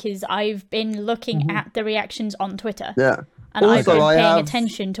here because I've been looking at the reactions on Twitter. Yeah. And Also, I've been paying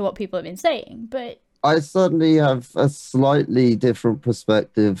attention to what people have been saying, but I certainly have a slightly different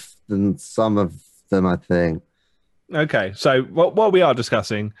perspective than some of them, I think. Okay, so what we are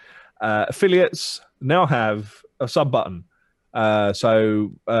discussing, affiliates now have a sub button.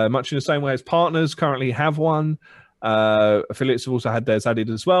 So much in the same way as partners currently have one, affiliates have also had theirs added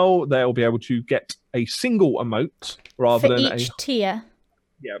as well. They'll be able to get a single emote rather for than each tier.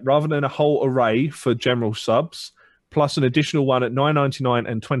 Yeah, rather than a whole array for general subs, plus an additional one at $9.99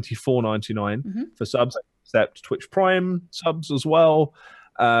 and $24.99 for subs. Except Twitch Prime subs as well.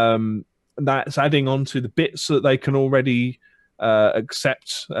 That's adding on to the bits that they can already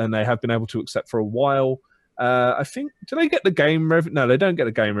accept, and they have been able to accept for a while. I think, do they get the game revenue? No, they don't get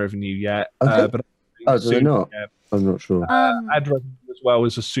the game revenue yet. Okay. But Do they not? Yeah. I'm not sure. Ad revenue as well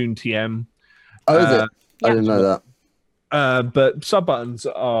as a soon TM. Oh, is it? I didn't know that. But sub buttons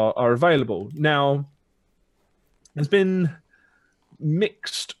are available now. There's been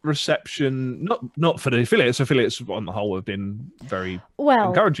mixed reception, not for the affiliates. Affiliates on the whole have been very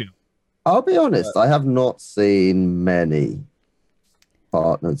encouraging. I'll be honest, I have not seen many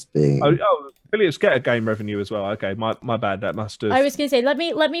partners being. Oh, affiliates get a game revenue as well. Okay, my bad. That must have. I was going to say, let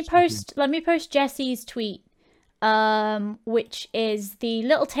me post Jesse's tweet, which is the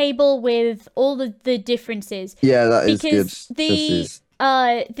little table with all the differences. Yeah, that is good.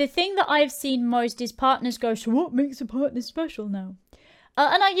 The thing that I've seen most is partners go, so what makes a partner special now?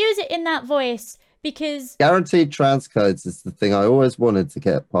 And I use it in that voice because guaranteed transcodes is the thing I always wanted to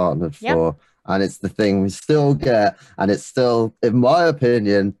get partnered for, and it's the thing we still get, and it's still, in my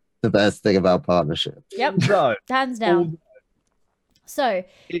opinion, the best thing about partnership. Yep, so, hands down. So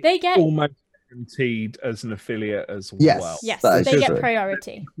they get almost guaranteed as an affiliate as well. Yes, they get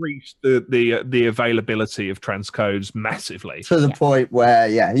priority. Increase the availability of transcodes massively to the point where,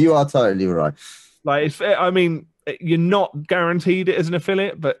 you are totally right. Like, you're not guaranteed it as an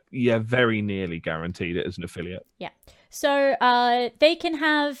affiliate, but you're very nearly guaranteed it as an affiliate. Yeah. So they can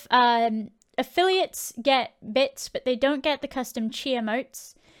have affiliates get bits, but they don't get the custom cheer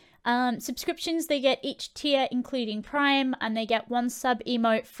emotes. Subscriptions, they get each tier, including Prime, and they get one sub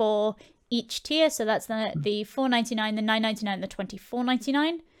emote for each tier. So that's the $4.99, the $9.99, the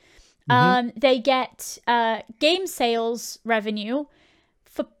 $24.99. They get game sales revenue.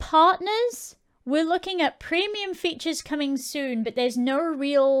 For partners, we're looking at premium features coming soon, but there's no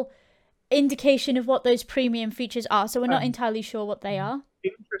real indication of what those premium features are, so we're not entirely sure what they are.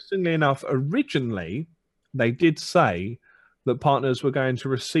 Interestingly enough, originally, they did say that partners were going to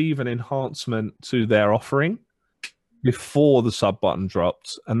receive an enhancement to their offering before the sub button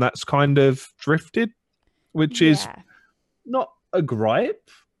dropped, and that's kind of drifted, which is not a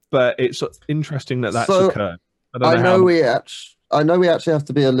gripe, but it's interesting that that's occurred. I know we actually have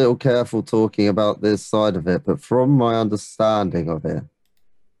to be a little careful talking about this side of it, but from my understanding of it,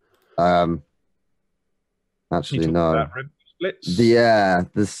 actually no. Splits? Yeah,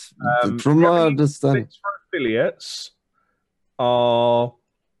 from my understanding, for affiliates are,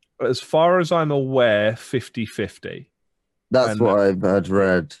 as far as I'm aware, 50-50. That's what I've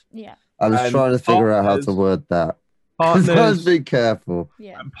read. Yeah. I was trying to figure out how to word that. Partners, be careful.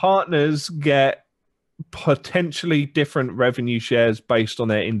 Yeah. And partners get potentially different revenue shares based on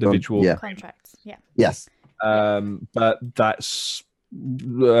their individual contracts. Yeah. Yes. But that's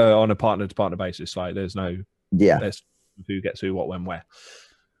on a partner-to-partner basis. Like, there's no there's who gets who, what, when, where.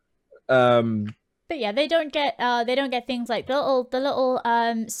 But yeah, they don't get things like the little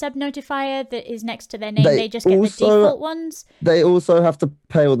sub notifier that is next to their name. They just get the default ones. They also have to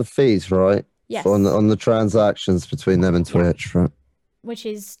pay all the fees, right? Yes. On the transactions between them and Twitch, right? Which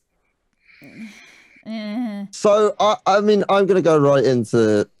is. So I mean, I'm going to go right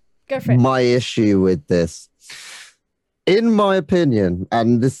into my issue with this. In my opinion,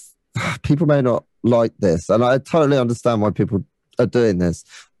 and this people may not like this, and I totally understand why people are doing this.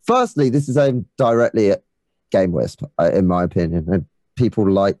 Firstly, this is aimed directly at GameWisp, in my opinion, and people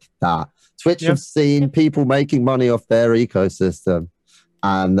like that. Twitch have seen people making money off their ecosystem,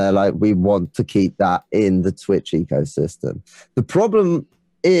 and they're like, we want to keep that in the Twitch ecosystem. The problem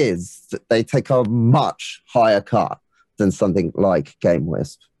is that they take a much higher cut than something like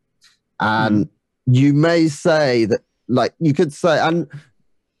GameWisp. And you may say that, like, you could say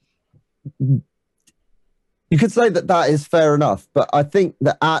that that is fair enough, but I think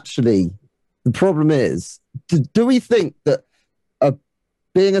that actually the problem is, do we think that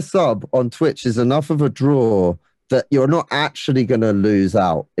being a sub on Twitch is enough of a draw that you're not actually going to lose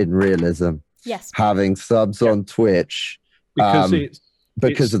out in realism? Yes. Having subs on Twitch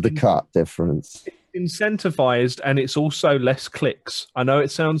because of the cut difference. It's incentivized, and it's also less clicks. I know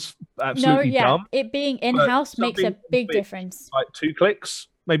it sounds absolutely dumb. It being in-house makes a big difference. Like 2 clicks,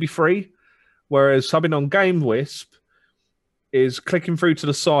 maybe 3. Whereas subbing on GameWisp is clicking through to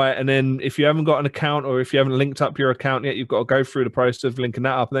the site, and then if you haven't got an account or if you haven't linked up your account yet, you've got to go through the process of linking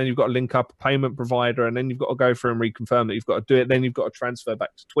that up, and then you've got to link up a payment provider, and then you've got to go through and reconfirm that you've got to do it. Then you've got to transfer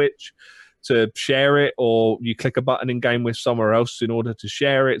back to Twitch to share it, or you click a button in GameWisp somewhere else in order to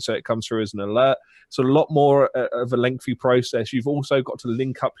share it, so it comes through as an alert. It's a lot more of a lengthy process. You've also got to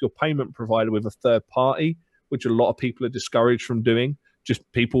link up your payment provider with a third party, which a lot of people are discouraged from doing. Just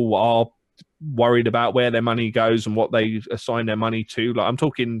people are worried about where their money goes and what they assign their money to. Like, I'm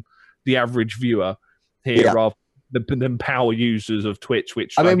talking the average viewer here, rather than power users of Twitch.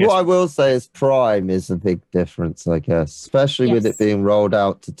 Which I mean, what I will say is Prime is a big difference, I guess, especially with it being rolled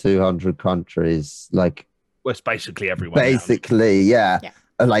out to 200 countries. Like, well, it's basically everyone. Basically,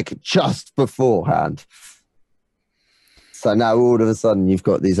 like just beforehand. So now all of a sudden you've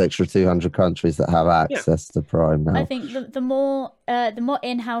got these extra 200 countries that have access to Prime now. I think the more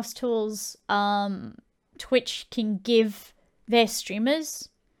in-house tools Twitch can give their streamers,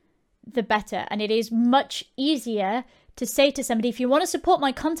 the better. And it is much easier to say to somebody, if you want to support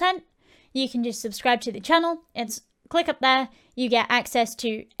my content, you can just subscribe to the channel. It's click up there, you get access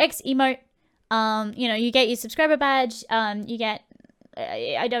to X emote. You get your subscriber badge. You get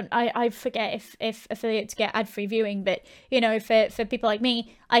I forget if affiliates get ad-free viewing, but for people like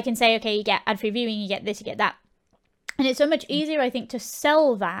me, I can say, okay, you get ad-free viewing, you get this, you get that, and it's so much easier, I think, to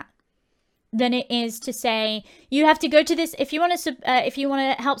sell that than it is to say you have to go to this. If you want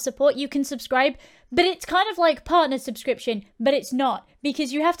to help support, you can subscribe, but it's kind of like partner subscription, but it's not,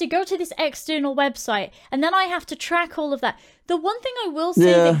 because you have to go to this external website, and then I have to track all of that. The one thing I will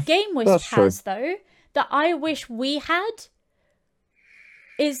say that GameWisp has, though, that I wish we had,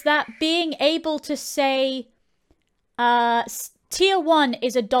 is that being able to say tier 1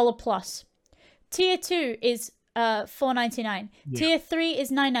 is $1 plus, tier 2 is $4.99, tier 3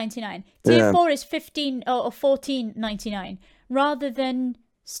 is $9.99, tier 4 is $15 or $14.99, rather than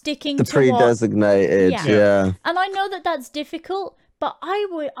sticking to pre-designated. And I know that that's difficult, but I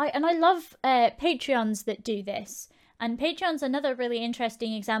love Patreons that do this, and Patreon's another really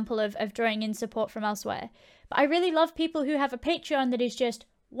interesting example of drawing in support from elsewhere. But I really love people who have a Patreon that is just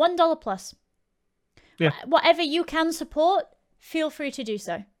 $1 plus. Yeah. Whatever you can support, feel free to do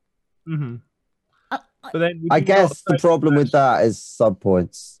so. Mm-hmm. But then I guess the problem with that is sub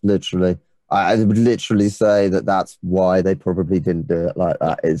points, literally. I would literally say that that's why they probably didn't do it like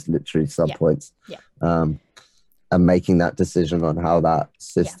that, is literally sub points. And making that decision on how that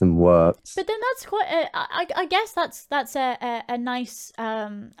system works. But then that's quite I guess that's a nice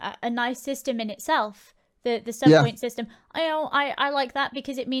system in itself. The sub point system. I like that,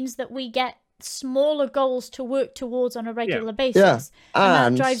 because it means that we get smaller goals to work towards on a regular basis.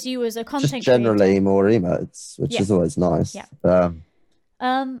 And that drives you as a content just generally creator. More emotes, which is always nice.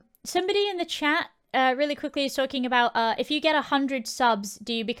 Somebody in the chat really quickly is talking about if you get 100 subs,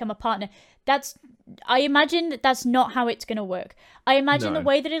 do you become a partner? I imagine that's not how it's going to work. I imagine the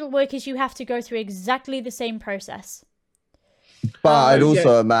way that it'll work is you have to go through exactly the same process. But I'd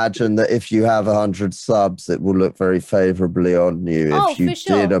also imagine that if you have 100 subs, it will look very favorably on you if you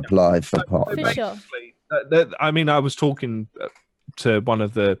did apply for partner. For sure. I mean, I was talking to one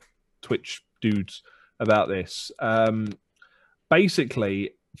of the Twitch dudes about this.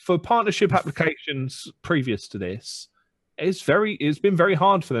 Basically, for partnership applications previous to this, it's been very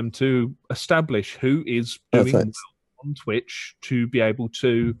hard for them to establish who is doing well on Twitch to be able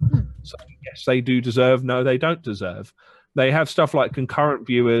to say, yes, they do deserve, no, they don't deserve. They have stuff like concurrent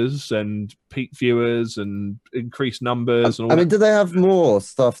viewers and peak viewers and increased numbers. And all I mean, do they have more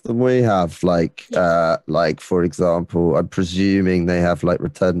stuff than we have? Like, for example, I'm presuming they have like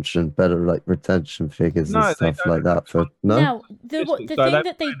better retention figures and stuff like that. Now, the thing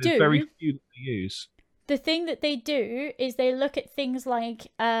that they do, very few that they use. The thing that they do is they look at things like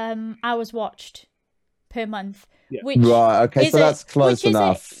hours watched per month. Yeah. Right. Okay. So that's close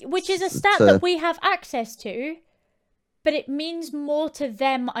enough. Which is a stat that we have access to. But it means more to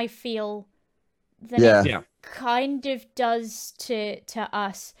them, I feel, than it kind of does to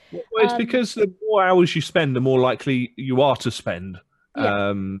us. Well, it's because the more hours you spend, the more likely you are to spend,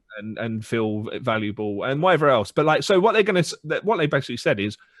 and feel valuable and whatever else. But like, so what they basically said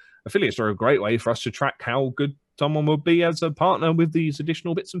is, affiliates are a great way for us to track how good someone will be as a partner with these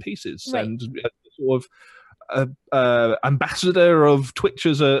additional bits and pieces, and sort of ambassador of Twitch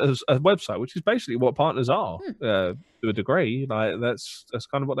as a website, which is basically what partners are to a degree. Like that's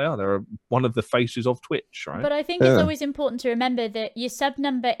kind of what they are. They're one of the faces of Twitch, right? But I think it's always important to remember that your sub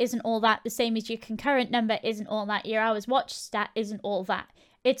number isn't all that, the same as your concurrent number isn't all that, your hours watched stat isn't all that.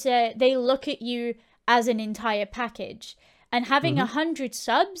 It's they look at you as an entire package, and having 100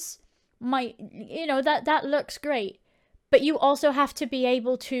 subs might, that looks great. But you also have to be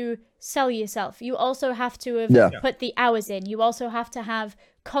able to sell yourself. You also have to have put the hours in. You also have to have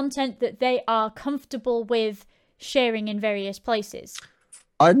content that they are comfortable with sharing in various places.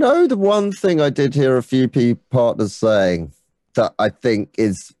 I know the one thing I did hear a few partners saying that I think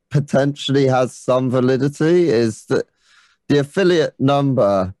is potentially has some validity is that the affiliate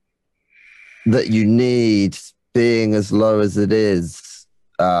number that you need being as low as it is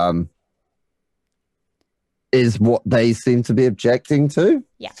what they seem to be objecting to.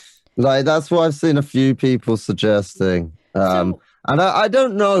 Yeah. Like, that's what I've seen a few people suggesting. And I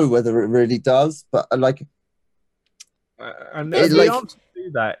don't know whether it really does, but like... and the answer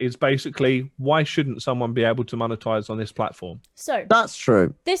to that is basically, why shouldn't someone be able to monetize on this platform? So that's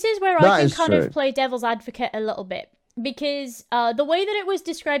true. This is where I can kind of play devil's advocate a little bit. Because the way that it was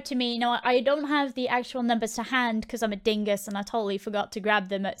described to me, I don't have the actual numbers to hand because I'm a dingus and I totally forgot to grab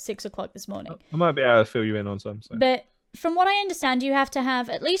them at 6 o'clock this morning. I might be able to fill you in on something. But from what I understand, you have to have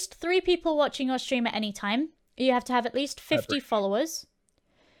at least 3 people watching your stream at any time. You have to have at least 50 followers.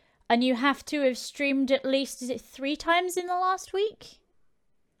 And you have to have streamed at least, is it 3 times in the last week?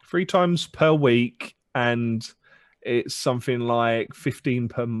 3 times per week, and it's something like 15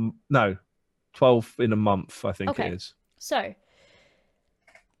 per... No. 12 in a month, I think it is. So,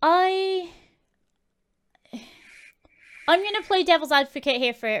 I'm going to play devil's advocate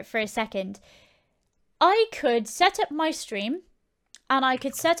here for a second. I could set up my stream, and I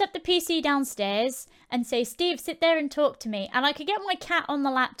could set up the PC downstairs and say, Steve, sit there and talk to me. And I could get my cat on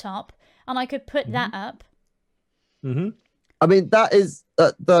the laptop, and I could put that up. I mean, that is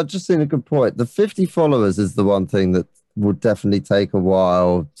just in a good point. The 50 followers is the one thing that would definitely take a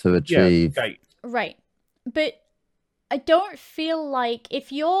while to achieve. Yeah, right. But I don't feel like if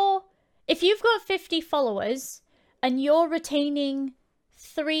you've got 50 followers and you're retaining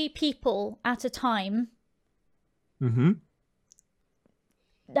 3 people at a time,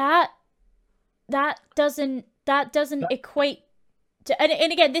 that doesn't equate to,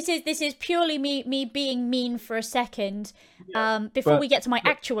 and again, this is purely me being mean for a second, before we get to my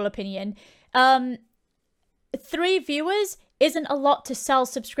actual opinion. 3 viewers isn't a lot to sell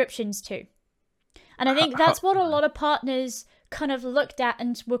subscriptions to. And I think that's what a lot of partners kind of looked at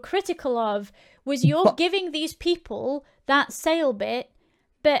and were critical of, was you're giving these people that sale bit,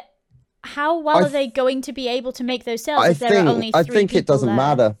 but how well are they going to be able to make those sales if there are only 3 I think it doesn't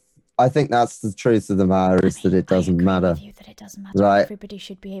matter. I think that's the truth of the matter, is that it doesn't matter. I agree with you that it doesn't matter. Right. Everybody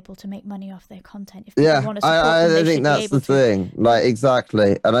should be able to make money off their content. If people want to support them, I think that's the thing. Like,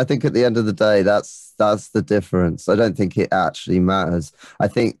 exactly. And I think at the end of the day, that's the difference. I don't think it actually matters. I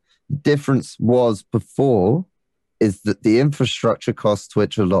think the difference was before is that the infrastructure costs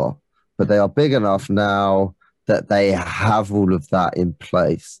Twitch a lot, but they are big enough now that they have all of that in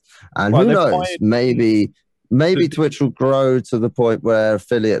place. And who knows, maybe maybe Twitch will grow to the point where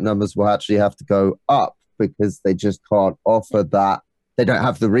affiliate numbers will actually have to go up because they just can't offer that. They don't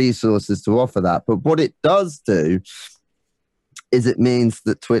have the resources to offer that. But what it does do is it means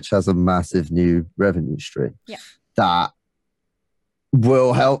that Twitch has a massive new revenue stream that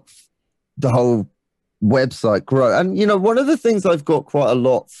will help the whole website grow. And, you know, one of the things I've got quite a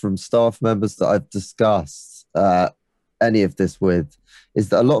lot from staff members that I've discussed any of this with is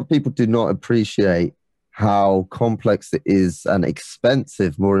that a lot of people do not appreciate how complex it is and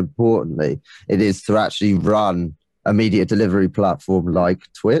expensive, more importantly, it is to actually run a media delivery platform like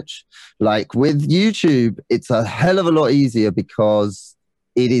Twitch. Like with YouTube, it's a hell of a lot easier because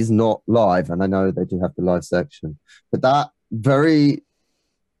it is not live. And I know they do have the live section, but that very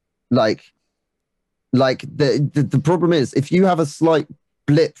like the problem is if you have a slight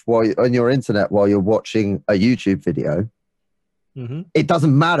blip on your internet while you're watching a YouTube video, it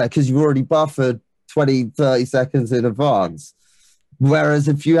doesn't matter because you've already buffered 20-30 seconds in advance. Whereas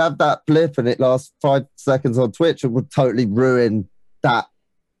if you have that blip and it lasts 5 seconds on Twitch, it would totally ruin that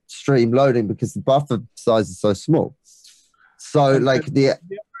stream loading because the buffer size is so small. So like the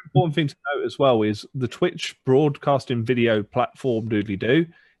important thing to note as well is the Twitch broadcasting video platform Doodly-doo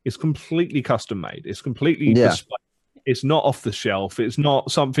is completely custom made. It's completely bespoke. It's not off the shelf. It's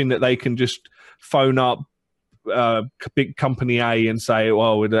not something that they can just phone up big company A and say,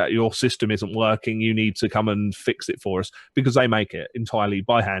 well, your system isn't working, you need to come and fix it for us, because they make it entirely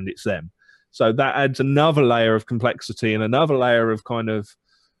by hand. It's them. So that adds another layer of complexity and another layer of kind of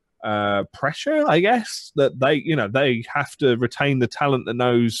pressure, I guess, that they have to retain the talent that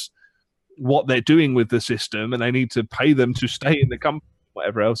knows what they're doing with the system, and they need to pay them to stay in the company,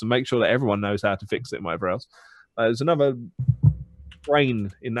 whatever else, and make sure that everyone knows how to fix it and whatever else. There's another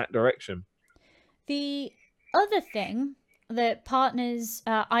brain in that direction. The other thing that partners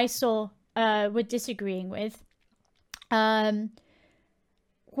I saw were disagreeing with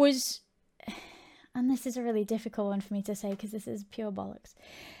was, and this is a really difficult one for me to say because this is pure bollocks,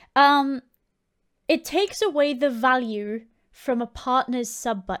 it takes away the value from a partner's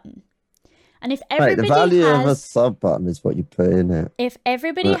sub button. And if everybody the value of a sub button is what you put in it. If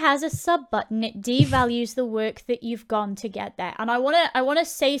everybody has a sub button, it devalues the work that you've gone to get there. And I wanna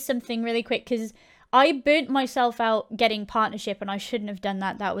say something really quick because I burnt myself out getting partnership and I shouldn't have done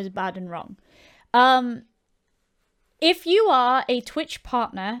that. That was bad and wrong. If you are a Twitch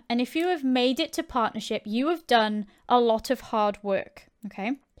partner and if you have made it to partnership, you have done a lot of hard work,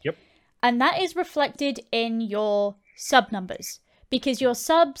 okay? Yep. And that is reflected in your sub numbers because your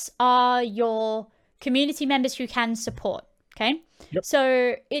subs are your community members who can support, okay? Yep.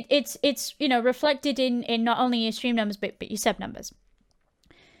 So it's reflected in not only your stream numbers but your sub numbers.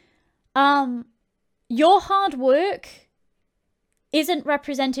 Your hard work isn't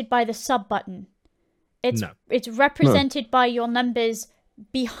represented by the sub button. It's represented by your numbers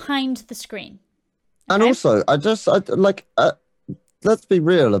behind the screen. Okay? And also, let's be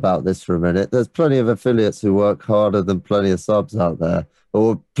real about this for a minute. There's plenty of affiliates who work harder than plenty of subs out there,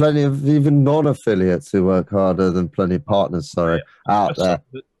 or plenty of even non-affiliates who work harder than plenty of partners, out there.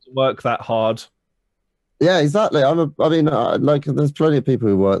 Work that hard. Yeah, exactly. There's plenty of people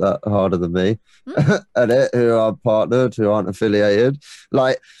who work that harder than me at it, who are partnered, who aren't affiliated.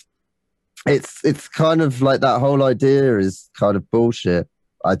 Like, it's kind of like that whole idea is kind of bullshit,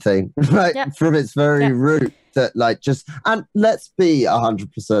 I think, from its very root. That and let's be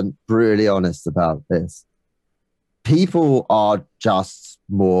 100% brutally honest about this. People are just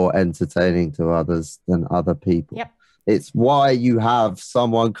more entertaining to others than other people. Yep. It's why you have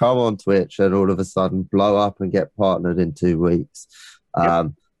someone come on Twitch and all of a sudden blow up and get partnered in 2 weeks.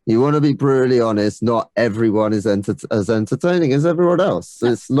 You want to be brutally honest, not everyone is as entertaining as everyone else.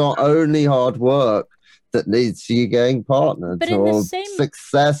 It's not only hard work that leads to you getting partnered or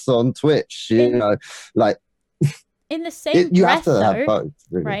success on Twitch, in the same you breath, have to have both,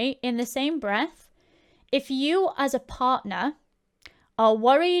 really. Right? In the same breath, if you as a partner are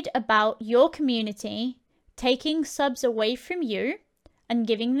worried about your community taking subs away from you and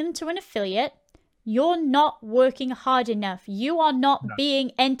giving them to an affiliate, you're not working hard enough. You are not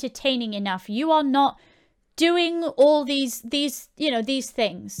being entertaining enough. You are not doing all these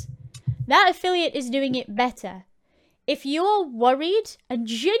things. That affiliate is doing it better. If you're worried and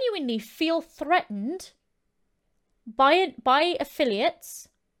genuinely feel threatened by affiliates,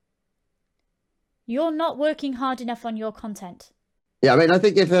 you're not working hard enough on your content. Yeah, I mean, I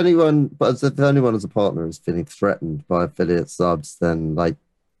think if anyone as a partner is feeling threatened by affiliate subs, then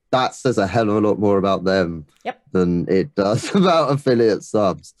that says a hell of a lot more about them than it does about affiliate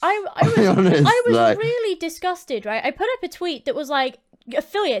subs. I was really disgusted, right? I put up a tweet that was like,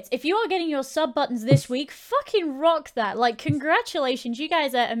 affiliates, if you are getting your sub buttons this week, fucking rock that. Like, congratulations, you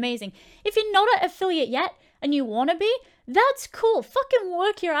guys are amazing. If you're not an affiliate yet and you want to be, that's cool. Fucking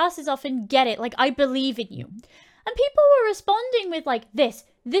work your asses off and get it. Like, I believe in you. And people were responding with like, this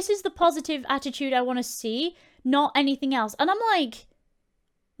is the positive attitude I want to see, not anything else. And I'm like,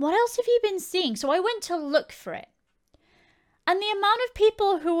 what else have you been seeing? So I went to look for it. And the amount of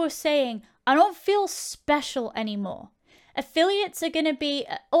people who were saying, I don't feel special anymore. Affiliates are going to be,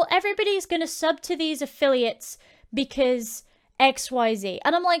 or everybody's going to sub to these affiliates because XYZ.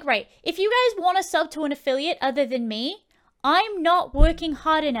 And I'm like, right, if you guys want to sub to an affiliate other than me, I'm not working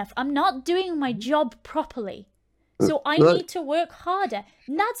hard enough. I'm not doing my job properly. So I need to work harder.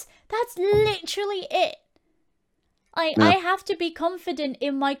 And that's literally it. I have to be confident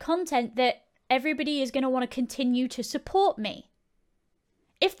in my content that everybody is going to want to continue to support me.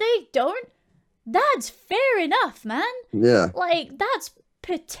 If they don't, that's fair enough, man. Yeah. Like, that's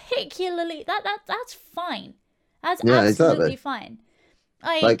particularly, that's fine. That's absolutely fine.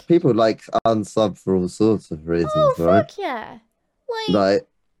 Like, people like unsub for all sorts of reasons, right? Fuck yeah.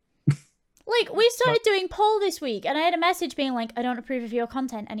 Like, we started doing poll this week, and I had a message being like, I don't approve of your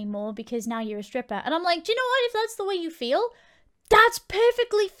content anymore because now you're a stripper. And I'm like, do you know what? If that's the way you feel, that's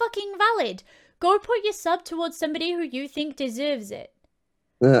perfectly fucking valid. Go put your sub towards somebody who you think deserves it.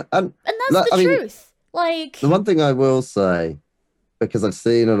 Yeah, and that's the truth. Like, the one thing I will say, because I've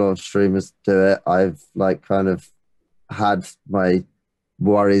seen a lot of streamers do it, I've like kind of had my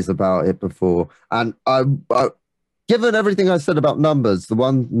worries about it before, and I given everything I said about numbers, the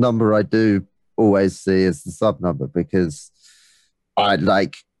one number I do always see is the sub number, because I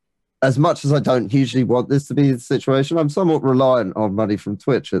like, as much as I don't usually want this to be the situation, I'm somewhat reliant on money from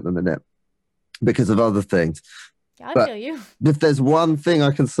Twitch at the minute because of other things. Yeah, I feel you. If there's one thing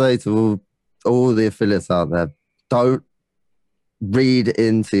I can say to all the affiliates out there, don't read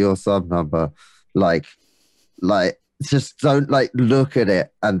into your sub number. Like just don't like look at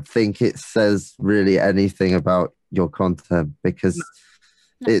it and think it says really anything about your content, because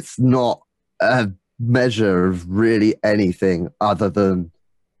it's not a measure of really anything other than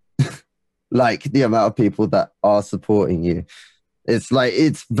like the amount of people that are supporting you. It's like,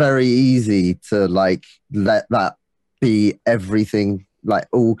 it's very easy to like let that be everything, like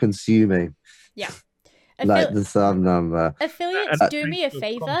all consuming. Yeah. Like the sub number. Affiliates do me a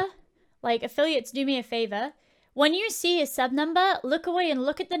favor. Like, affiliates do me a favor. When you see a sub number, look away and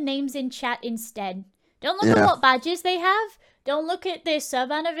look at the names in chat instead. Don't look at what badges they have. Don't look at their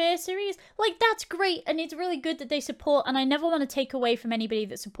sub anniversaries. Like, that's great, and it's really good that they support, and I never want to take away from anybody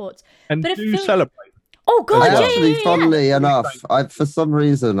that supports. And but do celebrate. Oh, God, actually, funnily enough, for some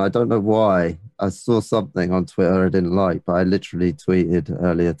reason, I don't know why, I saw something on Twitter I didn't like, but I literally tweeted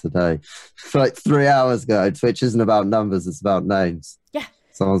earlier today, like 3 hours ago, Twitch isn't about numbers, it's about names. Yeah.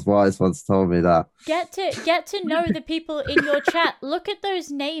 Someone's wise once told me that. Get to know the people in your chat. Look at those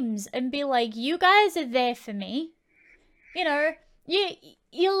names and be like, you guys are there for me. You know,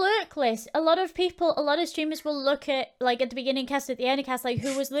 your lurk list. A lot of streamers will look at, like, at the beginning cast, at the end of cast, like,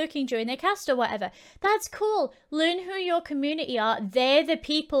 who was lurking during their cast or whatever. That's cool. Learn who your community are. They're the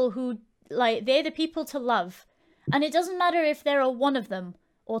people who, like, they're the people to love. And it doesn't matter if there are 1 of them,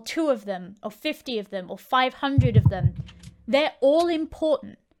 or 2 of them, or 50 of them, or 500 of them. They're all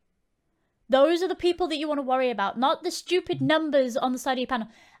important. Those are the people that you want to worry about, not the stupid numbers on the side of your panel.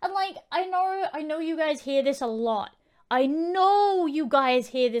 And, like, I know you guys hear this a lot. I know you guys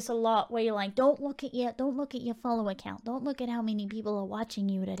hear this a lot, where you're like, don't look at your follower count. Don't look at how many people are watching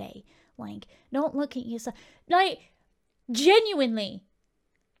you today. Like, don't look at your stuff. Like, genuinely,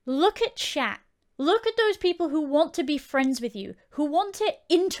 look at chat. Look at those people who want to be friends with you, who want to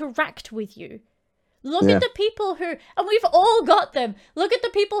interact with you. Look at the people who, and we've all got them. Look at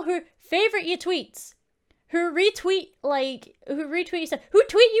the people who favorite your tweets, who retweet your stuff, who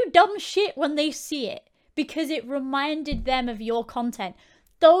tweet you dumb shit when they see it, because it reminded them of your content.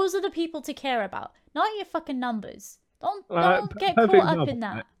 Those are the people to care about, not your fucking numbers. Don't get caught up in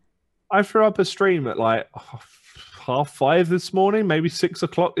that. I threw up a stream at like 5:30 this morning, maybe 6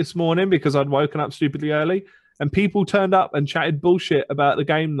 o'clock this morning, because I'd woken up stupidly early, and people turned up and chatted bullshit about the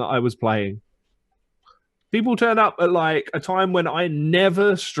game that I was playing. People turned up at like a time when I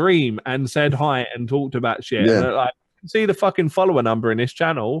never stream and said hi and talked about shit. Yeah. And, like, see the fucking follower number in this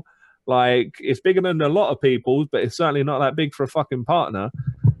channel. Like, it's bigger than a lot of people's, but it's certainly not that big for a fucking partner.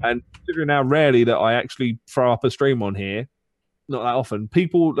 And considering how rarely that I actually throw up a stream on here, not that often,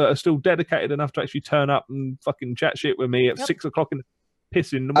 people that are still dedicated enough to actually turn up and fucking chat shit with me at 6 o'clock in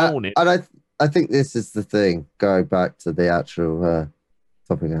the morning. And I think this is the thing, going back to the actual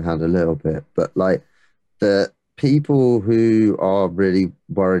topic at hand a little bit, but like, the people who are really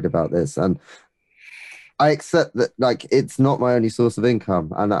worried about this, and I accept that, like, it's not my only source of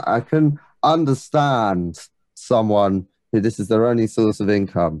income, and I can understand someone who this is their only source of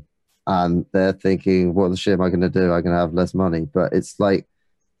income, and they're thinking, what the shit am I going to do? I'm going to have less money. But it's like,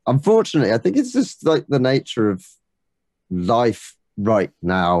 unfortunately, I think it's just like the nature of life right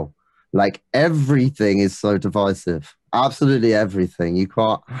now. Like, everything is so divisive. Absolutely everything. You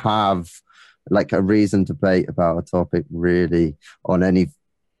can't have like a reasoned debate about a topic really on any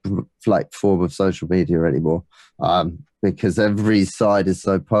like form of social media anymore, because every side is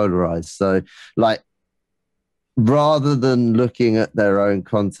so polarized. So like, rather than looking at their own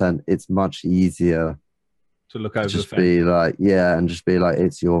content, it's much easier to look over just the be like, yeah, and just be like,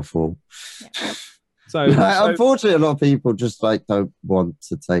 it's your fault. Yeah. So unfortunately, a lot of people just like don't want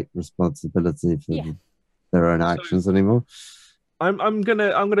to take responsibility for their own actions anymore. I'm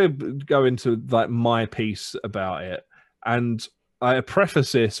gonna go into like my piece about it, and I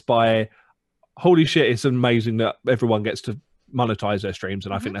preface this by, holy shit, it's amazing that everyone gets to monetize their streams,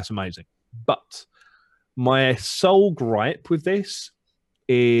 and I think that's amazing. But my sole gripe with this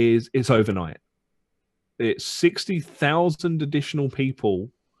is it's overnight. It's 60,000 additional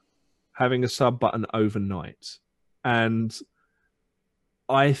people having a sub button overnight. And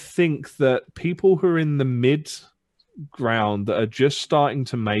I think that people who are in the mid ground that are just starting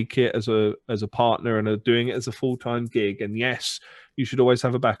to make it as a partner and are doing it as a full-time gig, and yes, you should always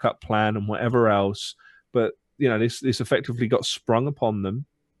have a backup plan and whatever else, but you know, this effectively got sprung upon them.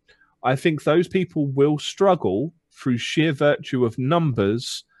 I think those people will struggle through sheer virtue of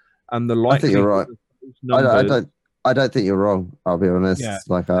numbers and the likelihood. I think you're right. I don't think you're wrong. I'll be honest. Yeah.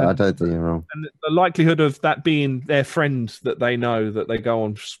 Like, I don't think you're wrong. And the likelihood of that being their friend that they know that they go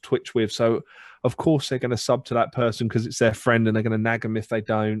on Twitch with. So, of course, they're going to sub to that person because it's their friend, and they're going to nag them if they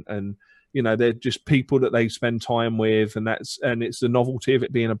don't. And you know, they're just people that they spend time with, and it's the novelty of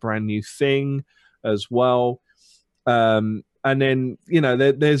it being a brand new thing as well. And then you know,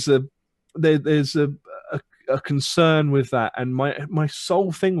 there's a concern with that, and my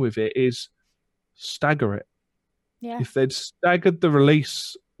sole thing with it is stagger it. Yeah. If they'd staggered the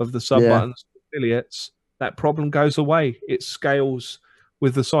release of the sub buttons to affiliates, that problem goes away. It scales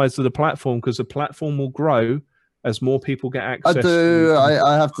with the size of the platform, because the platform will grow as more people get access.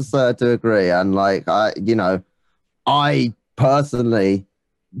 I have to say, I do agree. And like, I personally,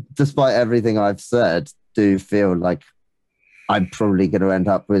 despite everything I've said, do feel like I'm probably going to end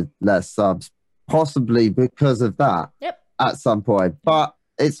up with less subs, possibly because of that at some point. But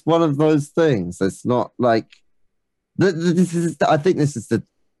it's one of those things. It's not like, I think this is the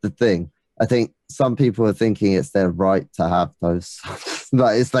thing. I think some people are thinking it's their right to have those subs.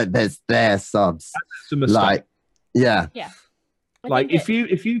 Like, it's like there's their subs. That's a mistake. Like, yeah. Like, if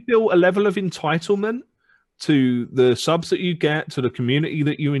you feel a level of entitlement to the subs that you get, to the community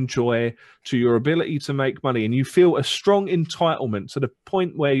that you enjoy, to your ability to make money, and you feel a strong entitlement to the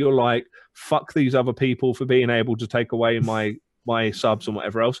point where you're like, fuck these other people for being able to take away my subs and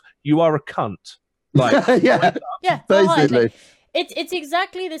whatever else, you are a cunt. Like, basically. It's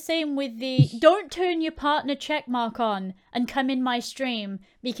exactly the same with the don't turn your partner checkmark on and come in my stream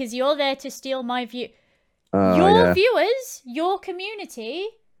because you're there to steal my view. Your viewers, your community,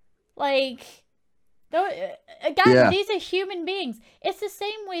 like, again, these are human beings. It's the same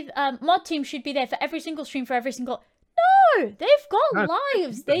with mod team should be there for every single stream for every single. No, they've got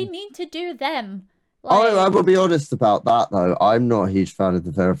lives. They need to do them. Like, I will be honest about that, though. I'm not a huge fan of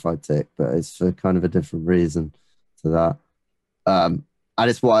the verified tick, but it's for kind of a different reason to that. And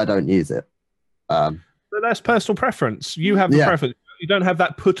it's why I don't use it. But that's personal preference. You have the preference. You don't have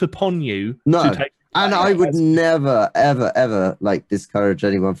that put upon you. No. To take and I would never, ever, ever like discourage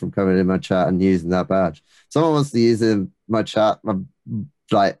anyone from coming in my chat and using that badge. Someone wants to use it in my chat, I'm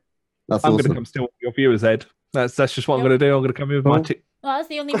like, that's awesome. I'm going to come steal your viewers, Ed. That's just what I'm going to do. I'm going to come in with my tick. Well, that's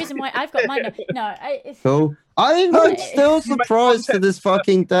the only reason why I've got mine. Cool. I'm still surprised to this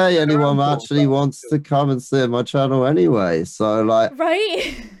fucking day anyone actually wants to come and see my channel anyway. So, like,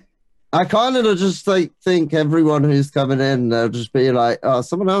 right? I kind of just like think everyone who's coming in, they'll just be like, oh,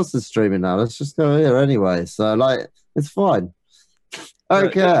 someone else is streaming now. Let's just go here anyway. So, like, it's fine. I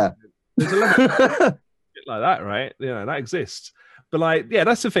don't care. There's a level of shit like that, right? You know, that exists. But, like, yeah,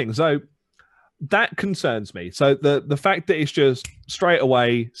 that's the thing. So, that concerns me. So the fact that it's just straight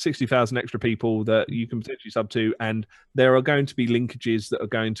away 60,000 extra people that you can potentially sub to, and there are going to be linkages that are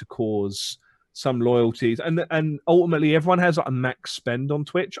going to cause some loyalties, and ultimately everyone has like a max spend on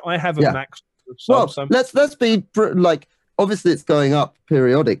Twitch. I have a max. Well, let's be like, obviously it's going up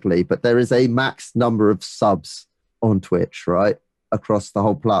periodically, but there is a max number of subs on Twitch, right, across the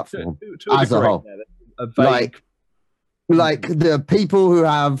whole platform as a whole. A vague like the people who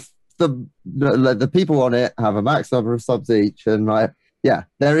have the people on it have a max number of subs each, and like yeah,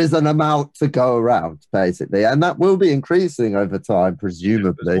 there is an amount to go around basically, and that will be increasing over time,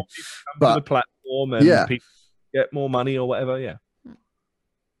 presumably. To the platform and people get more money or whatever. Yeah,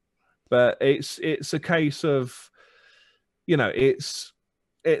 but it's a case of that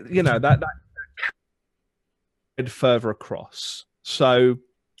further across. So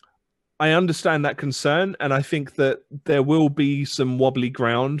I understand that concern, and I think that there will be some wobbly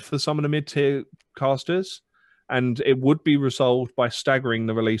ground for some of the mid-tier casters, and it would be resolved by staggering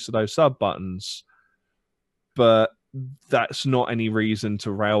the release of those sub buttons. But that's not any reason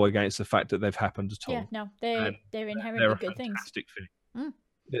to rail against the fact that they've happened at all. Yeah, no, they're inherently good things. Thing.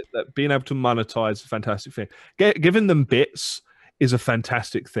 Being able to monetize is a fantastic thing. Giving them bits is a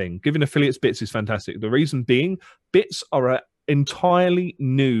fantastic thing. Giving affiliates bits is fantastic. The reason being, bits are an entirely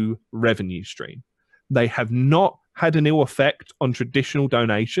new revenue stream. They have not had an ill effect on traditional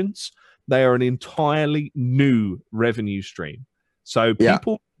donations. They are an entirely new revenue stream. So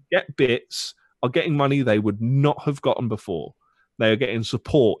people get bits are getting money they would not have gotten before. They are getting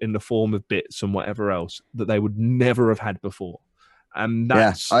support in the form of bits and whatever else that they would never have had before. And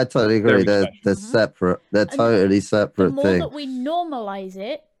that's I totally agree. They're separate. They're totally separate things. The more that we normalize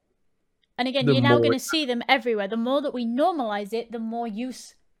it, and again, you're now going to see them everywhere. The more that we normalize it, the more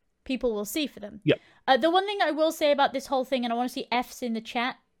use people will see for them. Yeah. The one thing I will say about this whole thing, and I want to see F's in the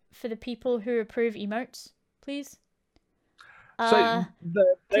chat for the people who approve emotes, please. So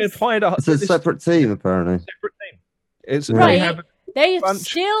they find out it's a separate team, apparently. Separate team. It's right. They've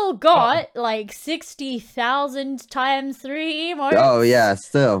still got like 60,000 times 3 emotes. Oh yeah,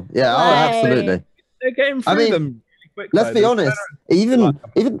 still. Yeah, absolutely. They're getting through them really quick. Let's be honest. Even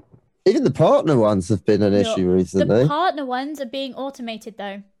the partner ones have been an issue recently. The partner ones are being automated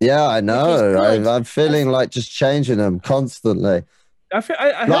though. Yeah, I know. I'm feeling like just changing them constantly.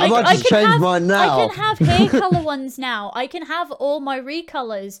 I might just change mine now. I can have hair color ones now. I can have all my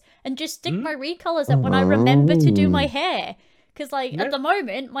recolors and just stick my recolors up when I remember to do my hair. Because at the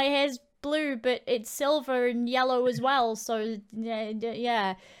moment my hair's blue, but it's silver and yellow as well. So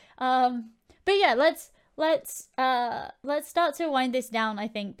yeah. But yeah, let's start to wind this down. I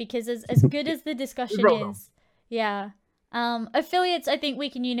think because as good as the discussion is, affiliates. I think we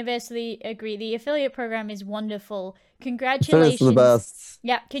can universally agree the affiliate program is wonderful. Congratulations. The best.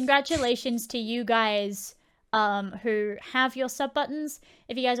 Yeah, congratulations to you guys who have your sub buttons.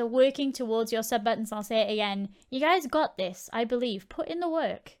 If you guys are working towards your sub buttons, I'll say it again. You guys got this, I believe. Put in the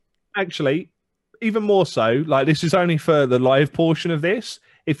work. Actually, even more so, this is only for the live portion of this.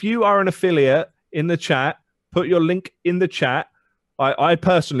 If you are an affiliate in the chat, put your link in the chat. I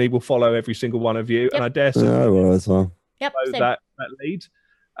personally will follow every single one of you, and I dare say I will as well. Yep, that lead.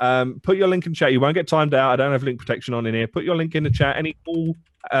 Put your link in chat. You won't get timed out. I don't have link protection on in here. Put your link in the chat. Any cool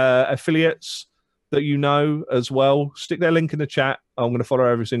affiliates that you know as well, stick their link in the chat. I'm going to follow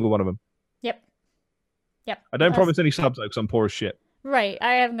every single one of them. Yep. I don't promise any subs though, because I'm poor as shit. Right.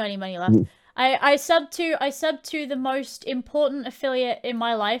 I haven't got any money left. I sub to the most important affiliate in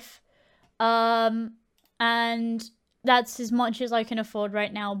my life, and that's as much as I can afford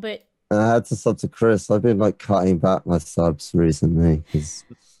right now. But I had to sub to Chris. I've been cutting back my subs recently because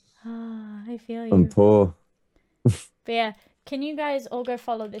I feel you. I'm poor. But yeah, can you guys all go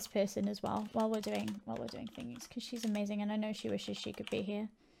follow this person as well while we're doing thingies, because she's amazing and I know she wishes she could be here.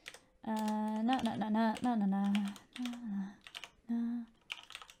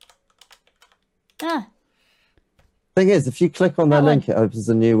 Thing is, if you click on their link, it opens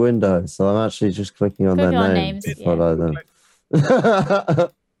a new window. So I'm actually just clicking on their names to follow them.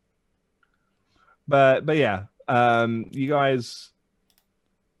 But yeah, you guys,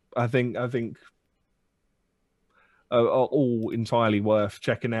 I think are all entirely worth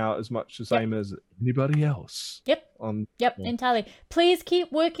checking out as much the same as anybody else. Entirely. Please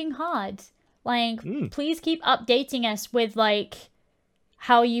keep working hard. Please keep updating us with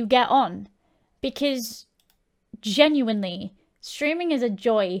how you get on, because genuinely, streaming is a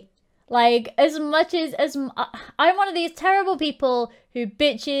joy. As much as I'm one of these terrible people who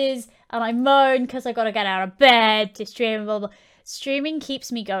bitches and I moan because I gotta get out of bed to stream, blah, blah. Streaming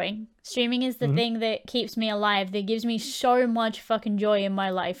keeps me going. Streaming is the thing that keeps me alive, that gives me so much fucking joy in my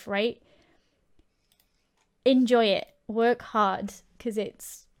life, right? Enjoy it. Work hard, because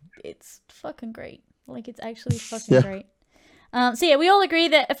it's fucking great. It's actually fucking great. So yeah, we all agree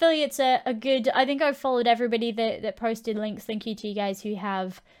that affiliates are good. I think I've followed everybody that posted links. Thank you to you guys who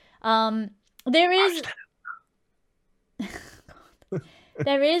have. There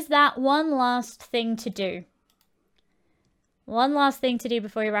is that one last thing to do. one last thing to do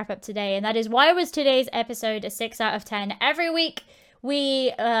before we wrap up today, and that is, why was today's episode a 6 out of 10? Every week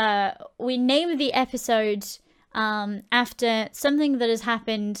we name the episode after something that has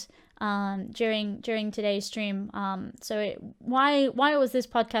happened during today's stream. Why was this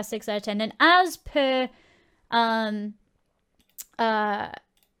podcast 6 out of 10? And as per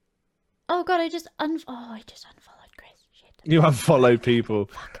oh god, I just unfollowed Chris. Shit. You unfollowed people.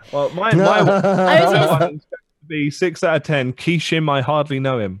 Well, my I was one is going to be 6 out of 10. Keishin, I hardly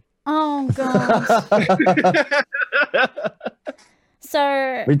know him. Oh god.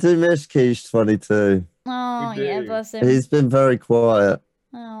 So We do miss Keish 22. oh We do. yeah, bless him. He's been very quiet.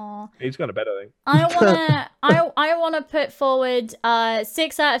 Oh. He's got a better thing. I wanna put forward 6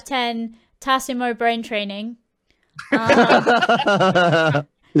 out of 10 Tassimo brain training.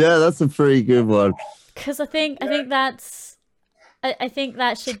 Yeah, that's a pretty good one. Because I think that's I think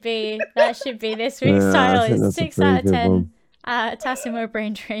that should be this week's Yeah, I title think is that's a 6 pretty out of good 10 one. Tassimo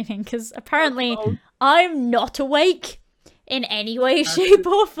brain training, because apparently I'm not awake in any way, shape,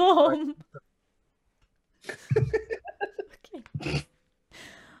 or form. Okay.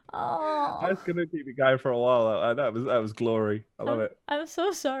 Oh, That's gonna keep me going for a while. That was glory. I love it. I'm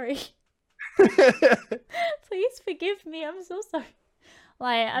so sorry. Please forgive me. I'm so sorry.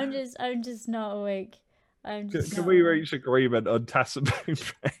 Like I'm just not awake. Can we reach agreement on Tassimo brain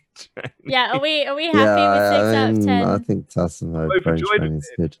training? Yeah, are we happy with 6 out of 10? I think Tassimo brain training is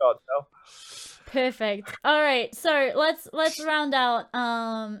good. Perfect. All right, so let's round out.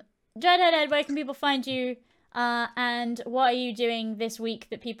 Dreadhead Ed, where can people find you? And what are you doing this week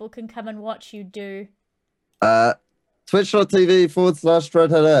that people can come and watch you do?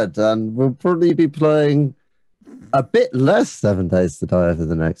 Twitch.tv/Dreadhead, and we'll probably be playing a bit less 7 Days to Die over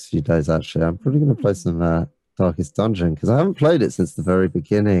the next few days. Actually, I'm probably going to play some Darkest Dungeon, because I haven't played it since the very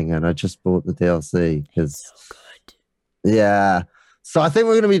beginning, and I just bought the DLC because So good. yeah. So I think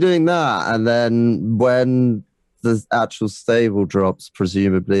we're going to be doing that, and then when the actual stable drops,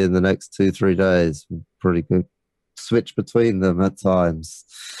 presumably in the next 2-3 days, we'll probably go switch between them at times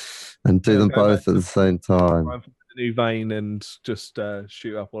and do them both at the same time. A new vein and just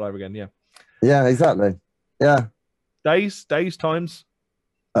shoot up all over again. Yeah. Yeah, exactly. Yeah. Days, times.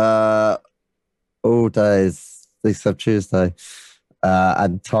 All days except Tuesday,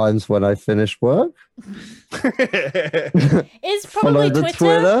 and times when I finish work. Is Follow probably the Twitter.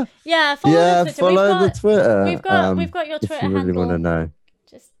 Twitter. Yeah, follow Yeah, the Twitter. follow the Twitter. We've got your if Twitter you really handle. want to know.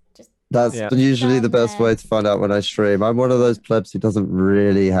 Just That's Yeah. usually the Down best there. way to find out when I stream. I'm one of those plebs who doesn't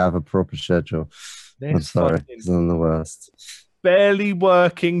really have a proper schedule. I'm This sorry, fucking 'cause I'm the worst. barely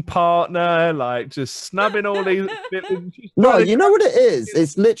working partner, like just snubbing all these. No, you know what it is?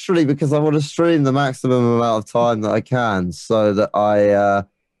 It's literally because I want to stream the maximum amount of time that I can, so that I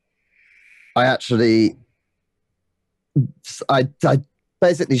actually I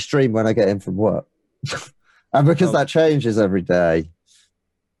basically stream when I get in from work, and because that changes every day,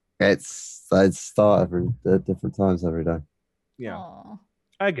 I start at different times every day. Yeah, Aw.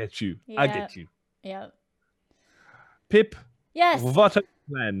 I get you. I get you. Yeah. Pip, Yes. what are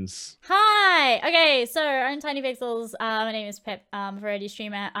your plans? Hi. Okay, so I'm Tiny Pixels. My name is Pip. I'm a variety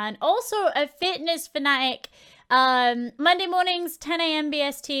streamer and also a fitness fanatic. Monday mornings 10 a.m.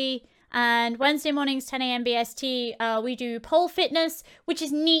 BST and Wednesday mornings 10 a.m. BST. We do pole fitness, which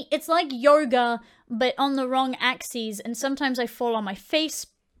is neat. It's like yoga but on the wrong axes, and sometimes I fall on my face.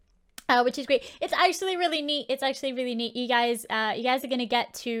 Which is great. It's actually really neat. You guys are gonna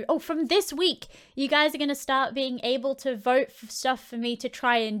get to from this week, you guys are gonna start being able to vote for stuff for me to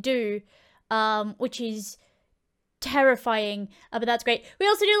try and do, which is terrifying. But that's great. We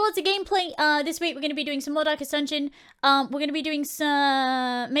also do lots of gameplay. This week we're gonna be doing some more Darkest Dungeon. We're gonna be doing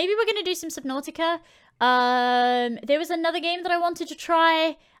some. Maybe we're gonna do some Subnautica. There was another game that I wanted to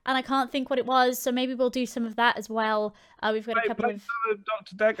try, and I can't think what it was, so maybe we'll do some of that as well. We've got a couple of.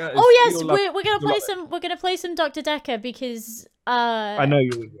 Dr. Decker. Oh yes, we're gonna play some. We're gonna play some Dr. Decker because I know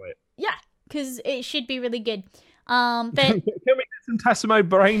you'll enjoy it. yeah, because it should be really good. But Can we get some Tassimo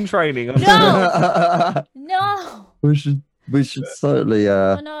brain training? No! no, We should totally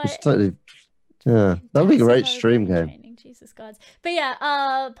no, we should totally that'd be a great stream game. Training, Jesus gods. But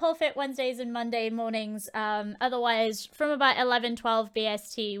yeah, Pole Fit Wednesdays and Monday mornings. Otherwise, from about 11-12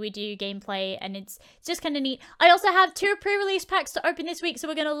 BST, we do gameplay, and it's just kind of neat. I also have 2 pre-release packs to open this week, so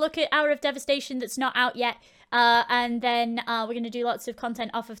we're gonna look at Hour of Devastation that's not out yet. And then we're gonna do lots of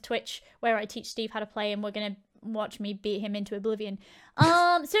content off of Twitch where I teach Steve how to play, and we're gonna watch me beat him into oblivion.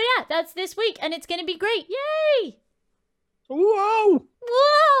 So yeah, that's this week, and it's gonna be great. Yay! Whoa!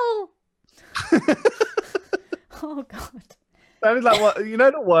 Whoa! Oh god. Sounded like what you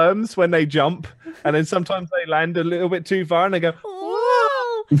know the worms when they jump and then sometimes they land a little bit too far and they go,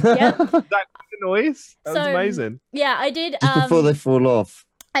 Whoa! Yep. that kind of noise. That was amazing. Yeah, I did. Just before they fall off.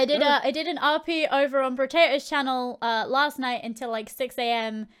 I did an RP over on Potato's channel last night until like 6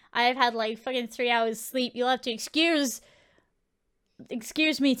 a.m. I've had like fucking 3 hours sleep. You'll have to excuse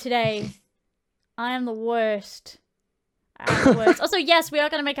me today. I am the worst. Also, yes, we are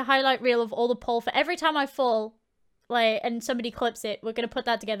gonna make a highlight reel of all the poll for every time I fall, like, and somebody clips it. We're gonna put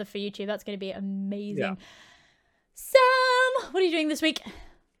that together for YouTube. That's gonna be amazing. Yeah. Sam, what are you doing this week?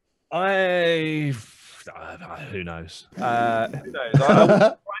 Who knows? Who knows? I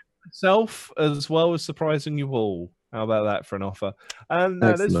will myself as well as surprising you all. How about that for an offer? And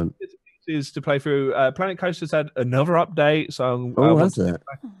Excellent. This is to play through. Planet Coaster's had another update, so has it?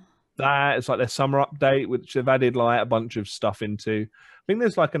 That it's like their summer update, which they've added like a bunch of stuff into. I think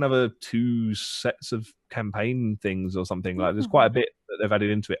there's like another 2 sets of campaign things or something. Like there's quite a bit that they've added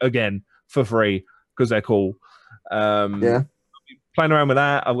into it again for free because they're cool. Yeah. Playing around with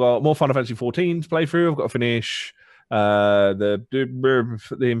that. I've got more Final Fantasy 14 to play through. I've got to finish I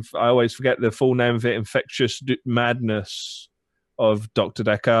always forget the full name of it. Infectious Madness of Dr.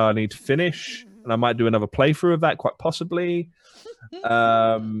 Decker. I need to finish, and I might do another playthrough of that, quite possibly.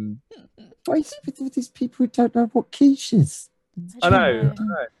 Why is it with these people who don't know what quiche is? I know.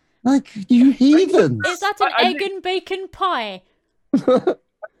 Like, you heathens. Is that an egg and bacon pie?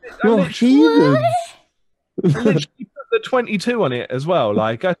 You're heathens. I literally put the 22 on it as well.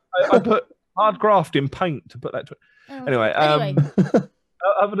 Like I put hard graft in paint to put that. Anyway,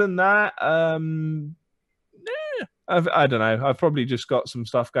 other than that, I don't know. I've probably just got some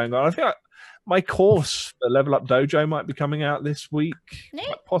stuff going on. I think my course for Level Up Dojo might be coming out this week,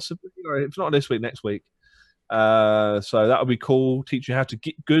 possibly, or if not this week, next week. So that would be cool. Teach you how to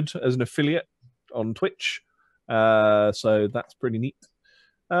get good as an affiliate on Twitch. So that's pretty neat.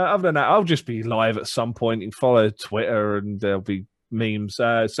 Other than that, I'll just be live at some point. You can follow Twitter and there'll be memes.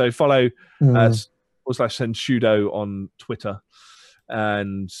 So follow /Senshudo on Twitter,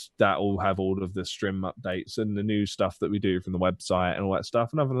 and that will have all of the stream updates and the new stuff that we do from the website and all that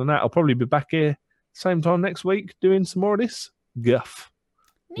stuff. And other than that, I'll probably be back here same time next week doing some more of this guff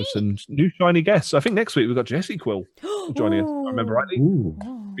with some new shiny guests. I think next week we've got Jessie Quill joining us. I remember rightly.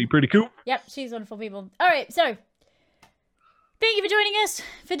 Be pretty cool. Yep, she's wonderful people. All right, so thank you for joining us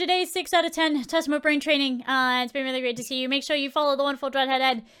for today's 6 out of 10 Testament Brain Training. It's been really great to see you. Make sure you follow the wonderful Dreadhead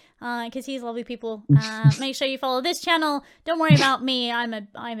Ed, because he's lovely people. Make sure you follow this channel. Don't worry about me. I'm a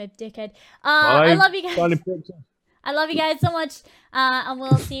dickhead. I love you guys. I love you guys so much. And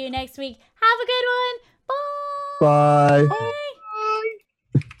we'll see you next week. Have a good one. Bye. Bye.